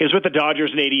then he was with the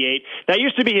Dodgers in '88. That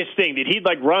used to be his thing. That he'd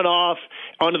like run off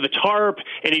onto the tarp,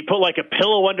 and he'd put like a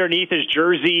pillow underneath his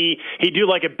jersey. He'd do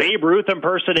like a Babe Ruth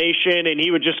impersonation, and he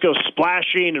would just go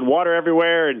splashing and water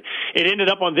everywhere. And it ended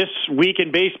up on This Week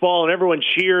in Baseball, and everyone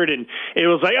cheered, and it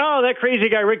was like, oh, that crazy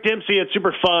guy Rick Dempsey, it's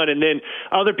super fun. And then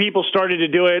other people started to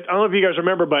do it. I don't know if you guys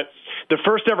remember, but the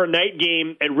first ever night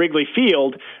game at Wrigley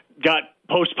Field got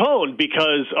postponed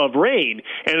because of rain.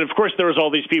 And of course there was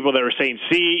all these people that were saying,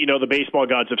 see, the baseball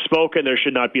gods have spoken, there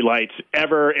should not be lights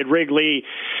ever at Wrigley.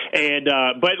 And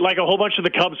but like a whole bunch of the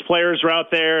Cubs players were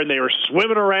out there and they were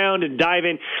swimming around and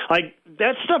diving. Like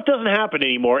that stuff doesn't happen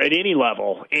anymore at any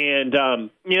level. And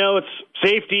it's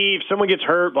safety, if someone gets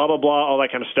hurt, blah blah blah, all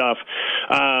that kind of stuff.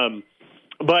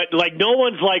 But like no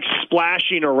one's like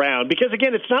splashing around because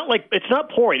again, it's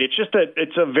not pouring.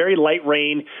 It's a very light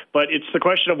rain, but it's the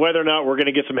question of whether or not we're going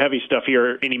to get some heavy stuff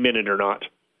here any minute or not.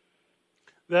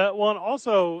 That one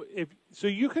also, so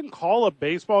you can call a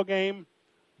baseball game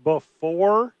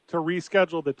before to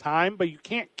reschedule the time, but you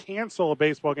can't cancel a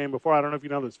baseball game before. I don't know if you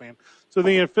know this, fan. So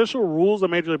the official rules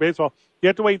of Major League Baseball, you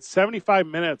have to wait 75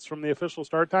 minutes from the official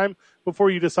start time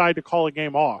before you decide to call a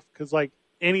game off because like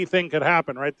anything could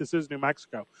happen, right? This is New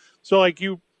Mexico. So like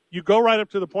you go right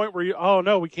up to the point where oh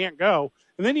no, we can't go.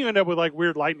 And then you end up with like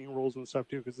weird lightning rules and stuff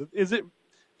too. Because is it,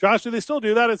 Josh, do they still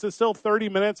do that? Is it still 30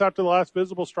 minutes after the last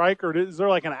visible strike, or is there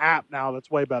like an app now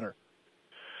that's way better?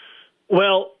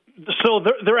 Well, so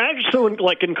they're actually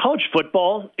like in college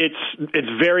football, it's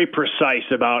very precise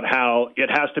about how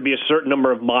it has to be a certain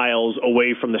number of miles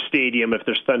away from the stadium if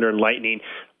there's thunder and lightning.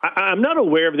 I'm not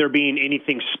aware of there being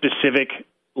anything specific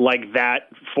like that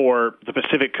for the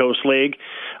Pacific Coast League.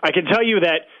 I can tell you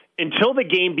that until the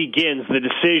game begins, the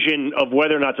decision of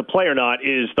whether or not to play or not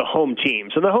is the home team.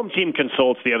 So the home team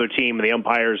consults the other team and the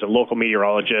umpires and local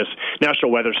meteorologists,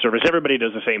 National Weather Service. Everybody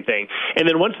does the same thing. And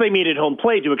then once they meet at home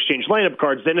plate to exchange lineup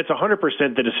cards, then it's 100%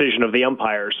 the decision of the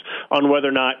umpires on whether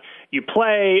or not you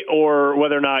play or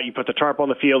whether or not you put the tarp on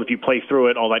the field, if you play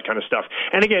through it, all that kind of stuff.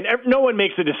 And again, no one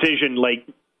makes a decision like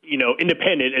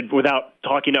independent and without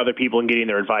talking to other people and getting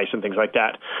their advice and things like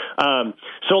that.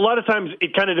 So a lot of times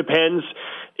it kind of depends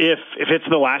if it's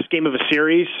the last game of a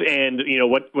series and,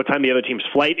 what time the other team's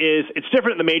flight is. It's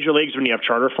different in the major leagues when you have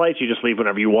charter flights. You just leave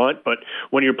whenever you want. But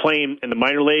when you're playing in the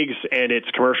minor leagues and it's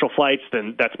commercial flights,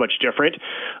 then that's much different.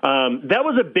 That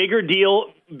was a bigger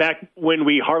deal back when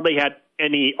we hardly had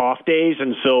any off days,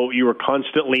 and so you were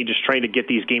constantly just trying to get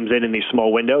these games in these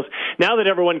small windows. Now that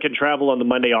everyone can travel on the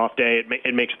Monday off day,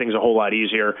 it makes things a whole lot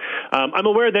easier. I'm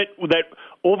aware that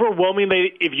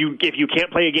overwhelmingly, if you can't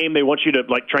play a game, they want you to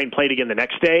like try and play it again the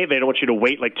next day. They don't want you to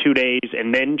wait like 2 days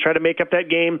and then try to make up that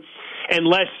game,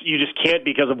 unless you just can't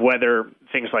because of weather,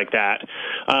 things like that.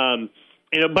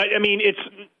 But I mean,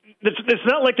 it's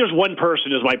not like there's one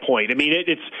person is my point. I mean,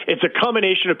 it's a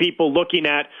combination of people looking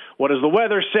at what does the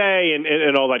weather say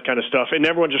and all that kind of stuff, and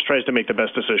everyone just tries to make the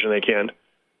best decision they can.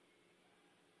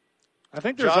 I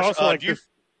think there's also like this.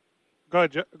 Go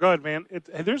ahead, man.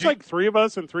 There's like three of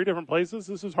us in three different places.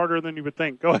 This is harder than you would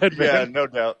think. Go ahead, man. Yeah, no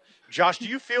doubt. Josh, do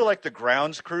you feel like the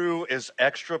grounds crew is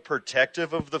extra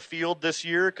protective of the field this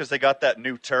year because they got that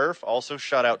new turf? Also,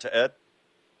 shout out to Ed.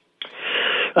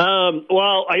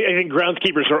 Well, I think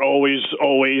groundskeepers are always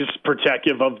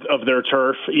protective of their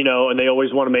turf, and they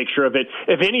always want to make sure of it.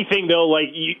 If anything, though, like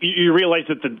you realize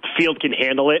that the field can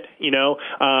handle it,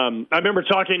 I remember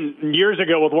talking years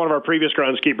ago with one of our previous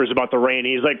groundskeepers about the rain.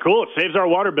 He's like, cool, it saves our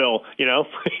water bill, and I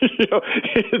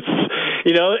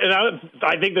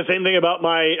think the same thing about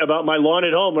my lawn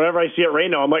at home. Whenever I see it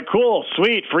rain now, I'm like, cool,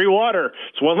 sweet, free water.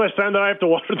 It's one less time that I have to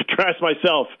water the grass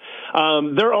myself.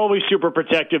 They're always super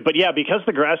protective, but yeah, because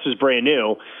the grass is brand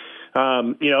new,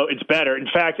 it's better. In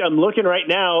fact, I'm looking right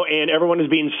now, and everyone is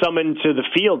being summoned to the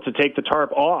field to take the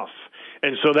tarp off.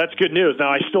 And so that's good news. Now,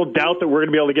 I still doubt that we're going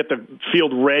to be able to get the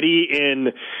field ready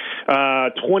in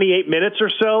 28 minutes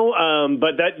or so,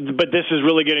 but this is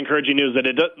really good, encouraging news that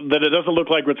it doesn't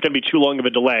look like it's going to be too long of a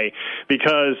delay,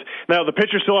 because now the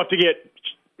pitchers still have to get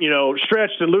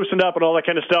stretched and loosened up and all that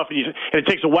kind of stuff. And it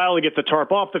takes a while to get the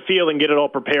tarp off the field and get it all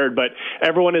prepared. But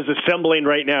everyone is assembling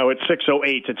right now at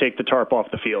 6:08 to take the tarp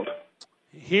off the field.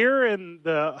 Here in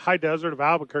the high desert of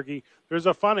Albuquerque, there's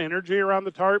a fun energy around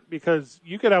the tarp because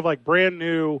you could have like brand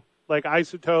new like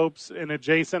Isotopes and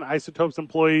adjacent Isotopes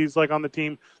employees like on the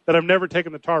team that have never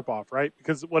taken the tarp off, right?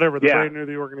 Because whatever, they're brand new to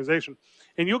the organization.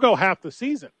 And you'll go half the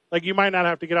season. Like you might not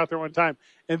have to get out there one time.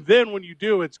 And then when you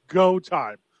do, it's go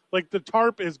time. Like the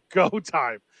tarp is go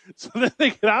time. So then they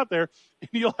get out there and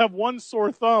you'll have one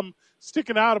sore thumb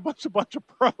sticking out a bunch of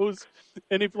pros.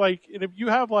 And if you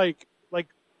have like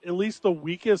at least the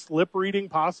weakest lip reading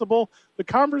possible, the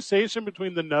conversation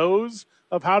between the nose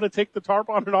of how to take the tarp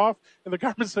on and off and the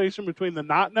conversation between the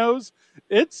not nose,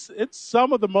 it's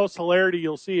some of the most hilarity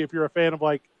you'll see if you're a fan of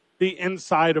like the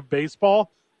inside of baseball.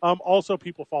 Also,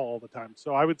 people fall all the time.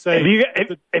 So I would say,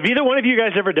 have either one of you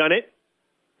guys ever done it?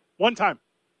 One time.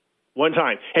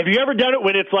 Have you ever done it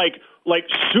when it's like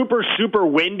super, super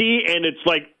windy and it's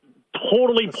like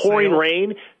totally pouring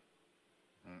rain?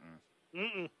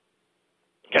 Mm-mm.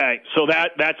 Okay, so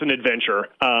that's an adventure,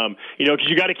 because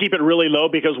you got to keep it really low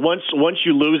because once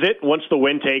you lose it, once the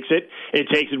wind takes it, it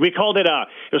takes it. We called it, it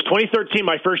was 2013,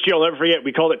 my first year, I'll never forget,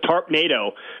 we called it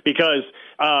Tarpnado because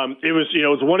it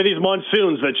was one of these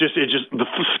monsoons that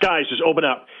the skies just open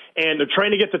up and they're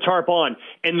trying to get the tarp on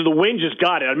and the wind just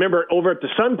got it. I remember over at the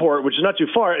Sunport, which is not too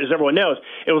far, as everyone knows,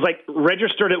 it was like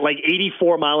registered at like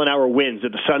 84 mile an hour winds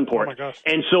at the Sunport. Oh my gosh.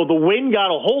 And so the wind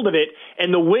got a hold of it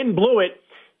and the wind blew it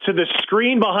to the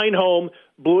screen behind home,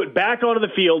 blew it back onto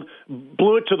the field,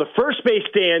 blew it to the first base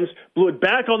stands, blew it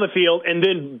back on the field, and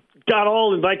then got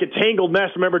all in like a tangled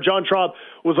mess. Remember, John Traub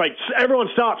was like,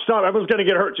 everyone stop, everyone's going to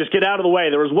get hurt, just get out of the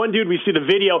way. There was one dude, we see the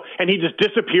video, and he just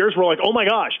disappears. We're like, oh my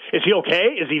gosh, is he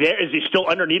okay? Is he there? Is he still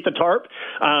underneath the tarp?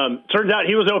 Turns out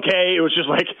he was okay. It was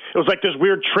like this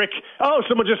weird trick. Oh,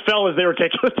 someone just fell as they were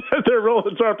they were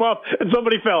rolling the tarp off, and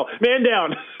somebody fell. Man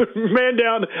down,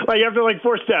 like after like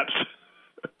 4 steps.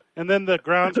 And then the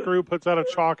grounds crew puts out a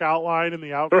chalk outline in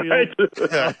the outfield. Right.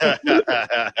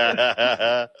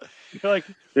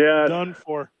 Done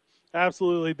for.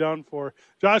 Absolutely done for.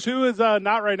 Josh, who is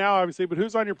not right now, obviously, but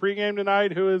who's on your pregame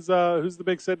tonight? Who's the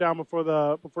big sit down before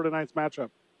tonight's matchup?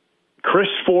 Chris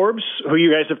Forbes, who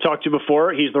you guys have talked to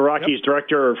before. He's the Rockies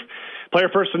director of player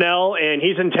personnel, and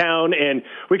he's in town. And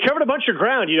we covered a bunch of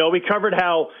ground. We covered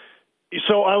how.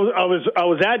 So I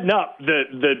was adding up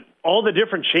all the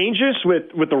different changes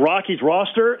with the Rockies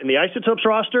roster and the Isotopes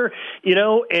roster,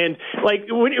 and like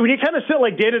when you kind of sit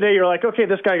like day to day, you're like, okay,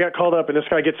 this guy got called up and this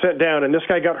guy gets sent down and this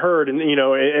guy got hurt and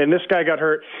and this guy got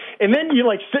hurt, and then you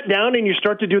like sit down and you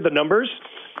start to do the numbers.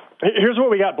 Here's what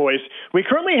we got, boys. We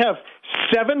currently have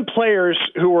 7 players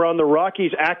who are on the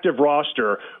Rockies active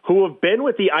roster who have been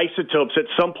with the Isotopes at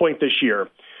some point this year.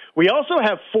 We also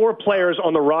have 4 players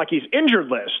on the Rockies injured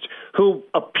list who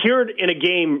appeared in a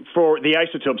game for the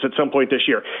Isotopes at some point this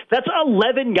year. That's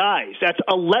 11 guys. That's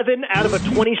 11 out of a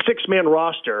 26-man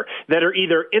roster that are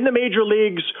either in the major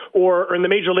leagues or in the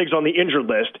major leagues on the injured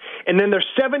list. And then there's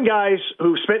 7 guys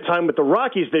who spent time with the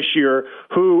Rockies this year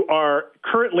who are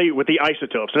currently with the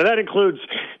Isotopes. Now, that includes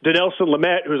Dinelson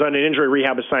Lamet, who's on an injury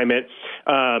rehab assignment.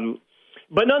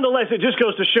 But nonetheless, it just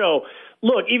goes to show,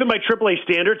 look, even by AAA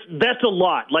standards, that's a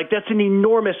lot. Like, that's an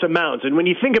enormous amount. And when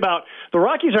you think about the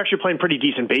Rockies are actually playing pretty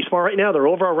decent baseball right now. Their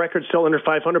overall record's still under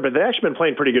 500, but they've actually been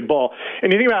playing pretty good ball.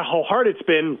 And you think about how hard it's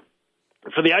been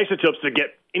for the Isotopes to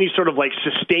get any sort of like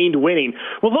sustained winning.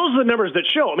 Well, those are the numbers that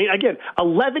show. I mean, again,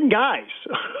 11 guys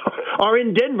are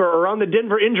in Denver or on the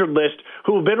Denver injured list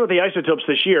who have been with the Isotopes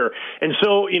this year. And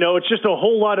so, it's just a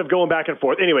whole lot of going back and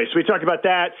forth. Anyway, so we talked about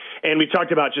that, and we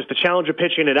talked about just the challenge of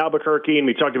pitching at Albuquerque, and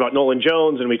we talked about Nolan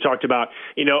Jones, and we talked about,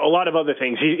 a lot of other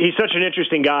things. He's such an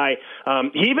interesting guy.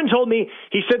 He even told me,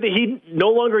 he said that he no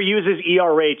longer uses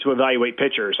ERA to evaluate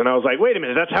pitchers. And I was like, wait a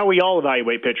minute, that's how we all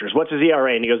evaluate pitchers. What's his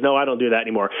ERA? And he goes, no, I don't do that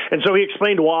anymore. And so he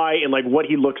explained why and like what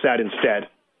he looks at instead.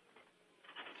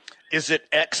 Is it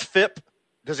XFIP?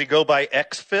 Does he go by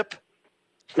XFIP?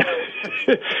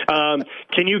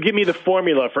 Can you give me the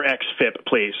formula for XFIP,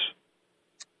 please?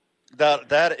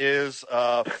 That is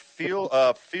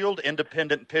field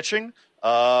independent pitching.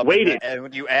 Weighted. And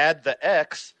when you add the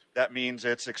X, that means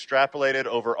it's extrapolated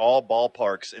over all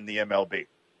ballparks in the MLB.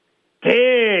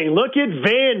 Dang, look at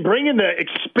Van bringing the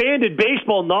expanded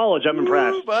baseball knowledge. I'm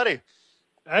impressed. Ooh, buddy.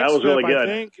 That was really good. I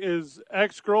think is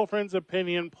ex-girlfriend's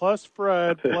opinion plus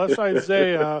Fred plus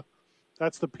Isaiah.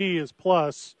 That's the P is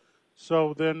plus.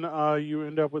 So then you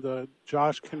end up with a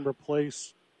Josh can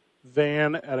replace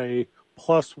Van at a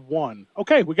 +1.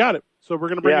 Okay, we got it. So we're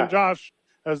going to bring in Josh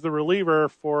as the reliever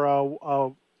for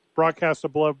a broadcast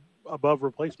above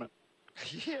replacement.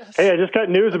 Yes. Hey, I just got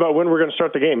news about when we're going to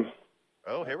start the game.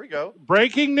 Oh, here we go.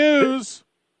 Breaking news.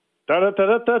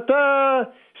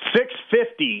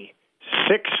 6:50.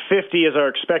 6:50 is our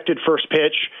expected first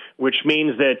pitch, which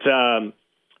means that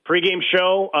Pre-game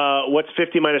show, what's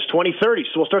 50 minus 20? 30.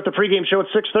 So we'll start the pre-game show at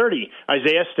 6:30.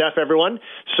 Isaiah, Steph, everyone.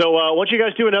 So why don't you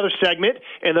guys do another segment,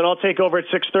 and then I'll take over at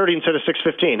 6:30 instead of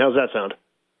 6:15. How's that sound?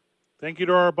 Thank you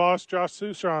to our boss, Josh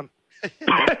Sushan.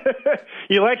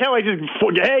 You like how I just,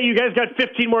 hey, you guys got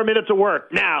 15 more minutes of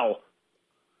work now.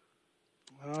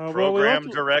 Program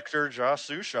director Josh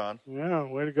Sushan. Yeah,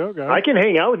 way to go, guys. I can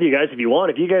hang out with you guys if you want.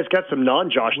 If you guys got some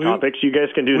non-Josh topics, you guys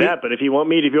can do that. But if you want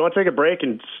to take a break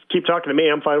and keep talking to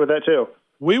me, I'm fine with that too.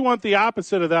 We want the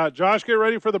opposite of that. Josh, get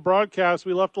ready for the broadcast.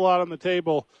 We left a lot on the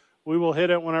table. We will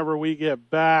hit it whenever we get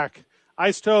back.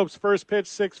 Isotopes, first pitch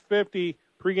 6:50.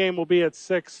 Pregame will be at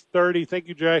 6:30. Thank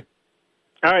you, Jay.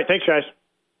 All right, thanks, guys.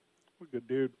 What a good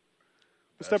dude.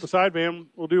 Step aside, man.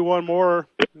 We'll do one more,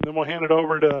 and then we'll hand it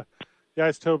over to the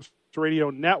Isotopes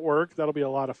Radio Network. That'll be a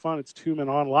lot of fun. It's 2 Men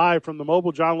On live from the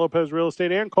mobile John Lopez Real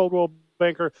Estate and Coldwell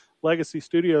Banker Legacy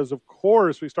Studios. Of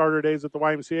course, we start our days at the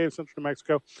YMCA of Central New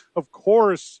Mexico. Of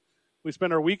course, we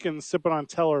spend our weekends sipping on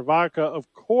Teller vodka.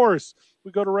 Of course,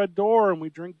 we go to Red Door and we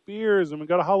drink beers, and we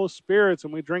go to Hollow Spirits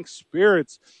and we drink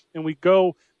spirits, and we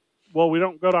go. Well, we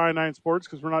don't go to I-9 Sports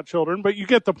because we're not children, but you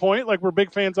get the point. Like, we're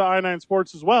big fans of I-9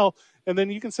 Sports as well. And then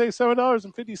you can save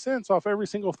 $7.50 off every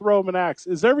single throw of an axe.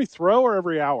 Is every throw or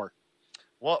every hour?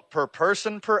 Well, per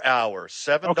person per hour,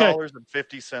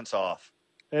 $7.50 off.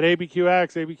 At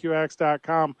ABQX,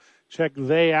 abqx.com. Check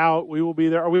they out. We will be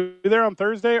there. Are we there on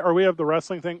Thursday, or we have the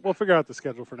wrestling thing? We'll figure out the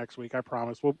schedule for next week, I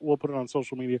promise. We'll put it on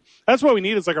social media. That's what we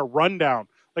need is like a rundown,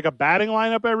 like a batting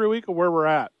lineup every week of where we're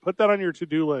at. Put that on your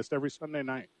to-do list every Sunday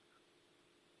night.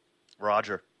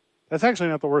 Roger. That's actually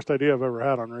not the worst idea I've ever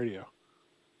had on radio.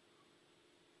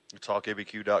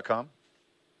 TalkABQ.com.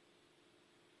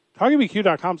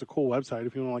 TalkABQ.com is a cool website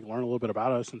if you want to learn a little bit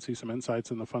about us and see some insights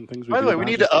and the fun things we do. By the way, we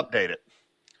need to update it.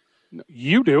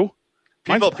 You do.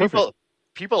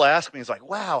 People ask me, it's like,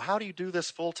 wow, how do you do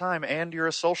this full time and you're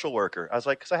a social worker? I was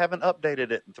like, because I haven't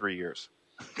updated it in 3 years.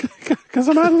 Because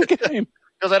I'm out of the game.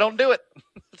 Because I don't do it.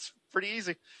 It's pretty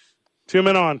easy. 2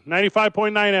 Men On,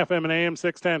 95.9 FM and AM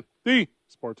 610, the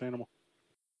Sports Animal.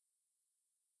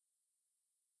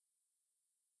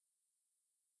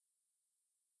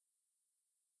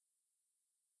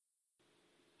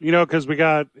 You know, because we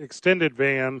got extended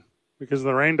van because of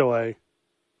the rain delay.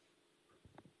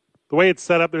 The way it's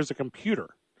set up, there's a computer.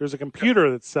 There's a computer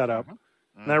that's set up,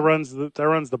 and that runs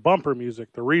the bumper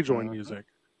music, the rejoin music.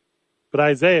 But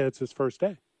Isaiah, it's his first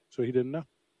day, so he didn't know.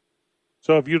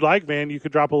 So if you'd like, Van, you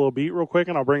could drop a little beat real quick,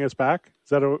 and I'll bring us back.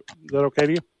 Is that okay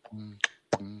to you?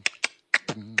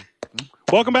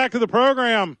 Welcome back to the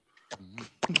program.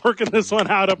 Working this one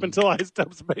out up until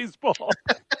Isotopes baseball.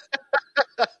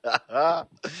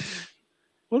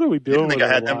 What are we doing?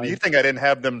 You think I didn't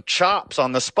have them chops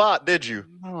on the spot, did you?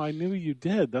 No, I knew you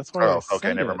did. That's why.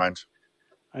 Okay, never mind.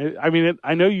 I mean,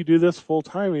 I know you do this full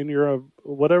time, and you're a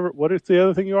whatever. What is the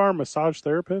other thing you are? A massage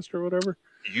therapist or whatever?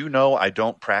 You know, I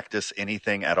don't practice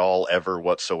anything at all, ever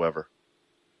whatsoever.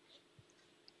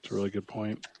 That's a really good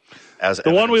point. As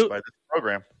the one by this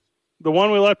program. The one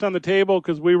we left on the table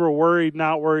because we were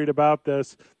not worried about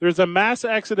this. There's a mass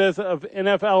exodus of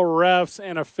NFL refs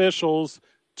and officials.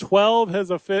 12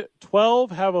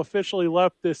 have officially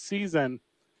left this season.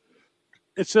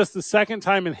 It's just the second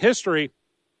time in history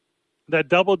that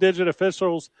double-digit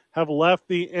officials have left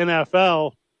the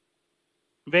NFL.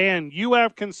 Van, you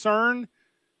have concern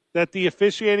that the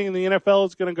officiating in the NFL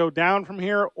is going to go down from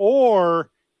here, or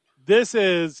this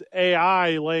is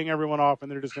AI laying everyone off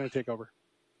and they're just going to take over?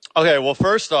 Okay, well,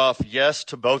 first off, yes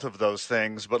to both of those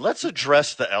things, but let's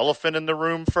address the elephant in the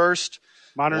room first.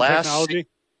 Modern technology?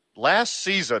 Last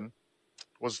season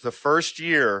was the first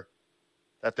year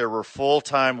that there were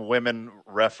full-time women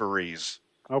referees.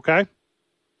 Okay.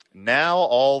 Now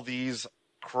all these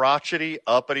crotchety,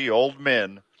 uppity old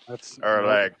men are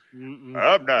like,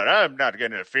 I'm not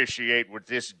going to officiate with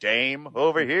this dame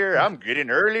over here. I'm getting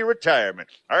early retirement.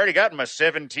 I already got my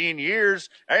 17 years.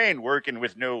 I ain't working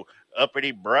with no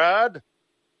uppity broad.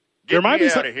 Get me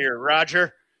out of here,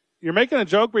 Roger. You're making a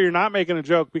joke, but you're not making a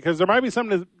joke, because there might be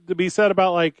something to be said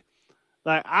about like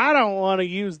I don't want to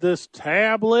use this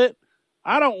tablet.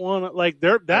 I don't want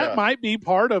to that might be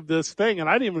part of this thing, and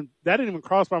that didn't even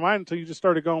cross my mind until you just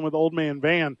started going with Old Man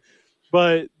Van.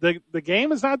 But the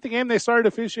game is not the game they started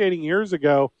officiating years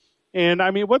ago, and I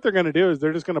mean what they're going to do is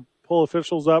they're just going to pull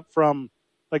officials up from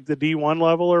like the D1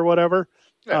 level or whatever,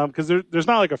 because there's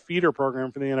not like a feeder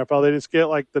program for the NFL. They just get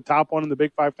like the top one in the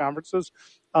Big Five conferences.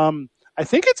 I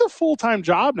think it's a full-time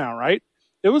job now, right?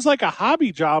 It was like a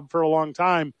hobby job for a long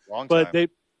time. But they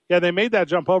made that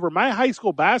jump over. My high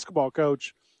school basketball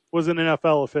coach was an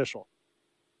NFL official.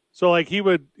 So like he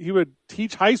would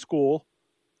teach high school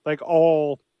like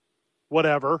all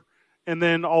whatever, and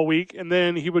then all week, and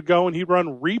then he would go and he'd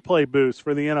run replay booths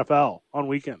for the NFL on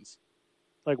weekends.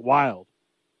 Like wild.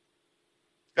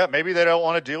 Yeah, maybe they don't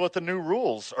want to deal with the new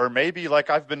rules, or maybe, like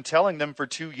I've been telling them for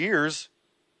 2 years,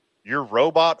 your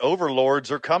robot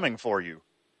overlords are coming for you.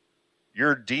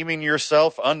 You're deeming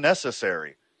yourself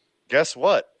unnecessary. Guess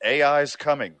what? AI's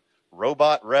coming.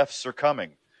 Robot refs are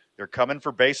coming. They're coming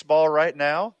for baseball right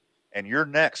now, and you're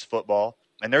next, football.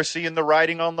 And they're seeing the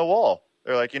writing on the wall.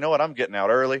 They're like, you know what? I'm getting out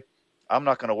early. I'm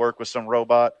not going to work with some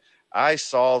robot. I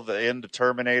saw the end of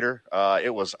Terminator.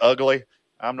 It was ugly.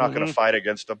 I'm not going to fight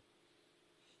against them.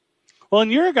 Well,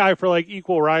 and you're a guy for like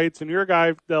equal rights, and you're a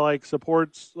guy that like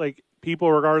supports like people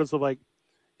regardless of like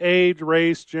age,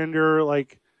 race, gender,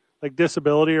 like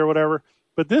disability or whatever.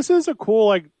 But this is a cool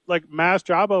like mass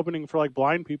job opening for like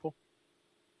blind people.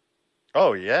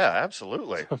 Oh yeah,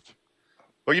 absolutely.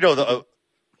 Well, you know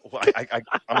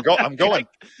I'm going.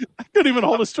 I couldn't even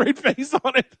hold a straight face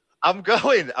on it. I'm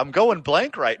going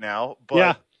blank right now. But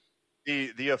yeah.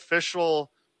 the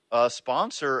official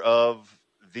sponsor of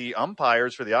the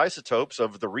umpires for the Isotopes,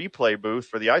 of the replay booth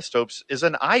for the Isotopes, is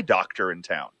an eye doctor in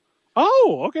town.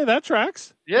 Oh, okay, that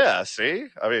tracks. Yeah, see?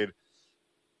 I mean,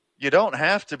 you don't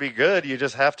have to be good. You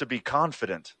just have to be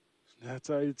confident.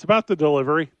 It's about the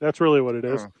delivery. That's really what it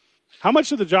is. How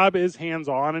much of the job is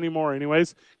hands-on anymore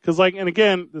anyways? Because, like, and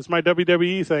again, this is my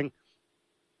WWE thing.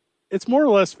 It's more or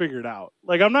less figured out.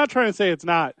 Like, I'm not trying to say it's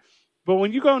not. But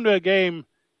when you go into a game,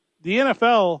 the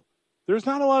NFL, there's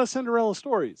not a lot of Cinderella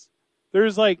stories.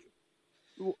 There's like,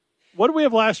 what did we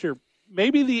have last year?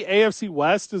 Maybe the AFC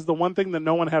West is the one thing that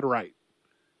no one had right.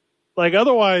 Like,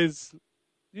 otherwise,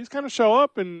 you just kind of show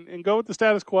up and go with the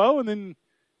status quo, and then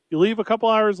you leave a couple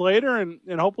hours later, and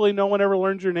hopefully no one ever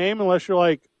learns your name unless you're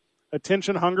like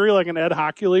attention hungry, like an Ed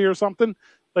Hockley or something.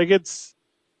 Like it's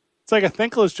like a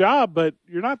thankless job, but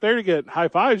you're not there to get high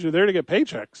fives. You're there to get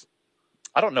paychecks.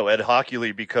 I don't know Ed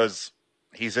Hockley because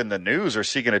he's in the news or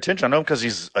seeking attention. I know him because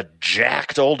he's a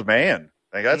jacked old man.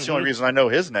 Like, that's the only reason I know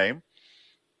his name.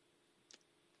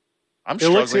 I'm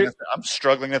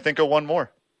struggling to think of one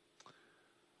more.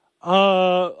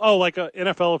 Like an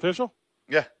NFL official?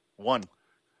 Yeah, one.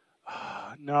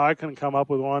 No, I couldn't come up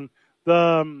with one.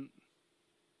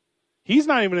 He's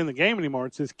not even in the game anymore.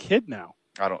 It's his kid now.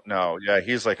 I don't know. Yeah,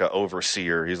 he's like an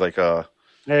overseer. He's like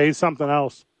he's something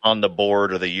else. On the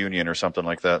board of the union or something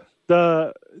like that.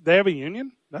 They have a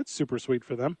union? That's super sweet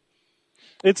for them.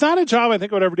 It's not a job I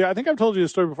think I would ever do. I think I've told you the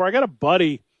story before. I got a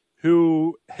buddy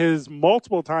who has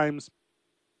multiple times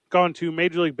gone to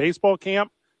Major League Baseball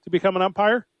camp to become an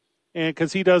umpire, and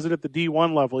because he does it at the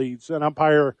D1 level. He's an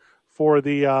umpire for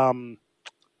the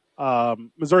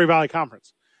Missouri Valley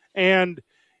Conference. And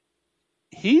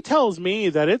he tells me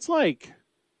that it's like,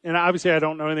 and obviously I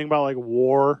don't know anything about like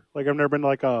war. Like I've never been to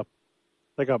like a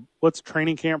what's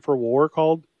training camp for war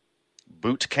called?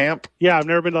 Boot camp? Yeah, I've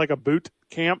never been to like a boot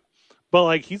camp. But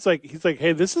like he's like,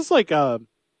 hey, this is like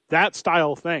that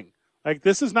style thing. Like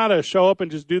this is not a show up and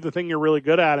just do the thing you're really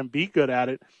good at and be good at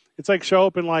it. It's like show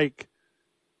up and like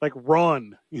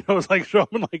run. You know, it's like show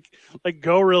up and like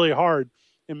go really hard.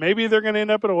 And maybe they're going to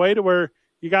end up in a way to where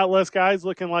you got less guys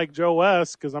looking like Joe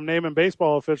West, because I'm naming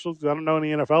baseball officials because I don't know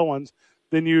any NFL ones,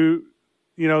 than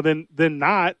than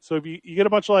not. So if you get a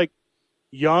bunch of like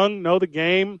young, know the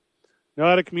game, know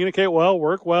how to communicate well,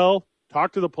 work well,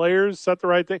 talk to the players, set the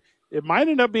right thing, it might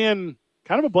end up being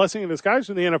kind of a blessing in disguise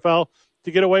for the NFL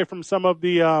to get away from some of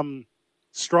the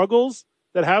struggles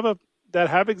that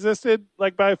have existed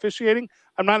like by officiating.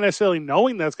 I'm not necessarily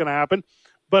knowing that's going to happen,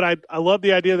 but I love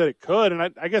the idea that it could,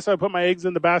 and I guess I put my eggs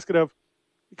in the basket of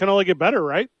it can only get better,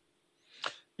 right?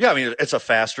 Yeah, I mean, it's a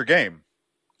faster game.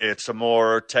 It's a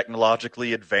more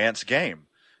technologically advanced game.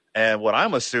 And what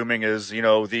I'm assuming is,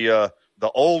 the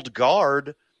old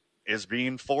guard is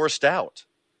being forced out.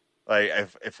 Like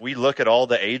if we look at all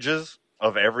the ages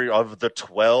of the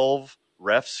 12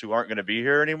 refs who aren't going to be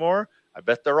here anymore, I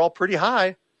bet they're all pretty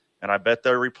high, and I bet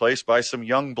they're replaced by some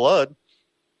young blood.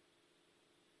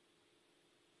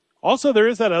 Also, there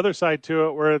is that other side to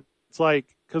it where it's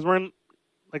like, because we're in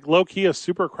like low-key a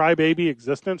super crybaby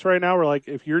existence right now, where like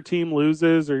if your team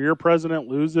loses or your president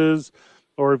loses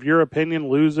or if your opinion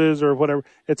loses or whatever,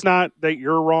 it's not that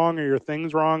you're wrong or your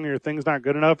thing's wrong or your thing's not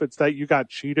good enough. It's that you got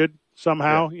cheated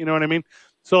somehow. Yeah. You know what I mean?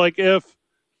 So like I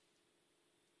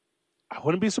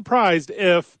wouldn't be surprised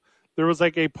if there was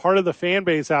like a part of the fan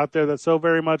base out there that so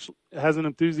very much has an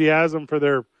enthusiasm for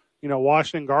their,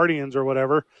 Washington Guardians or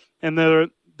whatever, and they're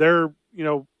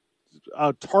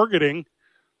targeting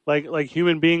like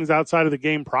human beings outside of the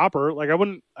game proper. Like I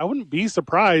wouldn't be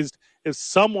surprised if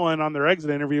someone on their exit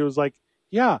interview was like,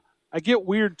 yeah, I get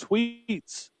weird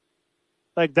tweets.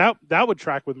 Like that would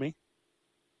track with me.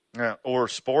 Yeah, or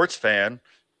sports fan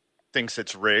thinks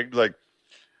it's rigged. Like,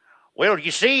 well,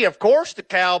 you see, of course the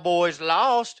Cowboys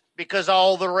lost because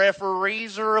all the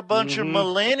referees are a bunch of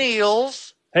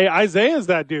millennials. Hey, Isaiah's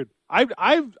that dude.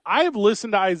 I've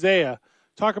listened to Isaiah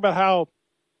talk about how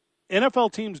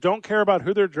NFL teams don't care about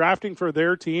who they're drafting for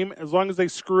their team as long as they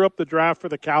screw up the draft for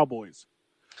the Cowboys.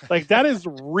 Like, that is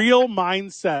real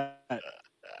mindset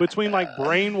between, like,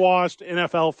 brainwashed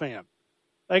NFL fan.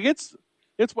 Like, it's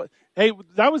what. Hey,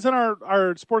 that was in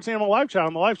our Sports Animal live chat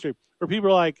on the live stream where people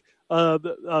are like,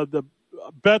 the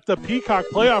bet the Peacock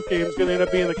playoff game is going to end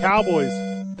up being the Cowboys.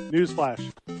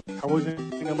 Newsflash: Cowboys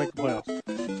ain't going to make the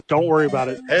playoffs. Don't worry about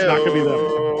it. It's not going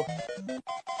to be them.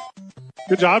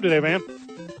 Good job today, man.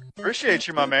 Appreciate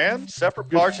you, my man. Separate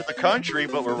parts of the country,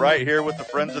 but we're right here with the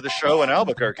friends of the show in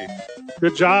Albuquerque.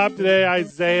 Good job today,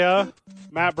 Isaiah.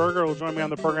 Matt Berger will join me on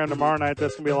the program tomorrow night.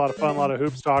 That's going to be a lot of fun, a lot of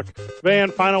hoops talk.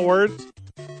 Van, final words?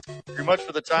 Pretty much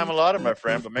for the time allotted, my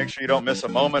friend, but make sure you don't miss a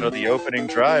moment of the opening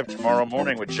drive tomorrow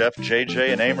morning with Jeff,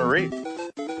 JJ, and A-Marie.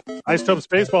 Isotopes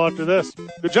baseball after this.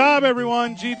 Good job,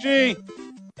 everyone. GG.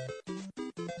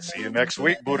 See you next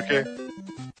week, Burke.